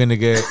don't think you're gonna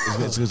get.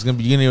 It's gonna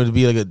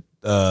be like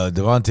a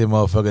Devontae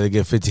motherfucker to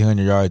get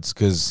 1,500 yards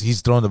because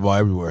he's throwing the ball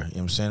everywhere. You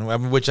know what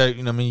I'm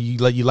saying? I mean,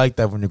 you like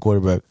that from your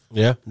quarterback.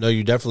 Yeah, no,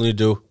 you definitely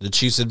do. The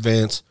Chiefs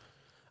advance.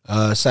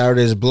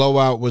 Saturday's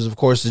blowout was, of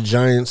course, the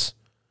Giants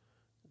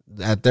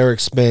at their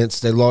expense.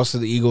 They lost to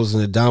the Eagles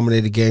in a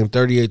dominated game,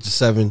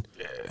 38-7.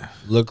 Yeah.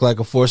 Looked like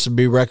a force to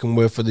be reckoned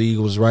with for the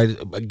Eagles, right?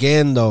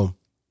 Again, though,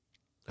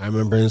 I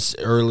remember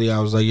early I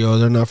was like, yo,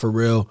 they're not for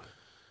real.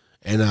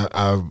 And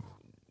I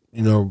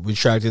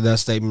retracted that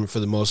statement for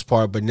the most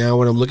part. But now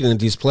when I'm looking at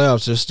these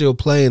playoffs, they're still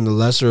playing the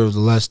lesser of the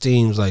less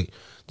teams. Like,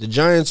 the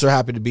Giants are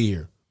happy to be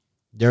here.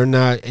 They're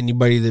not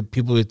anybody that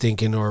people are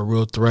thinking are a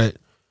real threat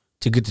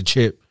to get the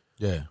chip.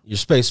 Yeah. You're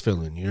space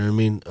filling, you know what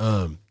I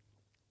mean?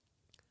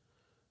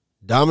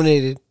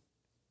 Dominated,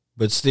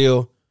 but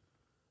still,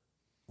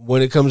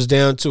 when it comes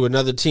down to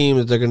another team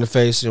that they're going to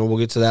face, we'll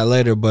get to that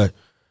later, but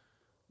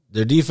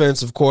their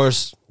defense, of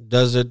course,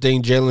 does their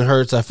thing. Jalen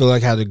Hurts, I feel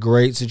like, had a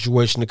great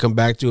situation to come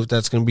back to. If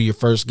that's going to be your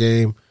first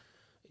game,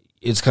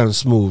 it's kind of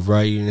smooth,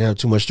 right? You didn't have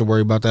too much to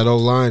worry about. That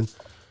O-line,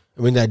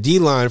 I mean, that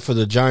D-line for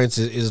the Giants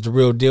is the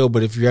real deal,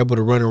 but if you're able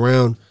to run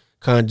around,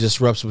 kind of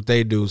disrupts what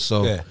they do.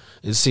 So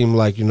It seemed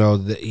like,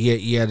 that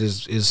he had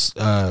his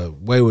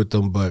way with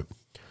them. But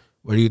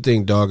what do you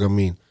think, dog? I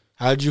mean,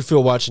 how did you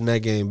feel watching that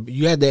game?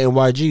 You had the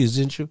NYGs,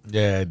 didn't you?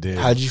 Yeah, I did.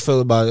 How did you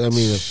feel about it? I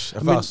mean,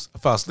 I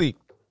fell asleep.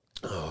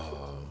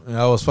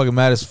 I was fucking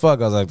mad as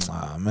fuck. I was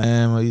like,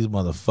 man, these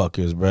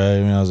motherfuckers, bro. I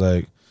mean, I was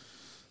like,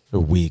 they're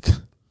weak.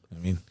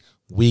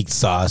 Weak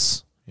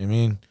sauce. You know what I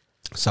mean?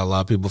 That's how a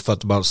lot of people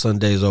felt about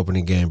Sunday's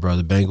opening game, bro.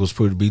 The Bengals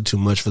proved to be too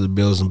much for the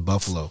Bills in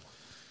Buffalo.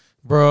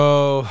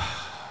 Bro,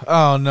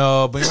 I don't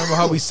know. But remember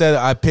how we said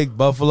I picked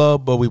Buffalo,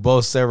 but we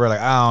both said we're like,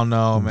 I don't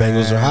know, man.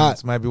 Bengals are hot.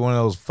 This might be one of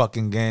those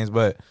fucking games.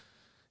 But,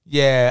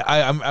 yeah,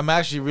 I'm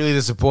actually really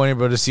disappointed,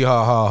 bro, to see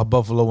how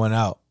Buffalo went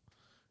out.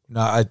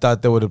 I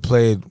thought they would have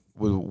played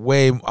with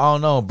way, I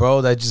don't know,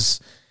 bro. That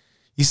just,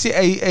 you see,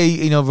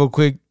 real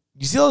quick,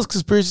 you see those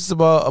conspiracies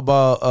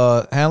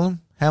about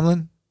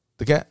Hamlin,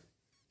 the cat?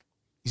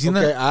 You seen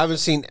that? I haven't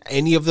seen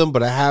any of them,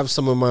 but I have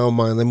some in my own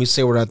mind. Let me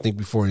say what I think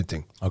before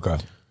anything. Okay.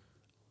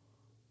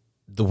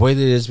 The way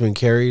that it's been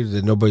carried,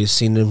 that nobody's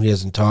seen him, he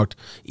hasn't talked,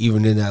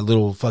 even in that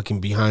little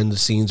fucking behind the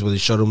scenes where they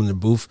showed him in the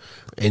booth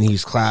and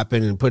he's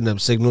clapping and putting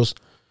up signals.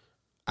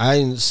 I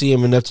didn't see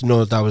him enough to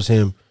know that was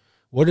him.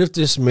 What if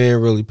this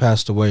man really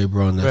passed away,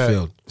 bro, in that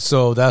field?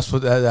 So that's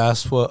what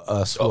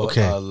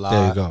okay, a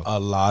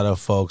lot of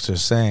folks are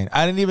saying.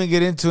 I didn't even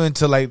get into it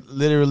until like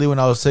literally when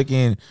I was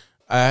taking.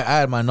 I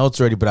had my notes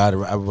ready, but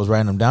I was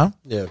writing them down.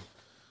 Yeah.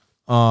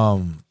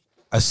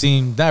 I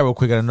seen that real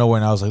quick out of nowhere,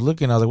 and I was like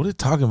looking. I was like, "What are you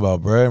talking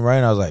about, bro?" And right,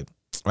 and I was like,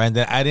 right. And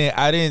then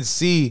I didn't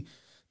see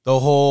the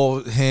whole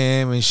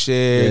him and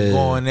shit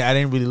going. I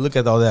didn't really look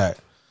at all that.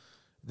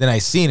 Then I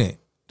seen it,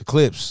 the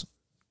clips.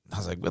 I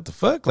was like, "What the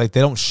fuck?" Like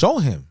they don't show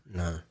him.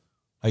 Nah.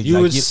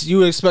 You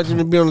would expect him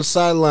to be on the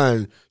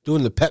sideline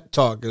doing the pep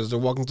talk as they're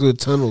walking through the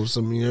tunnel or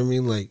something. You know what I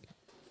mean? Like,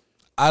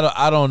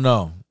 I don't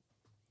know.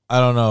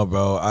 I don't know,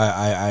 bro.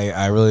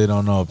 I really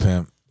don't know,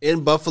 Pimp.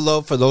 In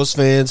Buffalo, for those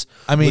fans,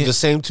 with the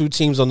same two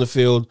teams on the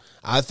field,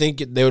 I think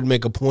they would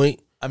make a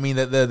point. I mean,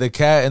 the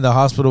cat in the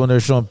hospital when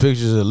they're showing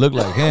pictures, it looked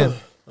like him.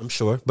 I'm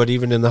sure, but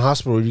even in the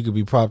hospital, you could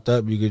be propped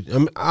up. You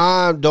could.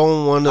 I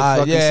don't want to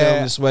fucking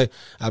sound this way.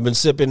 I've been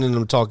sipping and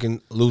I'm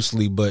talking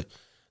loosely, but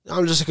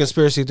I'm just a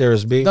conspiracy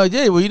theorist, B. No,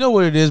 yeah, well, you know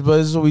what it is, but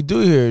this is what we do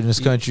here in this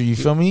country. You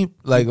feel me?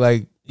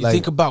 Like,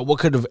 think about what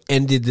could have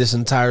ended this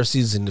entire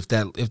season if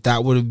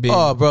that would have been.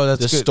 Oh, bro,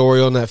 that's the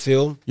story on that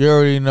field. You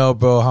already know,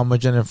 bro, how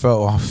much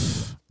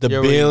NFL. The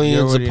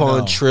billions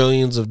upon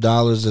trillions of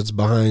dollars that's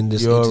behind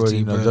this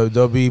entity. Know.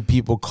 There'll be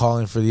people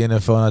calling for the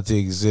NFL not to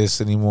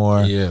exist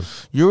anymore. Yeah,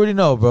 you already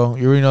know, bro.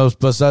 You already know.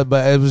 But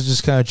it was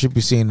just kind of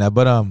trippy seeing that.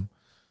 But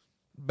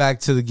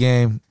back to the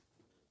game.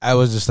 I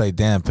was just like,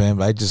 damn,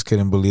 Pimp. I just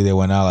couldn't believe they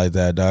went out like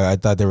that, dog. I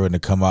thought they were going to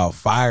come out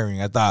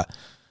firing. I thought,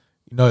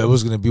 it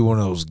was going to be one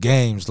of those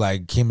games,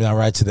 like, came down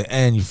right to the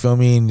end, you feel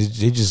me? And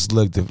they just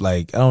looked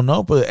like, I don't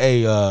know, but,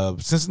 hey,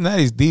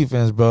 Cincinnati's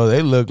defense, bro,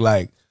 they look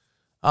like,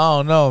 I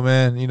don't know,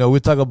 man. We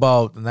talk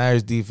about the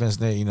Niners defense,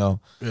 Yeah.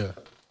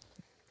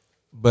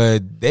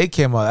 But they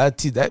came out.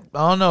 That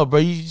I don't know,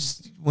 bro.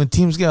 When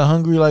teams get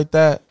hungry like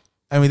that,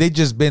 I mean, they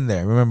just been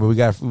there. Remember, we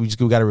got to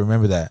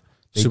remember that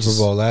Super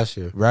Bowl last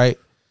year, right?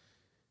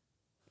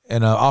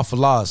 And off a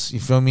loss, you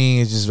feel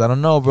me? It's just I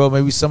don't know, bro.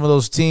 Maybe some of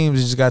those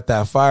teams just got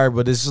that fire,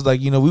 but this is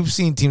like we've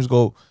seen teams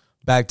go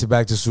back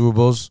to Super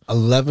Bowls.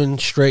 11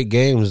 straight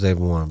games they've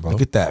won, bro.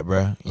 Look at that,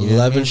 bro.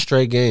 11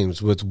 straight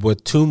games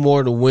with 2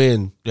 more to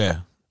win.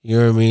 Yeah. You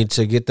know what I mean?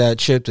 To get that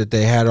chip that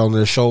they had on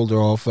their shoulder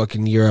all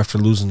fucking year after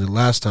losing it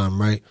last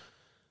time, right?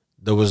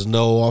 There was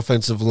no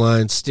offensive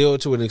line still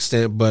to an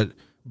extent, but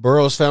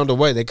Burrow's found a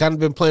way. They kind of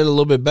been playing a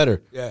little bit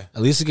better. Yeah.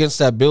 At least against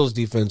that Bills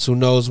defense. Who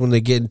knows when they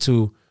get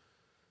into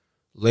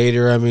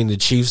later, I mean, the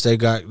Chiefs, they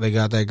got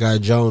that guy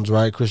Jones,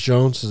 right? Chris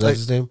Jones, is that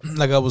his name?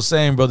 Like I was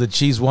saying, bro, the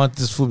Chiefs want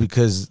this fool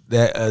because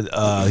that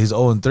he's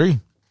 0-3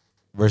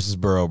 versus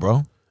Burrow,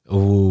 bro.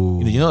 Ooh.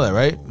 You know that,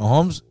 right?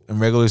 Mahomes in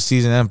regular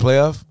season and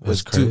playoff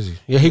was crazy.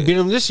 Yeah, he beat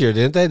him this year,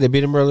 didn't they? They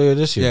beat him earlier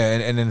this year. Yeah,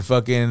 and then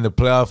fucking the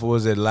playoff,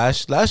 was it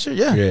last year?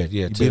 Yeah. Yeah.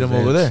 He beat him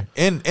over there.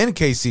 In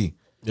KC.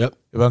 Yep.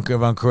 If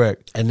I'm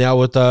correct. And now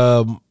with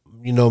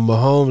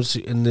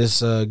Mahomes in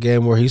this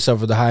game where he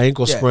suffered the high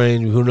ankle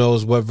sprain, who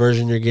knows what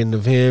version you're getting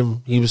of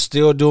him. He was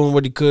still doing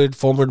what he could,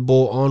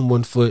 formidable on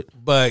one foot.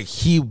 But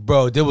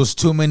there was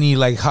too many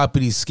like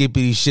hoppity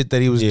skippity shit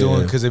that he was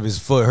doing because of his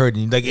foot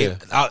hurting. Like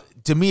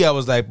to me, I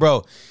was like,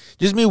 bro,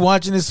 just me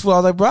watching this fool, I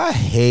was like, bro, I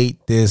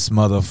hate this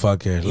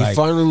motherfucker. He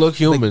finally looked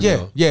human,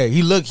 though. Yeah,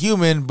 he looked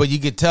human, but you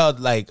could tell,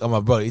 like, oh my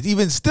brother,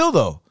 even still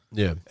though,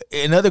 yeah,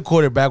 another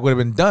quarterback would have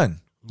been done.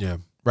 Yeah,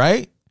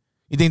 right?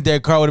 You think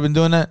Derek Carr would have been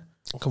doing that?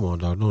 Come on,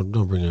 dog.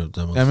 Don't bring up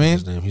that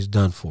his name. He's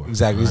done for.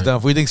 Exactly, he's done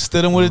for. You think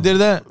Stidham would have did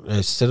that? Yeah,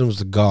 Stidham's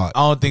the god.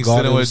 I don't think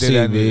Stidham would have did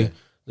that either.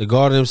 The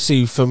God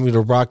MC, you feel me? The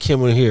Rock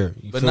him in here.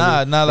 But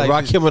not like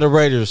Rock him of the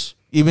Raiders.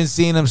 Even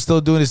seeing him still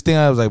doing his thing,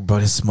 I was like,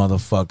 bro, this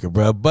motherfucker,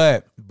 bro.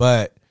 But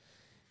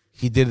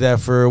he did that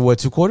for what,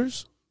 2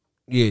 quarters?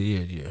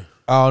 Yeah.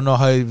 I don't know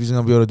how he's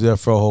gonna be able to do that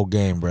for a whole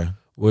game, bro.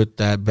 With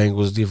that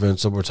Bengals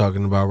defense that we're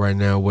talking about right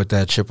now, with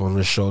that chip on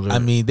his shoulder. I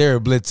mean, they're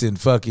blitzing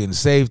fucking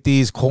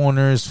safeties,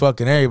 corners,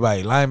 fucking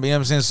everybody. Line, you know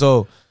what I'm saying?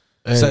 So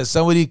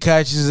somebody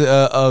catches you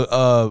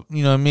know what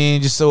I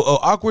mean? Just so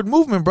awkward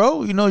movement,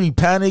 bro. You know, you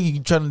panic, you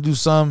trying to do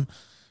something.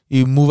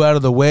 You move out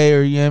of the way,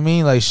 or you know what I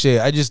mean? Like shit.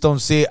 I just don't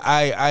see it.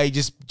 I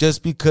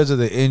just because of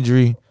the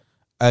injury,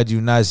 I do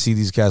not see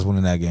these cats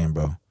winning that game,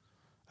 bro.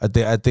 I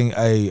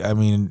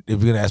mean,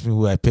 if you're gonna ask me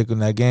who I pick in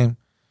that game,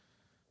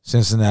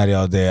 Cincinnati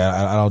all day.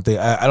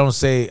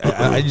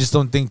 I just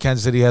don't think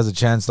Kansas City has a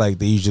chance like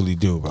they usually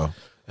do, bro.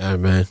 Yeah,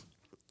 man.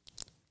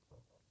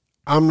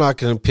 I'm not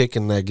gonna pick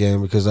in that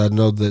game because I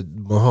know that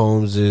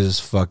Mahomes is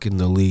fucking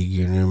the league.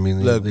 You know what I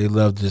mean? They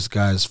love this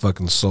guy's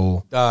fucking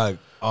soul. Dog.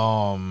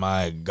 Oh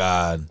my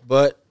God.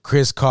 But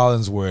Chris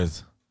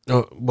Collinsworth.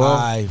 Do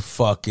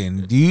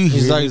you hear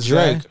he's like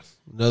Drake. Guy?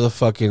 Another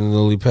fucking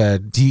lily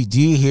pad. Do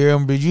you hear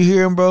him? Did you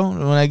hear him, bro?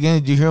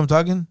 Did you hear him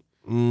talking?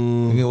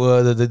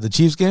 Well, the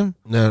Chiefs game?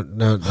 Not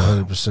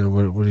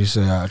 100%. What do you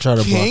say? I try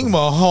to King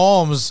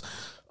Mahomes.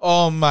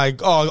 Oh my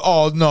God!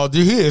 Oh no,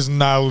 he is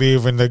not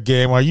leaving the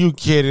game. Are you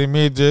kidding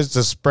me? Just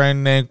a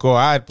sprained ankle.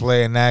 I'd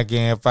play in that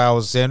game if I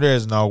was him.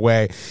 There's no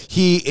way.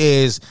 He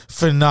is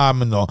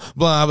phenomenal.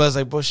 Blah. I was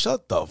like, bro,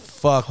 shut the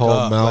fuck whole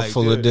up. Whole mouth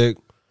full of dick.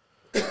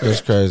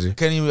 That's crazy.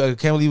 Can't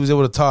believe he was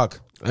able to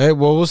talk. Hey,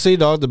 well, we'll see,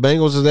 dog. The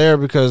Bengals are there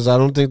because I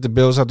don't think the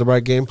Bills have the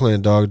right game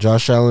plan, dog.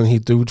 Josh Allen, he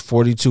threw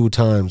 42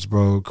 times,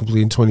 bro,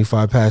 completing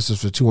 25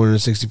 passes for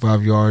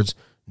 265 yards,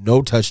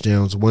 no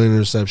touchdowns, 1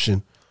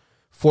 interception.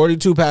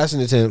 42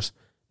 passing attempts,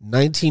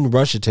 19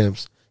 rush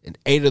attempts, and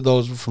 8 of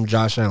those were from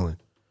Josh Allen.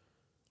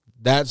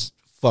 That's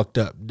fucked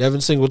up. Devin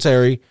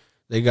Singletary,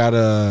 they got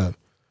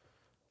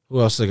who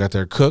else they got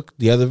there? Cook,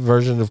 the other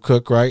version of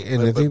Cook, right?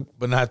 And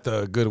but not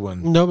the good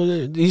one. No,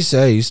 but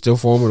he's still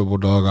formidable,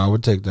 dog. I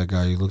would take that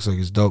guy. He looks like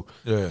he's dope.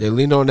 Yeah. They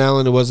leaned on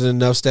Allen. It wasn't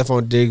enough.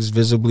 Stephon Diggs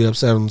visibly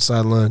upset on the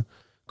sideline,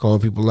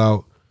 calling people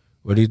out.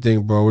 What do you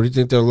think, bro? What do you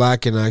think they're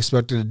lacking? I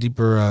expected a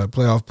deeper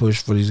playoff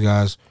push for these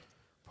guys.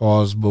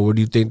 Pause. But what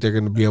do you think they're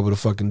going to be able to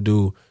fucking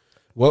do?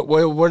 What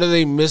are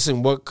they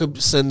missing? What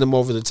could send them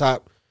over the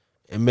top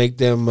and make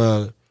them,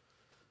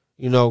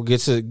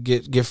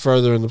 get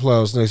further in the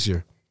playoffs next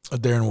year?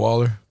 Darren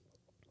Waller.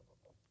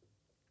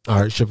 All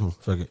right, ship him.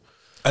 Fuck it.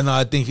 I know.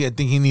 I think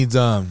he needs.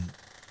 Dawson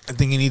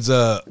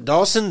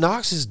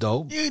Knox is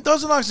dope. Yeah,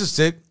 Dawson Knox is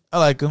sick. I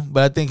like him,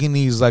 but I think he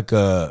needs like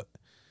a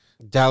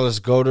Dallas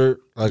Goedert.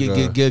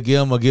 Give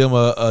him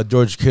a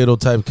George Kittle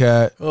type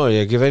cat. Oh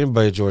yeah, give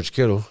anybody George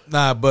Kittle.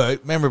 Nah, but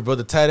remember, bro,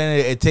 the tight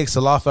end it takes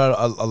a lot out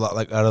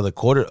of the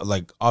quarter,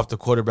 like off the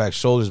quarterback's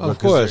shoulders. Bro, of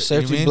course,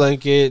 safety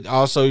blanket.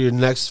 Also, your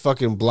next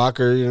fucking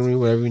blocker. You know what I mean?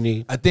 Whatever you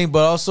need. I think, but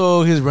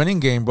also his running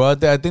game, bro.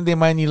 I think they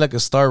might need like a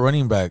star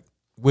running back,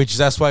 which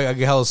that's why I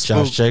get hella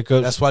spooked. Josh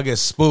Jacobs. That's why I get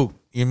spooked.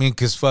 You know what I mean?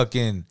 Because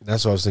fucking.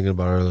 That's what I was thinking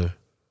about earlier.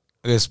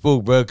 I get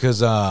spooked, bro.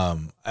 Because I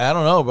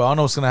don't know, bro. I don't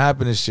know what's gonna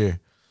happen this year.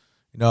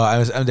 You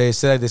know, they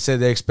said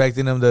they're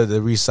expecting him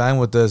to re-sign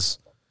with us,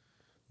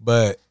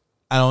 but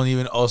I don't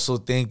even also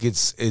think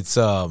it's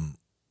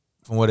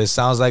from what it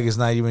sounds like, it's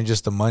not even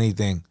just a money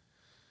thing.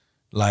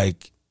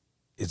 Like,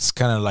 it's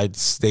kind of like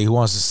he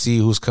wants to see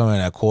who's coming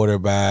at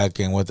quarterback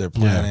and what their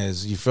plan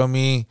is. You feel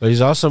me? But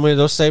he's also made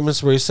those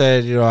statements where he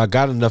said, I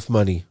got enough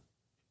money.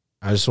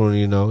 I just want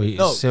you to know. He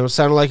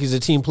sounded like he's a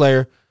team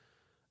player.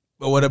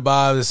 But what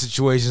about the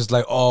situations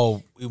like,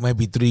 it might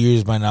be 3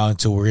 years by now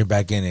until we're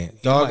back in it?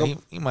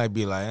 He might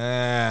be like,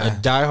 A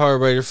diehard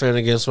Raider fan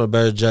against my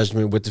better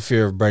judgment with the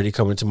fear of Brady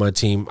coming to my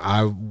team.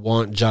 I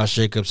want Josh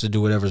Jacobs to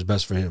do whatever's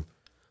best for him.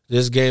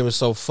 This game is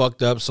so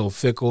fucked up, so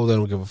fickle. They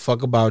don't give a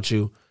fuck about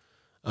you.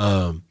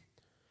 Do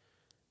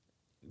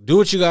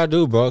what you gotta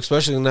do, bro.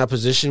 Especially in that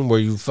position where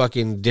you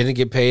fucking didn't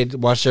get paid.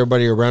 Watch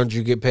everybody around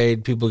you get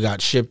paid. People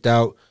got shipped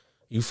out.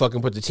 You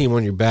fucking put the team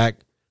on your back.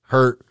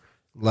 Hurt.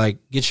 Like,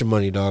 get your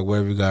money, dog.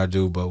 Whatever you gotta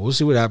do. But we'll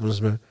see what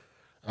happens, man.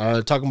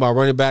 Talking about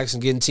running backs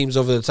and getting teams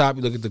over the top.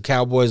 You look at the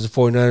Cowboys, the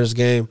 49ers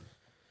game.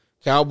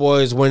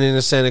 Cowboys went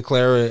into Santa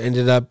Clara.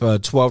 Ended up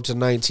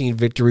 12-19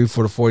 victory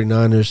for the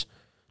 49ers.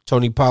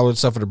 Tony Pollard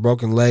suffered a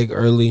broken leg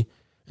early,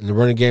 and the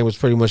running game was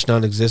pretty much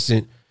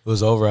non-existent. It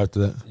was over after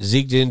that.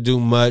 Zeke didn't do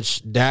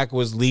much. Dak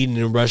was leading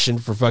and rushing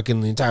for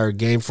fucking the entire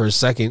game for a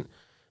second.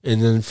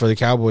 And then for the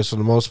Cowboys, for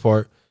the most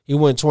part, he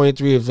went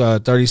 23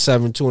 of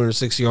 37,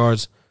 206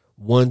 yards,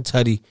 1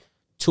 tutty,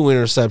 2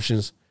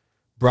 interceptions.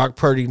 Brock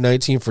Purdy,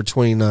 19 for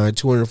 29,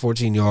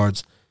 214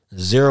 yards,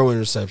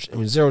 0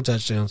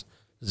 touchdowns,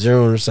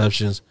 0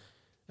 interceptions.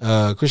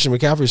 Christian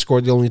McCaffrey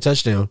scored the only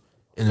touchdown.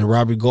 And then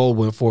Robbie Gould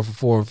went 4 for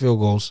 4 on field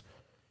goals.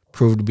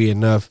 Proved to be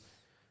enough.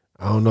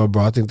 I don't know,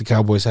 bro. I think the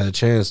Cowboys had a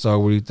chance,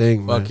 dog. What do you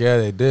think, man? Fuck yeah,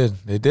 they did.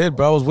 They did,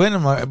 bro. I was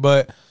winning,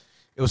 but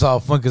it was all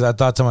fun because I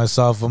thought to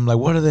myself, I'm like,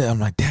 what are they? I'm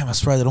like, damn, I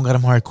swear they don't got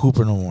Amari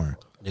Cooper no more.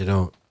 They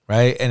don't.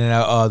 Right? And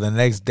then the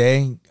next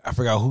day, I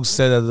forgot who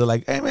said that. They're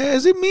like, hey, man,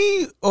 is it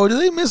me? Or did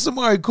they miss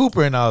Amari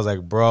Cooper? And I was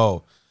like,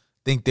 bro,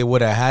 think they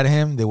would have had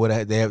him.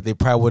 They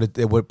probably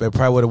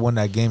would have won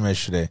that game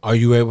yesterday. Are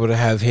you able to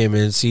have him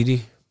and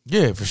CD?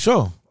 Yeah, for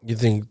sure. You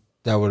think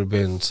that would have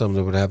been something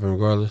that would happen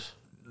regardless?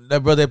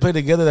 Bro, they played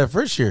together that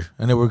first year,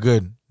 and they were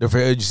good.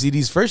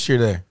 CD's first year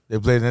there, they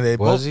played.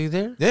 Was he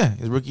there? Yeah,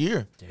 his rookie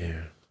year.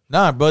 Damn.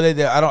 Nah, bro,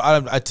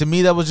 to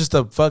me, that was just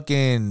a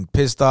fucking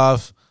pissed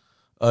off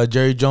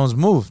Jerry Jones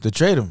move to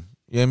trade him.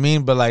 You know what I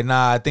mean? But like,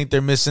 nah, I think they're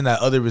missing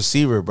that other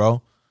receiver,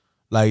 bro.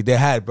 Like they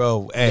had,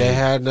 bro. Hey. They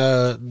had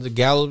the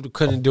Gallup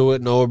couldn't do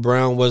it. Noah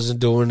Brown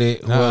wasn't doing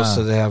it. Who else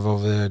did they have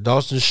over there?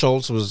 Dalton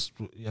Schultz was.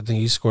 I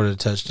think he scored a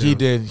touchdown. He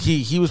did.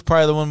 He was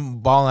probably the one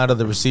balling out of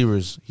the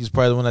receivers. He's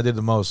probably the one that did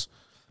the most.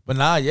 But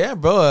nah, yeah,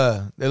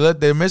 bro.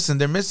 They're missing.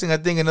 They're missing. I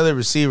think another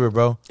receiver,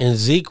 bro. And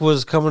Zeke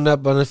was coming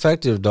up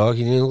ineffective, dog.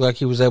 He didn't look like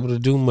he was able to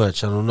do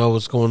much. I don't know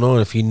what's going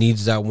on. If he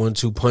needs that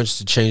 1-2 punch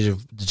to change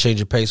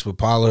of pace with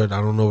Pollard, I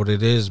don't know what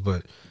it is,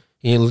 but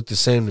he didn't look the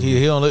same to me.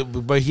 He don't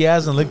look, but he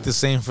hasn't looked the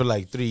same for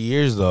like 3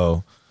 years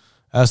though.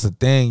 That's the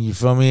thing. You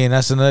feel me? And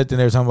that's another thing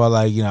they were talking about.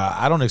 Like,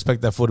 I don't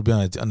expect that fool to be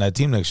on that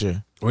team next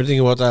year. What do you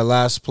think about that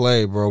last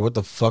play, bro? What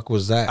the fuck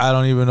was that? I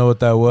don't even know what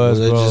that was,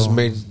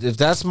 bro. If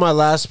that's my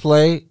last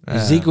play,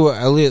 Ezekiel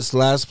Elliott's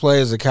last play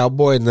as a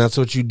Cowboy, and that's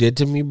what you did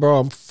to me, bro,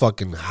 I'm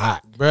fucking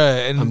hot. Bro,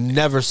 and I'm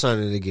never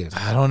signing it again.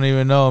 I don't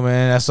even know,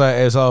 man. That's why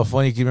it's all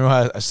funny. Can you remember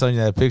how I was telling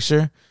you that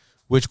picture?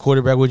 Which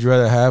quarterback would you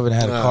rather have and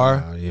had a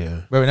car?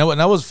 Yeah. Bro, and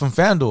that was from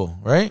FanDuel,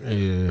 right?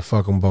 Yeah,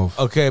 fuck them both.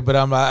 Okay, but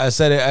I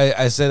said it.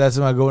 I said that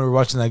to my girl when we were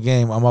watching that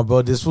game. I'm like,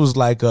 bro, this was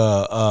like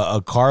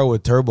a car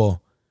with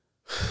turbo.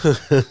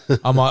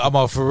 I'm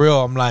all for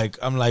real. I'm like,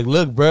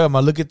 look, bro.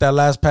 Look at that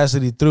last pass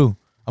that he threw.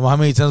 How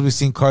many times we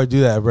seen Carr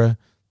do that, bro?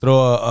 Throw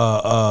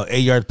a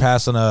 8-yard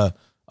pass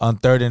on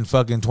third and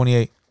fucking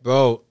 28.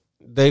 Bro,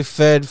 they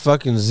fed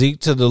fucking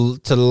Zeke to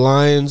the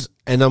Lions,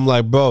 and I'm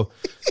like, bro,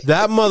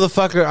 that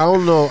motherfucker. I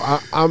don't know.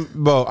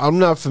 I'm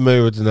not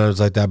familiar with the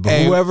Niners like that, but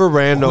whoever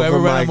ran over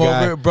my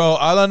guy, bro.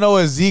 All I know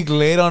is Zeke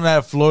laid on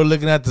that floor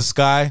looking at the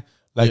sky,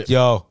 like,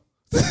 yo.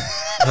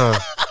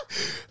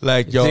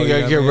 Like, yo, think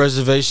I get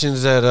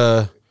reservations at you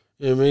know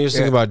what I mean? He's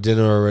thinking about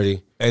dinner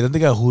already. Hey, don't they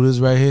got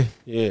Hooters right here?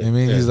 Yeah. You know what I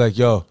mean? He's like,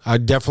 yo, I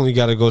definitely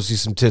got to go see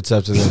some tits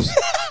after this.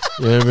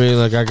 You know what I mean?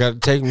 Like, I got to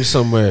take me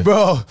somewhere.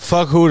 Bro.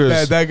 Fuck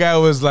Hooters. That guy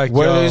was like,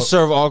 where they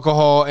serve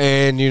alcohol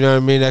and, you know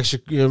what I mean, extra,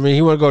 you know what I mean?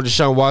 He want to go to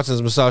Deshaun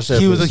Watson's massage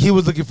therapist. He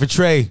was looking for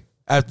Trey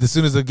as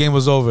soon as the game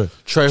was over.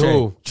 Trey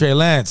who? Trey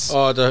Lance.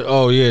 Trey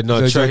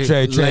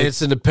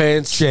Lance in the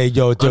pants. Trey,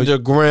 yo.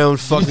 Underground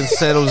fucking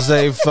San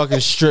Jose fucking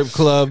strip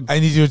club. I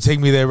need you to take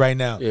me there right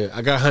now. Yeah,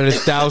 I got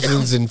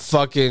 100,000s in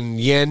fucking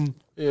yen.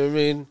 You know what I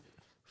mean?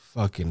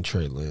 Fucking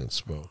Trey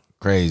Lance, bro.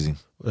 Crazy.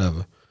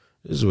 Whatever.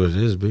 This is what it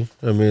is, B.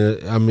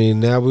 I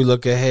mean, now we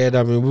look ahead.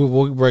 I mean,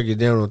 we'll break it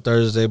down on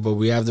Thursday, but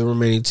we have the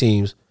remaining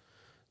teams.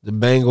 The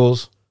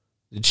Bengals,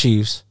 the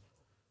Chiefs,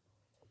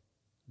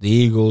 the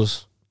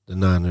Eagles, the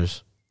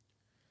Niners.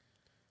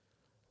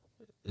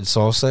 It's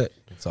all set.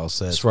 It's all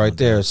set. It's right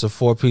there. It's a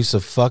 4-piece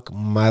of fuck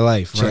my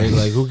life, right?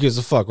 Like, who gives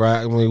a fuck,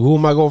 right? I mean, who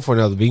am I going for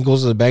now? The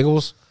Eagles or the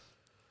Bengals?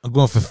 I'm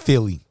going for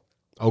Philly.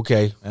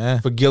 Okay.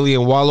 For Gilly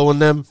and Wallow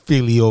and them?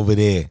 Philly over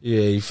there.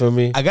 Yeah, you feel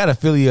me? I got a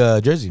Philly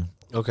jersey.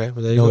 Okay.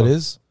 Well, there you know who it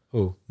is?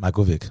 Who?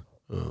 Michael Vick.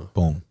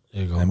 Boom.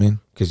 There you go. I mean,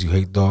 because you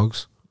hate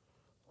dogs.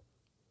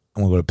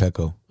 I'm gonna go to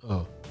Petco.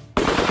 Oh,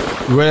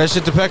 you wear that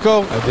shit to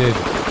Petco? I did.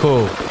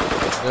 Cool. You know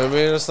what I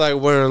mean? It's like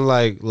wearing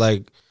like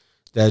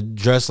that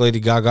dress Lady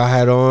Gaga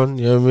had on.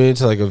 You know what I mean?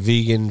 To like a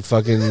vegan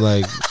fucking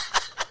like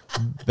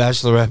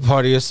bachelorette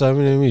party or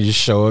something. You know what I mean? You just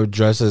show up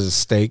dressed as a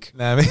steak.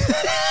 Nah, I mean.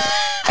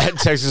 At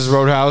Texas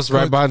Roadhouse,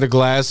 right behind the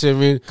glass. You know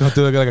what I mean? Go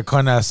through like a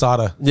carne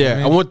asada. Yeah,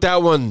 You know what I want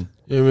that one.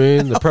 You know what I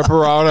mean? The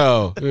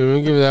pepperano. You know what I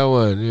mean? Give me that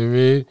one. You know what I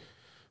mean?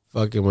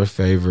 Fucking my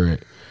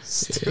favorite.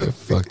 Yeah,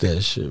 fuck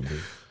that shit, man.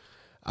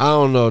 I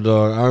don't know,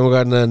 dog. I don't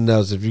got nothing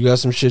else. If you got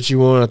some shit you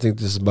want, I think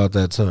this is about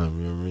that time.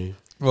 You know what I mean?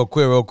 Real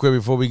quick,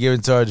 before we get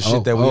into the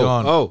shit that we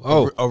on.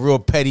 A real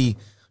petty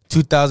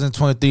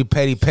 2023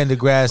 petty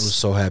Pendergrass. I'm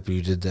so happy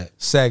you did that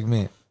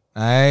segment.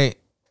 All right,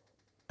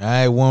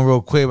 one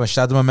real quick.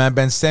 Shout out to my man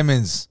Ben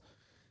Simmons.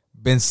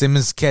 Ben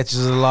Simmons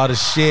catches a lot of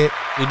shit.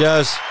 He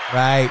does.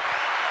 Right.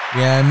 You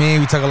know what I mean?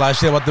 We talk a lot of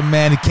shit about the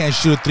man who can't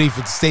shoot a three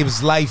to save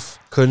his life.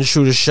 Couldn't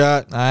shoot a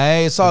shot. All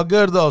right. It's all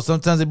good, though.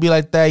 Sometimes it be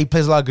like that. He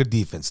plays a lot of good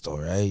defense, though,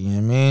 right? You know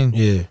what I mean?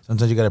 Yeah.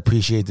 Sometimes you got to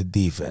appreciate the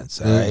defense,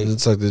 all right?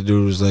 It's like the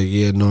dude was like,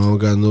 yeah, no, I don't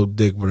got no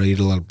dick, but I eat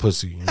a lot of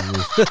pussy. You know what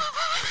I mean?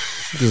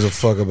 Gives a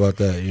fuck about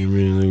that. You know what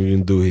I mean? We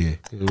can do here.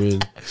 You know what I mean?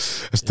 I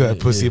still have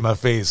pussy in my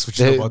face. What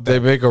you know about that? They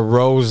make a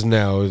rose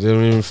now. They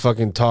don't even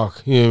fucking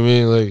talk. You know what I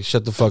mean? Like,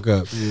 shut the fuck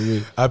up. You know what I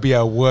mean? I be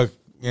at work.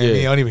 You know what I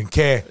mean? I don't even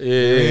care.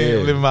 Yeah.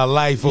 I'm living my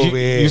life over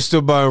here. You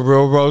still buying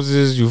real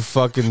roses, you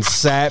fucking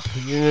sap.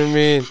 You know what I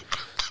mean?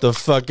 The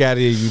fuck out of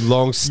here, you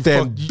long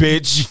stem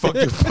bitch. You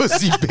fucking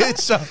pussy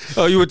bitch.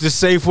 Oh, you went to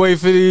Safeway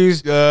for these?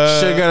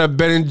 Should've got a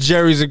Ben &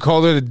 Jerry's and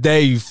called it a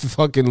day, you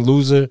fucking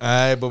loser. All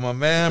right, but my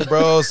man,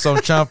 bro, so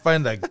I'm trying to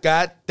find the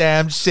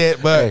goddamn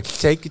shit. But hey,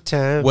 take your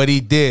time. What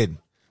he did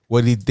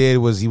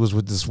was he was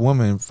with this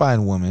woman,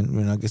 fine woman.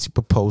 You know, I guess he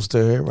proposed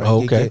to her. Right?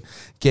 Okay.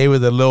 Gave her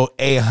the little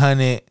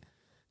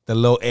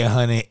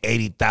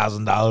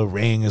 $880,000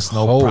 ring. It's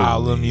no Holy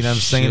problem. You know what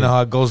I'm saying? You shit. know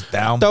how it goes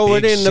down. Throw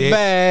Big it in shit. the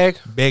bag.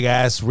 Big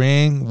ass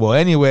ring. Well,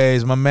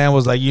 anyways, my man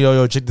was like,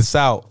 yo, check this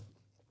out.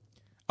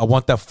 I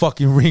want that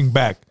fucking ring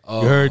back.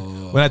 You heard?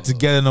 We're not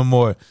together no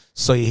more.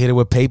 So he hit it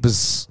with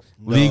papers,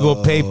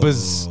 legal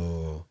papers,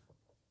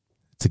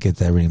 to get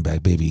that ring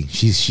back, baby.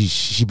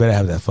 She better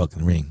have that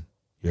fucking ring.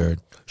 You heard?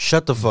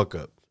 Shut the fuck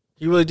up.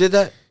 You really did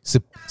that?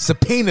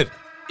 Subpoenaed.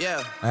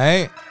 Yeah. All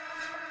right?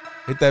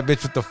 Hit that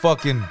bitch with the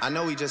fucking. I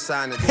know we just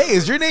signed it. Hey,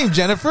 is your name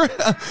Jennifer?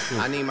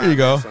 I need my Here you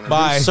go. address on it.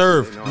 Bye. Been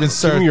served. Been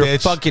served, Give me your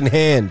bitch. fucking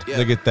hand.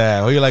 Look at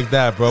that. What you like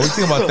that, bro? What you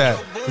think about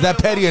that? Is that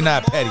petty or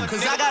not petty?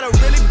 Cause I got a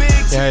really big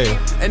team, Hey.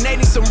 and they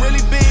need some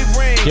really big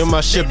rings. Give my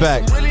shit They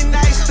back. need some really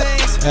nice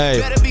things. Hey.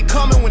 Better be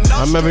coming with no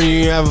I remember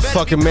you didn't have a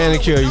fucking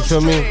manicure, you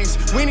feel me?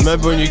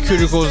 Remember when your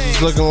cuticles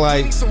was looking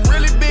like, you know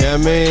what I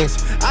mean?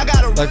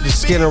 Like the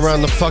skin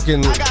around the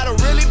fucking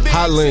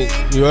hot link.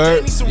 You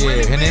heard?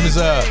 Yeah, her name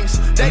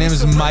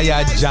is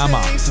Maya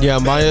Jama. Yeah,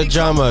 Maya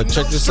Jama.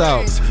 Check this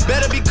out.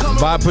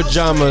 Buy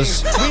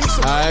pajamas.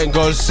 I ain't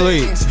go to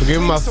sleep. But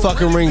give me my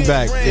fucking ring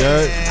back. You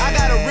heard?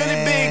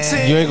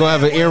 You ain't gonna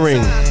have an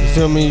earring. You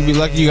feel me? You be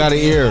lucky you got an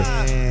ear.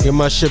 Give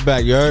my shit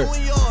back. You heard?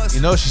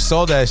 You know she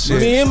sold that shit.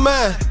 Me and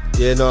mine.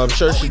 Yeah, no, I'm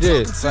sure she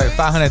did. It's like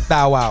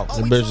 500,000 out.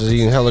 The bitch was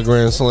eating hella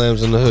grand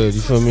slams in the hood. You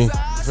feel me?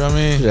 You feel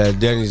me? Yeah,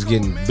 Danny's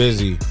getting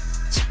busy.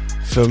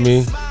 Feel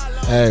me?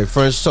 Hey,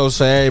 French toast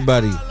for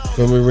everybody.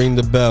 Feel me? Ring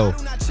the bell.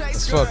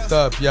 It's fucked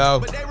up,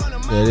 yo.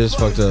 Yeah, it is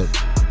fucked up.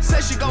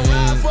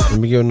 Let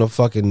me give no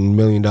fucking $1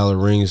 million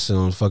rings to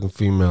those fucking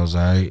females,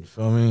 alright?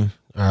 Feel me?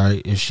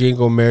 Alright, if she ain't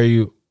gonna marry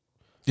you,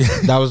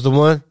 that was the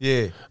one?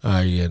 Yeah.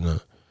 Alright, yeah, no.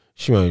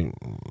 She might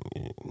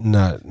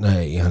not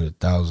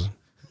 800,000.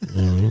 You know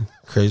what I mean?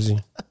 Crazy.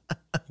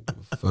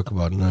 Fuck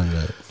about none of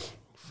that.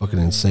 Fucking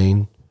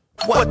insane.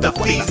 What the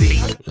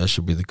feezy? That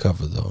should be the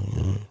cover though.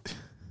 You know?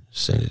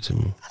 Send it to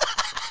me.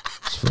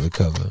 It's for the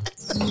cover.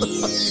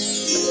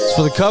 It's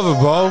for the cover,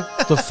 bro.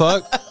 What the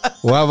fuck?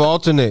 We'll have an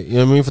alternate. You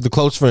know what I mean? For the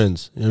close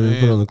friends. You know what I mean?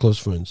 Put on the close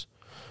friends.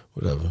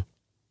 Whatever.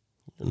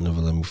 You'll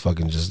never let me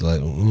fucking just like,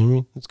 you know what I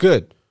mean? It's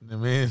good. You know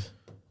what I mean?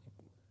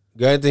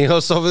 Got anything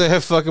else over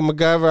there, fucking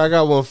MacGyver? I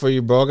got one for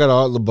you, bro. I got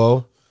Art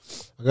LeBeau.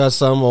 I got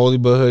some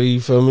oldie but hoodie,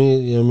 you feel me?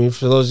 You know what I mean?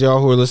 For those of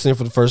y'all who are listening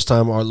for the first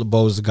time, Art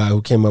LeBeau is the guy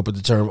who came up with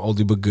the term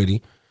oldie but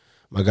goodie.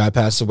 My guy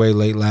passed away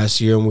late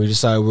last year, and we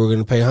decided we were going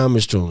to pay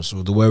homage to him.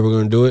 So the way we're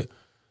going to do it,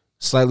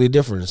 slightly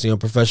different. It's the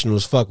unprofessional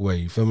as fuck way,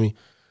 you feel me?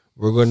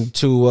 We're going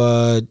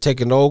to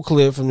take an old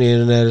clip from the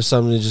internet or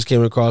something that just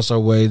came across our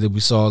way that we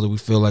saw that we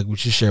feel like we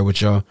should share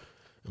with y'all.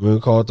 And we're going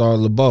to call it the Art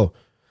LeBeau.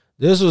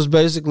 This was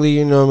basically,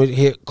 you know, it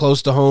hit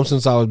close to home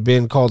since I was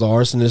been called an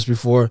arsonist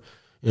before.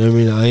 You know what I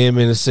mean? I am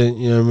innocent,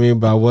 you know what I mean?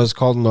 But I was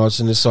called an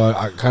arsonist, so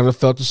I kind of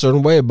felt a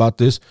certain way about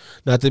this.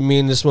 Not that me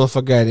and this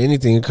motherfucker had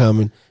anything in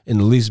common in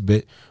the least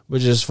bit,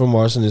 but just from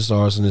arsonist to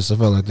arsonist, I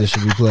felt like this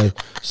should be played.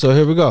 So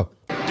here we go.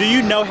 Do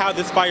you know how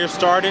this fire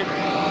started?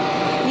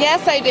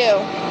 Yes, I do.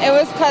 It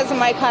was because of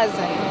my cousin.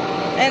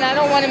 And I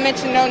don't want to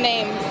mention no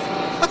names.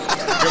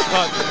 Your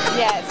cousin?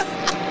 Yes.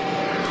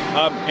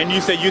 And you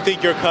said you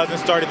think your cousin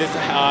started this.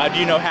 Do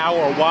you know how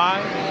or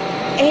why?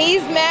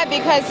 He's mad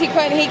because he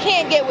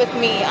can't get with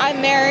me.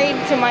 I'm married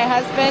to my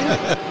husband,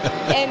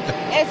 and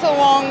it's a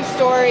long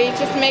story.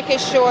 Just to make it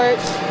short,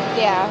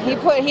 yeah.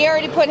 He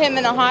already put him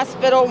in a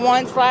hospital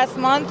once last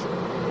month,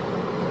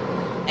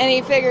 and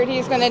he figured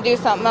he's going to do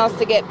something else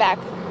to get back.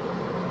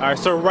 All right,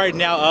 so right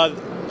now, all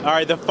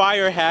right, the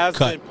fire has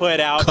been put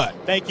out.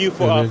 Thank you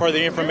for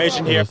the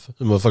information here.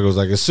 The motherfucker was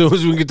like, as soon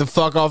as we can get the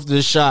fuck off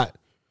this shot,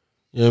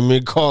 you know what I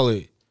mean? Call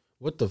it.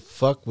 What the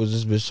fuck was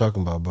this bitch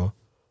talking about, bro?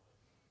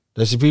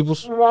 That's your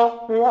peoples? Damn.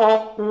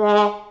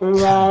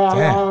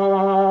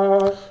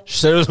 She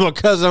said it was my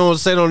cousin. I don't want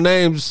to say no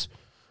names.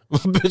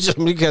 Bitch,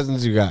 how many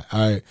cousins you got? All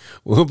right.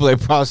 We'll play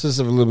Process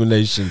of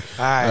Elimination.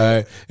 All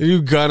right.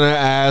 You gunner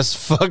ass,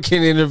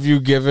 fucking interview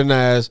giving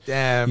ass.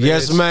 Damn.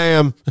 Yes, bitch.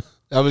 ma'am.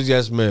 That was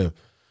yes, ma'am.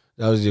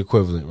 That was the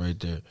equivalent right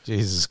there.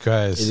 Jesus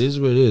Christ. It is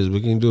what it is.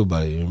 We can do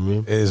about it, you know what I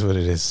mean? It is what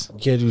it is. You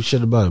can't do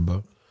shit about it,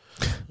 bro.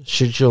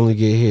 Shit you only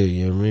get here,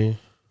 you know what I mean?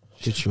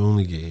 Shit you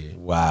only get here.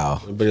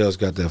 Wow. Nobody else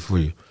got that for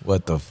you.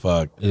 What the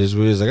fuck? It is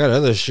what it is. I got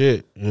other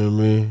shit, you know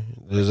what I mean?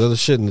 There's other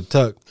shit in the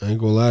tuck. I ain't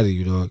gonna lie to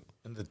you, dog.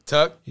 In the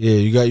tuck? Yeah,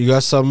 you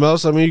got something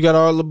else? I mean, you got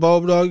Art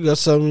LeBeau, dog? You got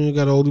something? You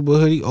got an oldie but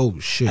hoodie? Oh,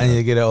 shit. I need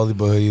to get an oldie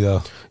but hoodie,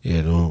 though.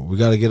 Yeah, no, we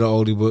gotta get an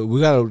oldie but... We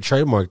gotta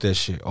trademark that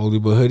shit. Oldie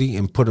but hoodie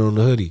and put it on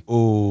the hoodie.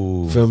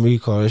 Ooh. Feel me?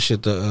 Call that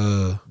shit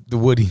the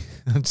Woody.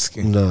 I'm just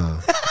kidding.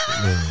 Nah.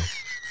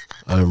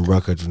 I'm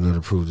Rock. I do not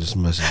approve this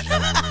message.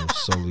 I'm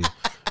solely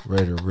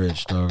Raider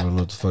Rich, dog. I don't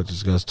know what the fuck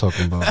this guy's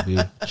talking about, B.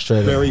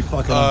 Straight Very up.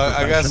 fucking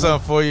I got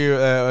something for you.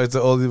 It's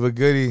an oldie but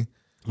goodie.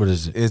 What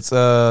is it? It's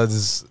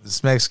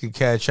this Mexican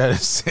cat trying to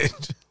sing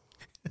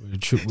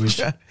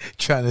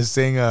trying to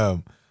sing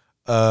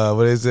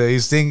what is it?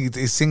 He's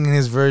singing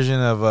his version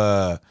of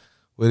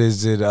what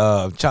is it?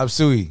 Chop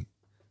Suey.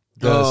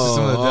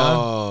 System of a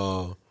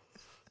Down.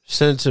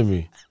 Send it to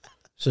me.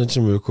 Send it to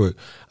me real quick.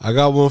 I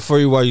got one for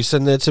you while you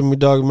send that to me,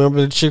 dog.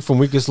 Remember the chick from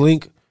Weakest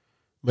Link?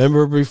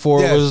 Remember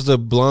before it was the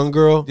blonde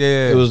girl?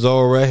 Yeah. It was the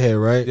old redhead,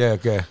 right? Yeah,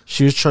 okay.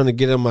 She was trying to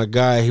get at my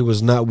guy. He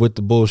was not with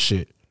the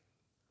bullshit.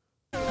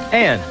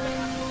 Ann,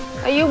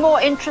 Are you more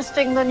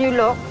interesting than you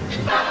look?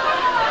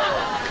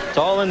 it's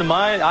all in the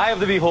mind. Eye of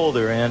the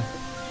beholder, Ann.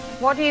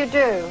 What do you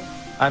do?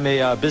 I'm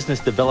a business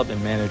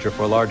development manager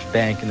for a large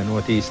bank in the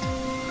Northeast.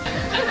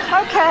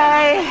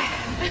 Okay.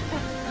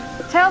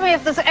 Tell me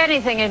if there's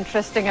anything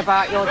interesting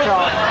about your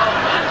job.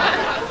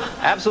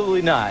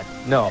 Absolutely not.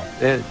 No.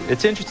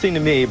 It's interesting to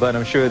me, but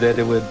I'm sure that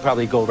it would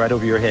probably go right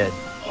over your head.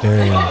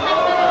 Damn.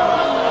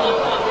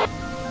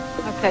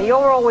 Okay,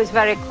 you're always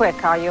very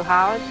quick, are you,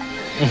 Howard?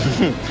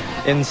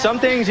 In some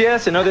things,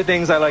 yes. In other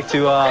things, I like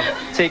to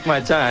take my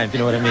time, if you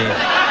know what I mean.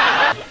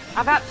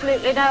 I've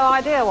absolutely no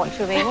idea what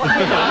you mean. What do you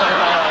mean?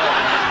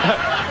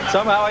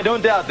 Somehow, I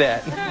don't doubt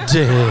that.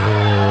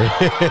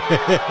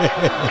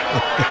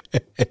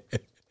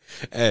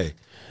 Hey,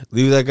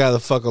 leave that guy the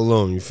fuck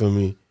alone, you feel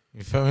me?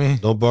 You feel me?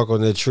 Don't bark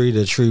on that tree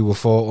will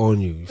fall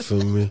on you, you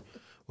feel me?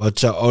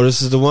 Watch out. Oh,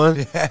 this is the one?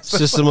 Yes.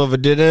 System of a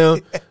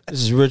Down?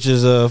 This is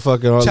Rich's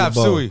fucking Art Chop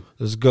LeBeau. Suey.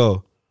 Let's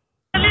go.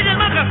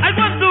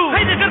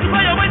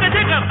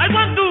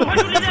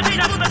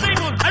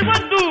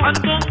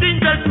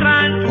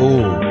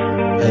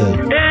 Oh,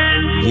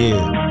 hey, yeah.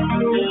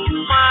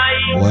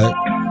 What?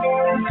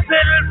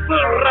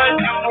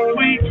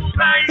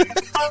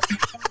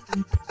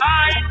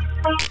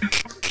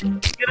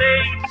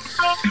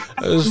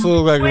 I just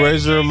feel like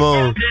Razor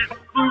Ramon.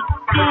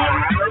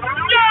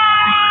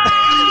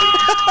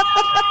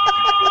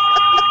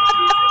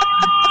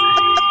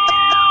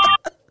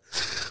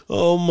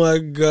 Oh my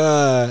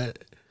God.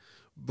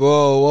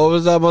 Bro, what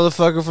was that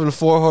motherfucker from the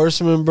Four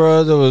Horsemen,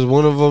 bro? There was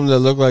one of them that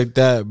looked like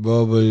that,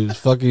 bro, but he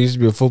fucking used to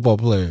be a football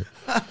player.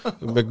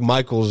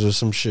 McMichaels or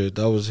some shit.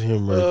 That was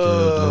him right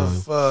there,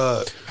 dog.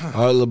 Fuck.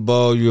 Art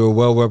LeBeau, you're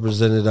well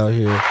represented out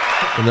here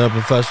in the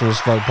Professional as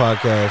Fuck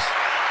podcast.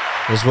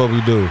 That's what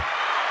we do. You know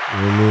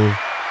what I mean?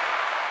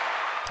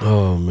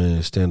 Oh,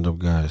 man, stand up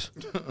guys.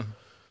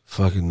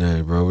 Fucking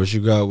name, bro. What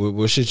you got?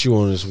 What shit you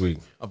on this week?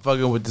 I'm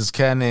fucking with this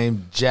cat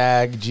named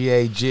Jag,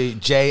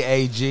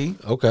 J-A-G.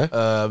 Okay.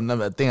 I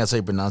think that's how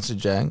you pronounce it,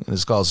 Jag. And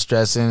it's called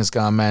Stressing. It's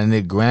got man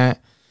Nick Grant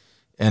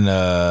and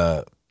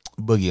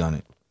Boogie on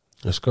it.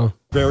 Let's go.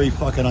 Very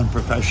fucking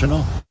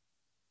unprofessional.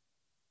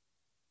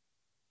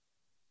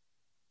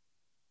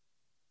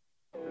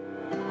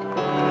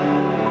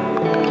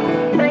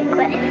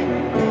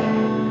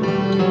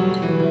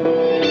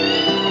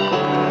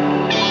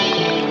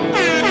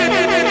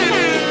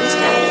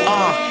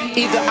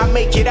 Either I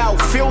make it out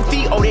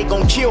filthy or they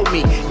gon' kill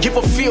me. Give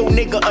a field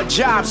nigga a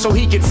job so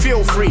he can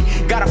feel free.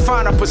 Gotta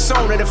find a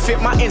persona to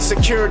fit my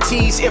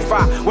insecurities. If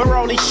I wear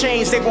all these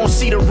chains, they won't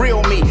see the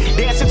real me.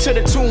 Dancing to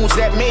the tunes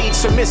that made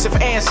submissive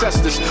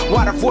ancestors.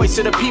 Why the voice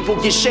of the people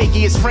get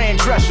shaky as Fran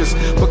Drescher's.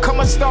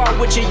 Become a star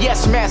with your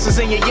yes masters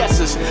and your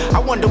yeses. I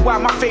wonder why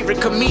my favorite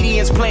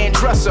comedians playing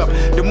dress up.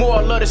 The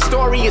moral of the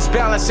story is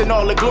balancing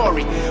all the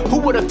glory. Who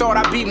would've thought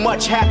I'd be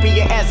much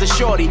happier as a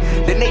shorty?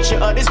 The nature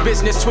of this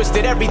business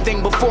twisted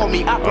everything before me.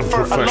 shorty. I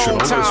prefer a long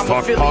time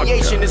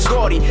affiliation is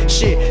gaudy.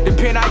 Shit, the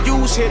pen I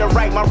use here to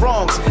right my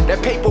wrongs.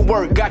 That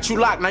paperwork got you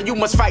locked, now you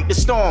must fight the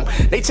storm.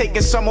 They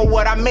taking some of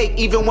what I make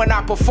even when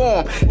I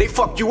perform. They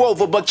fuck you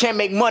over but can't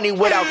make money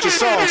without your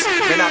songs.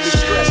 Then I be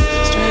stressed.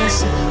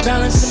 Stressing,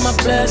 balancing my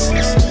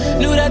blessings.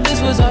 Knew that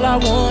this was all I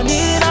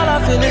wanted. All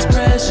I feel is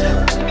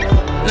pressure.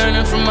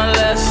 Learning from my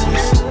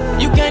lessons.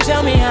 You can't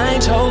tell me I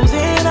ain't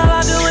chosen. All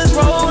I do is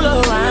roll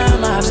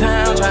around my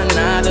town, try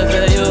not to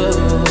feel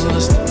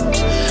used.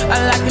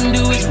 All I can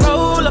do is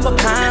roll up a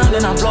pound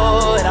and I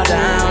blow it all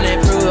down. It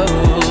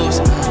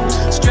proves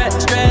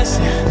stressing.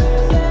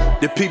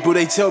 The people,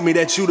 they tell me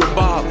that you the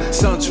bomb.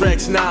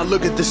 Soundtracks now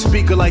look at the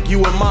speaker like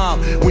you a mom.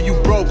 When you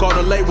broke, all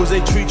the labels, they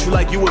treat you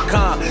like you a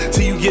con.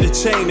 Till you get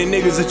a chain, the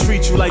niggas will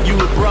treat you like you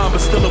LeBron, but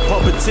still a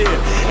puppeteer.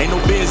 Ain't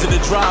no Benz in the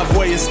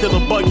driveway, it's still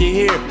a bucket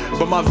here.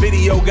 But my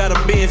video got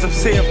a Benz, I'm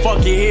saying fuck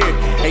it here.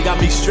 Ain't got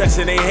me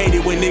stressing, they hate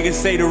it when niggas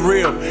say the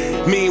real.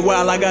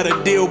 Meanwhile, I got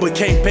a deal, but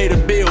can't pay the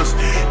bills.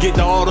 Get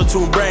the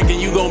auto-tune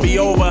bracket, you gon' be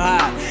over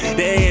high.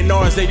 The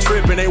A&Rs, they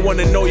trippin', they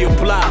wanna know your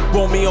plot.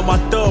 Want me on my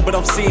thug, but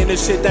I'm seeing the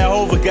shit that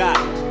Hova got.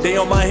 They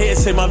on my head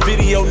say my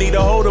video need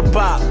a holder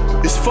pop.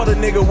 It's for the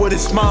nigga with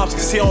his moms,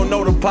 cause he don't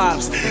know the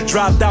pops.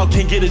 Dropped out,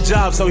 can't get a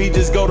job, so he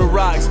just go to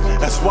rocks.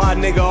 That's why a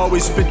nigga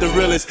always spit the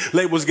realest.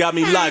 Labels got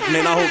me locked,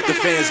 man, I hope the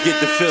fans get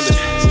the feeling.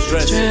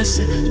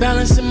 Stressing,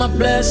 balancing my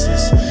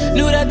blessings.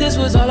 Knew that this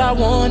was all I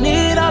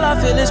wanted. All I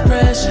feel is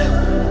pressure.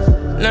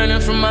 Learning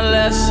from my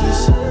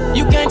lessons.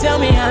 You can't tell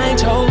me I ain't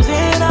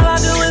chosen. All I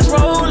do is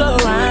roll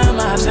around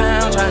my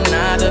town, try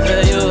not to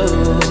feel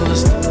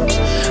used.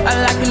 All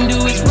I can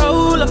do is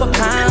roll up a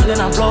pound and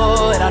I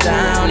blow it all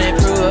down. It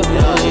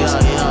proves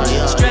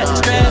stress.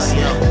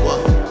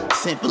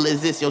 Simple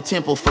as this, your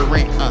temple for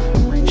rent.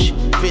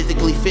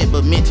 Physically fit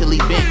but mentally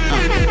bent.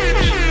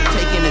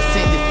 Taking a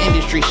cent, this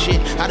industry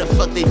shit. How the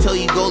fuck they tell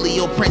you go leave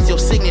your prints, your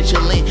signature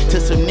link to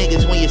some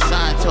niggas when your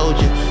sign told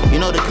you. You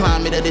know the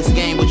climate of this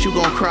game, what you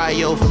gon'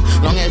 cry over.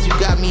 Long as you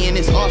got me in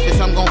this office,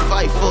 I'm gon'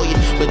 fight for you.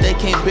 But they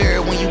can't bear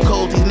it when you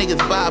cold. These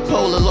niggas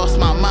bipolar, lost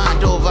my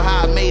mind over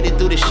how I made it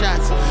through the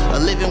shots.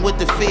 Living with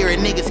the fear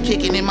and niggas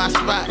kicking in my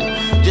spot.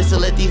 Just to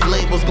let these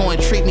labels go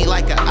and treat me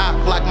like a op.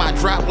 Block my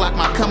drop, block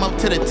my come up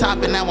to the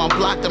top, and now I'm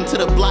blocked. I'm to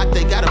the block,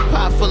 they got a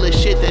pot full of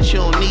shit that you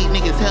don't need.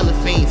 Niggas hella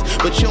fiends,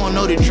 but you don't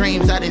know the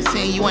dreams I done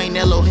seen. You ain't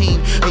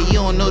Elohim, and you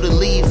don't know the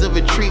leaves of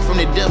a tree from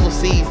the devil's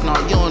seeds. No,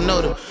 you don't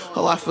know the,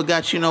 oh, I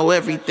forgot you know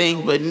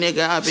everything, but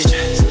nigga, I've been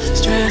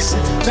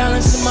stressing,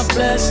 balancing my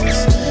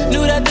blessings.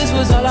 Knew that this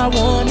was all I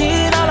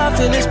wanted. All I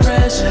feel is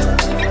pressure.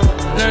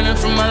 Learning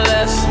from my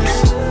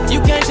lessons. You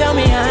can't tell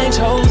me I ain't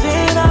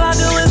chosen. All I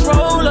do is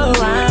roll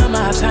around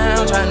my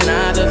town, try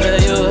not to feel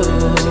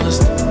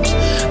used.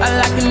 All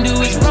I can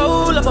do is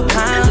roll up a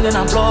pound and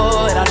I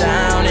blow it all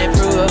down. It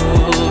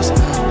proves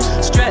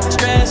stressing.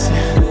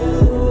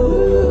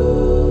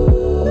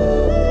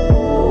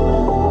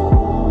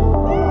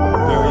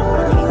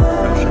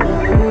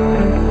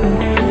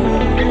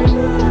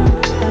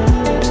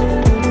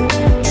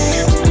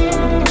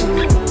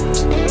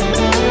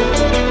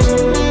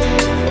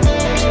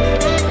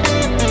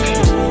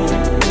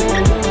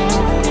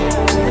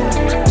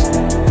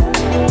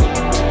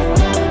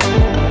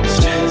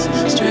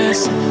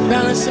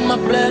 Balancing my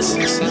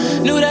blessings.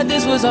 Knew that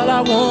this was all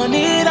I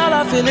wanted. All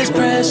I feel is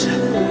pressure.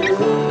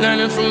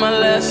 Learning from my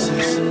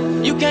lessons.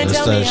 You can't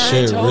tell me I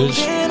ain't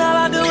chosen. All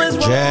I do is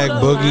Jag,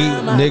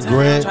 Boogie, Nick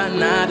Grant,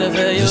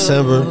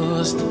 December.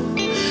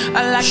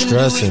 All I can do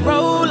is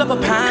roll up a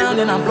pound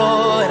and I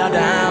blow it all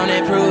down.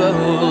 It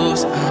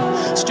proves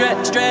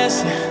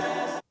stressing.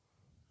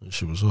 That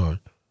shit was hard.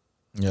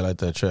 Yeah, I like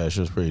that track. It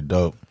was pretty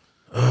dope.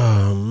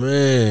 Oh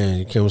man,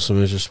 you came with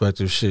some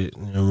introspective shit.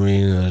 You know what I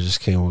mean? I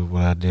just came with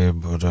what I did,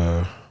 but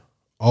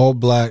all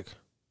black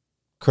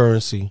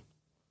Currency,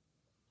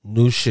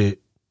 new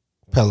shit,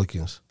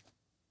 Pelicans.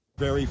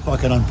 Very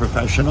fucking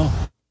unprofessional.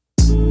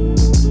 6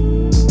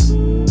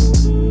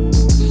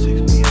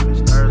 p.m.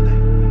 is Thursday.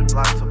 In the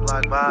block to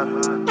block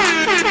vibe.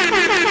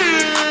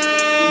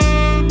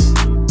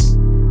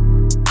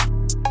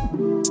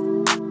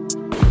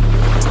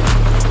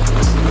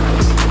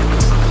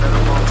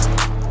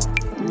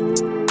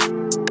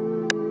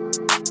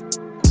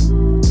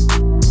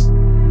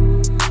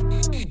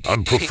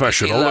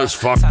 Unprofessional as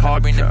fuck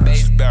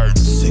podcast.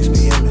 6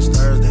 p.m. is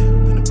Thursday.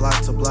 In the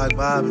block to block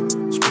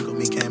vibing. Sprinkle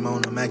me came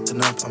on, I'm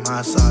acting up on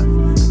my side.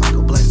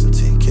 Michael Blackson,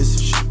 10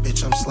 kissing shit,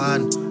 bitch, I'm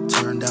sliding.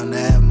 Turn down the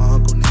ad, my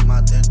uncle named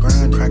out there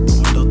grind. Crack the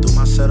window through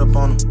my setup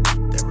on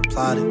them. They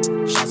replied it.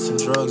 Shots and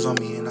drugs on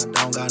me, and I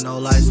don't got no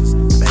license.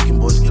 Bacon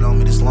boys get on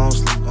me, this long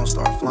sleep gon'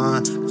 start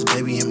flying. This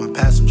baby in my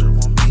passenger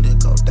want me to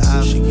go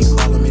dive. She keep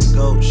calling me to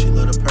go, she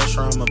love the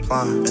pressure I'm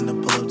applying. Finna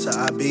pull up to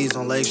IB's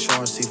on Lakeshore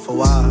and see for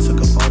why.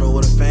 Took a photo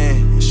with a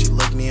fan, and she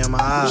looked me in my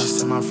eyes. She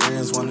said my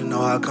friends wanna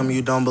know how come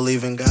you don't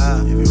believe in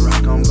God. If you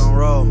rock, I'm gon'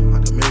 roll. I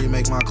can marry,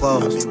 make my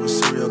clothes. I be with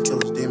serial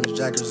killers, demons,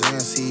 jackers,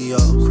 and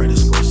CEOs. Credit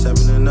score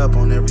 7 and up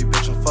on every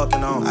bitch I'm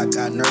fucking on. I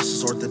got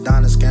nurses,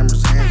 orthodontists,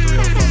 scammers, and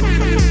 304.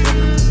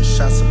 Putting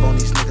shots up on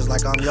these niggas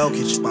like I'm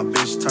Jokic. My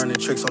bitch turning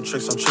tricks on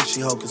tricks on tricks,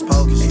 she hocus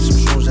pocus. Ate some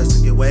shrooms just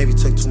to get wavy,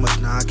 took too much,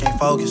 now I can't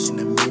focus. In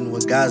the meeting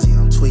with Ghazi,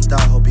 I'm tweaked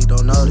out, hope he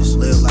don't notice.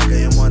 Live like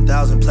a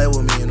M1000, play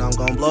with me and I'm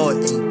gon' blow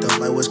it. Inked up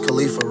like Wiz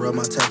Khalifa, rub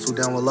my tattoo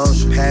down with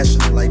lotion.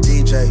 Passionate like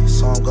DJ,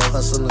 saw him go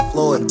hustling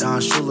Floyd. Don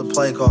Shula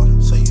play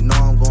calling, so you know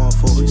I'm going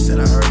for it. Said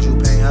I heard you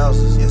paint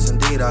houses, yes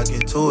indeed, I'll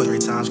get to it. 3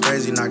 times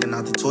crazy, knocking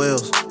out the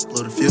 12s.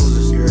 Blew the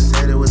fuses,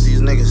 irritated with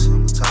these niggas.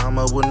 I'ma tie 'em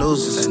up with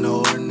nooses. Ain't no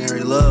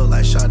ordinary love,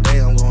 like Sade,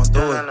 I'm going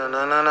through it.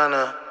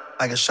 No.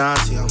 Like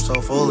Ashanti, I'm so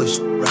foolish.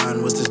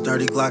 Riding with this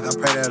dirty Glock, I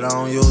pray that I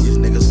don't use it. These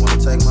niggas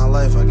wanna take my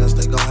life, I guess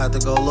they gon' have to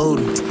go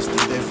looting. Niggas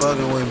think they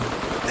fucking with me,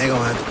 they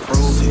gon' have to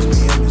prove. 6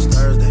 p.m. it's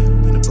Thursday,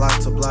 been the block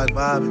to block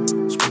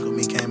vibing. Sprinkle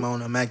me came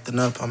on, I'm acting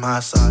up, I'm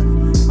outside.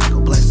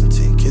 Michael Blackson,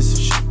 10 kisses,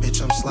 shit,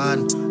 bitch, I'm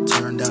sliding.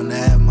 Turn down the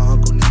ad, my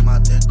uncle name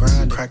out there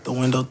grinding. Crack the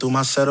window through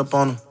my setup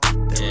on him.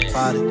 They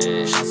replied,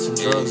 shots and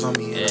drugs on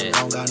me, and I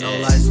don't got no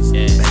license.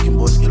 Banking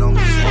boys get on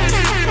me,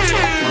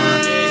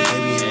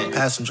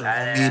 passenger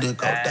want me to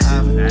go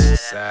diving.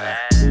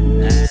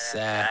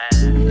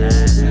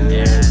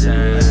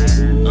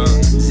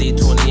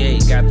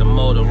 C28 got the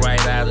motor right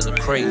out of the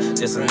crate.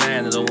 Just a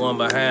 9 to the one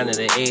behind it,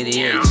 the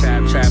 88.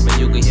 Chopping,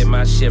 you can hear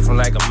my shit from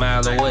like a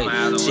mile away.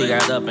 She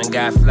got up and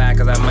got fly,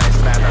 cause I might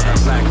slide out her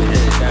block. Did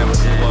it down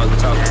with New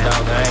Orleans, talk to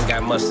dog, I ain't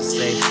got much to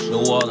say.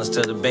 New Orleans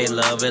to the Bay,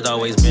 love, it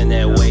always been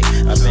that way.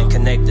 I've been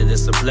connected,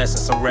 it's a blessing.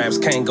 Some raps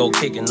can't go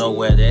kicking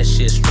nowhere, that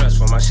shit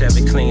stressful. My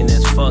Chevy clean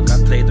as fuck,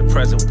 I played the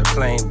present with the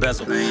plain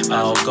bezel.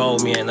 All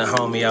gold, me and the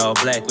homie, all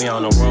black, we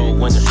on the road.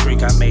 Win the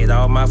streak, I made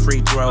all my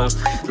free throws.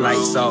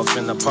 Lights off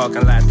in the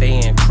parking lot, they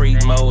in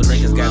creep mode.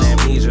 Niggas got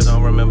amnesia,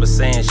 don't remember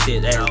saying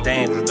shit. That's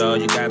dangerous,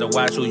 dog. You gotta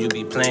watch who you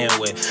be playing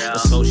with.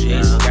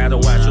 Association, gotta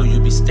watch who you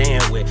be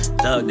staying with.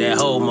 Dug that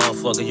whole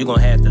motherfucker, you gon'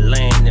 have to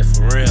land it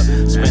for real.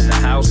 Spent the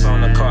house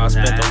on the car,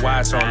 spent the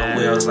watch on the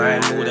wheels. I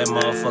ain't moved that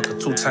motherfucker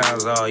 2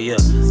 times all year.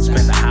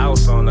 Spent the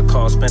house on the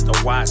car, spent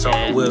the watch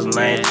on the wheels, and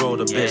I ain't drove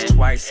the bitch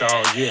twice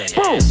all year.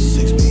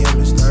 6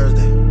 p.m. it's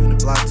Thursday, been a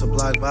block to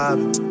block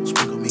vibing.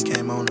 Sprinkle me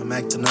came on, I'm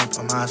acting up,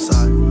 I'm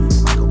outside.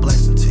 Michael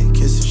Blackson, 10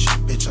 kisses,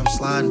 shit, bitch, I'm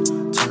sliding.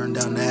 Turn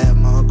down the ad,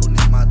 my uncle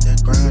name out there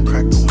grinding.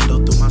 Crack the window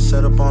through my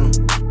setup on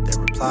them. They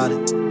replied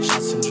it,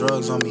 shots and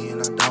drugs on me,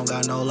 and I don't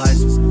got no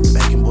license.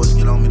 Banking boys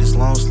get on me, this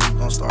long sleep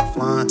gon' start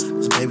flying.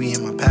 This baby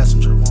in my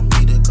passenger want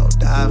me to go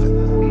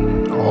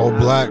diving. All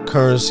black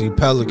currency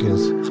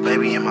Pelicans. This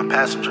baby in my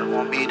passenger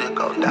want me to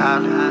go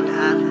diving.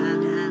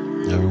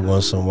 Every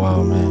once in a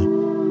while, man,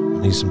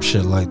 I need some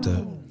shit like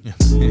that.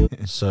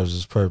 It serves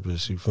its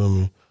purpose, you feel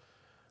me?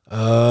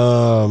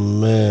 Oh,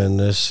 man,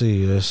 let's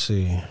see.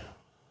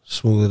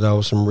 Smooth it out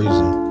with some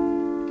reason.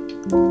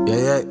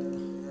 Yeah.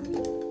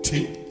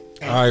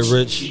 All right,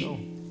 Rich.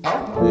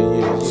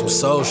 Some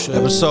soul shit.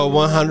 Episode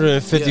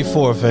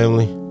 154,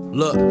 family.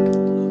 Look.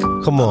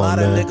 Come on,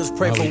 man. Niggas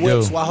pray for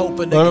whips while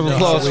hoping they round of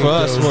applause for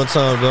us one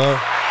time, dog.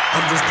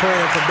 I'm just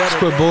praying for better. Let's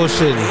quit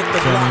bullshitting. Hit the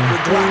block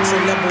with Glocks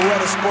and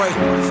Leporetta spray.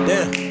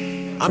 Damn.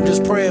 I'm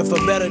just praying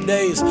for better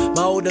days.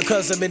 My older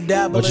cousin been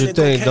dabbling. What you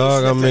think,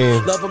 dog? I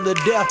mean, love him to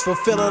death, but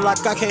feeling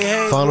like I can't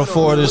hang. Final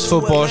four of this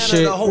football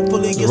shit.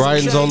 The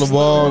writing's on the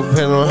wall,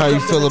 depending on how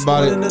you feel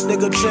about it.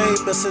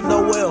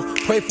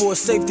 Pray for his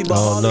safety, but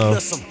oh no.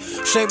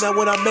 Shame that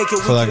when I make it,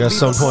 I feel like at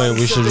some point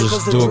we should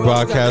just do a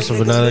broadcast of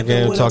Banana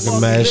Game talking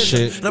mad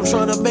shit the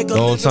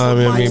whole time.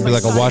 You know what I mean? Be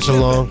like a watch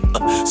along.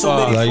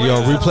 Like,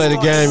 yo, replay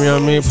the game. You know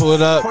what I mean? Pull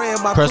it up,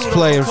 press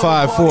play in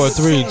 5, 4,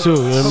 3, 2. You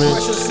know what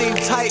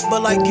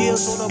I mean?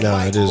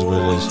 Nah, it is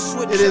what it is.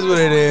 It is what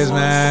it is,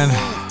 man.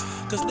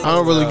 I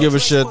don't really give a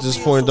shit at this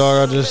point,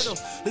 dog. I just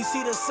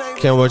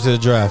can't wait to the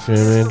draft. You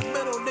know what I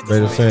mean?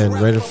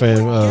 Raider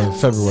fan,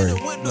 February.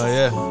 Oh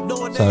yeah,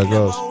 that's how it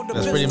goes.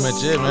 That's pretty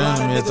much it,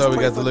 man. I mean, that's all we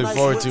got to look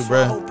forward to,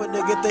 bro.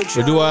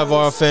 We do have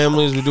our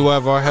families, we do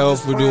have our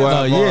health, we do have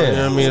our, you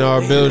know what I mean,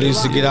 our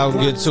abilities to get out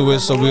and get to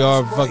it. So we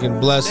are fucking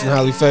blessed and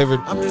highly favored.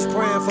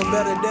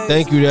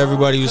 Thank you to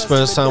everybody who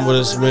spends time with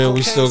us, man.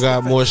 We still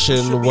got more shit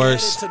in the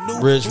works.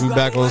 Rich, we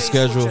back on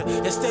schedule.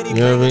 You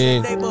know what I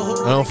mean?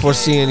 I don't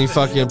foresee any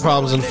fucking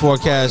problems in the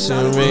forecast. You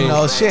know what I mean? You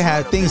know,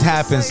 things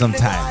happen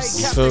sometimes.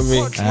 You feel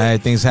me? All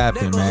right, things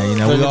happen, man. You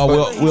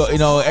know, we you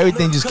know,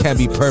 everything just can't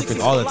be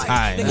perfect all the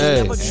time.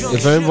 Hey,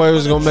 if anybody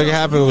was gonna make it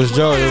happen, it was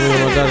Joe. You know what I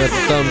mean? My guy got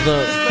the thumbs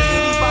up.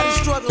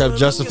 Kept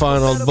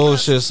justifying all the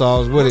bullshit, so I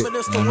was with it.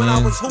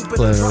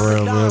 Playing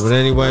around, man. But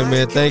anyway,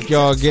 man, thank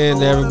y'all again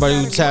to everybody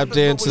who tapped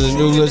in, to the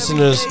new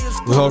listeners.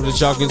 We hope that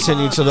y'all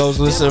continue. To those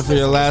listening for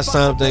your last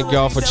time, thank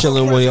y'all for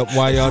chilling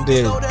while y'all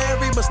did.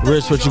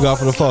 Rich, what you got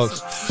for the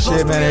folks?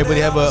 Shit, man,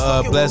 everybody have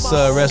a blessed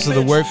rest of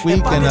the work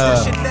week, and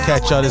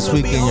catch y'all this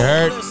week in your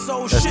hurt.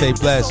 Let's stay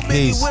blessed.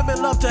 Peace.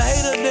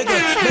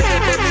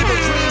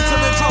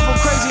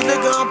 Crazy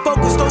nigga, I'm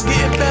focused on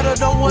getting better.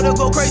 Don't wanna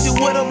go crazy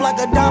with him like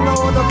 $1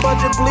 on a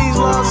budget. Please,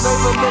 Lord, save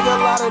a nigga.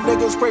 A lot of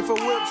niggas pray for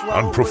whips.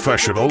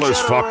 Unprofessional as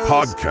Fuck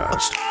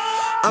podcast.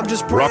 I'm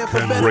just praying Rock for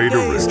and better Raider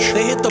days. Rich.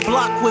 They hit the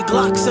block with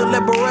Glocks and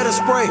Leporetta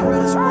spray.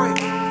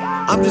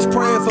 I'm just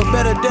praying for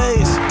better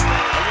days.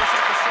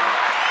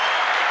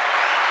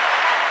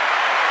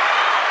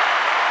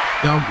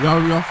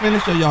 Y'all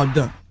finished or y'all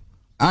done?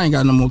 I ain't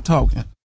got no more talking.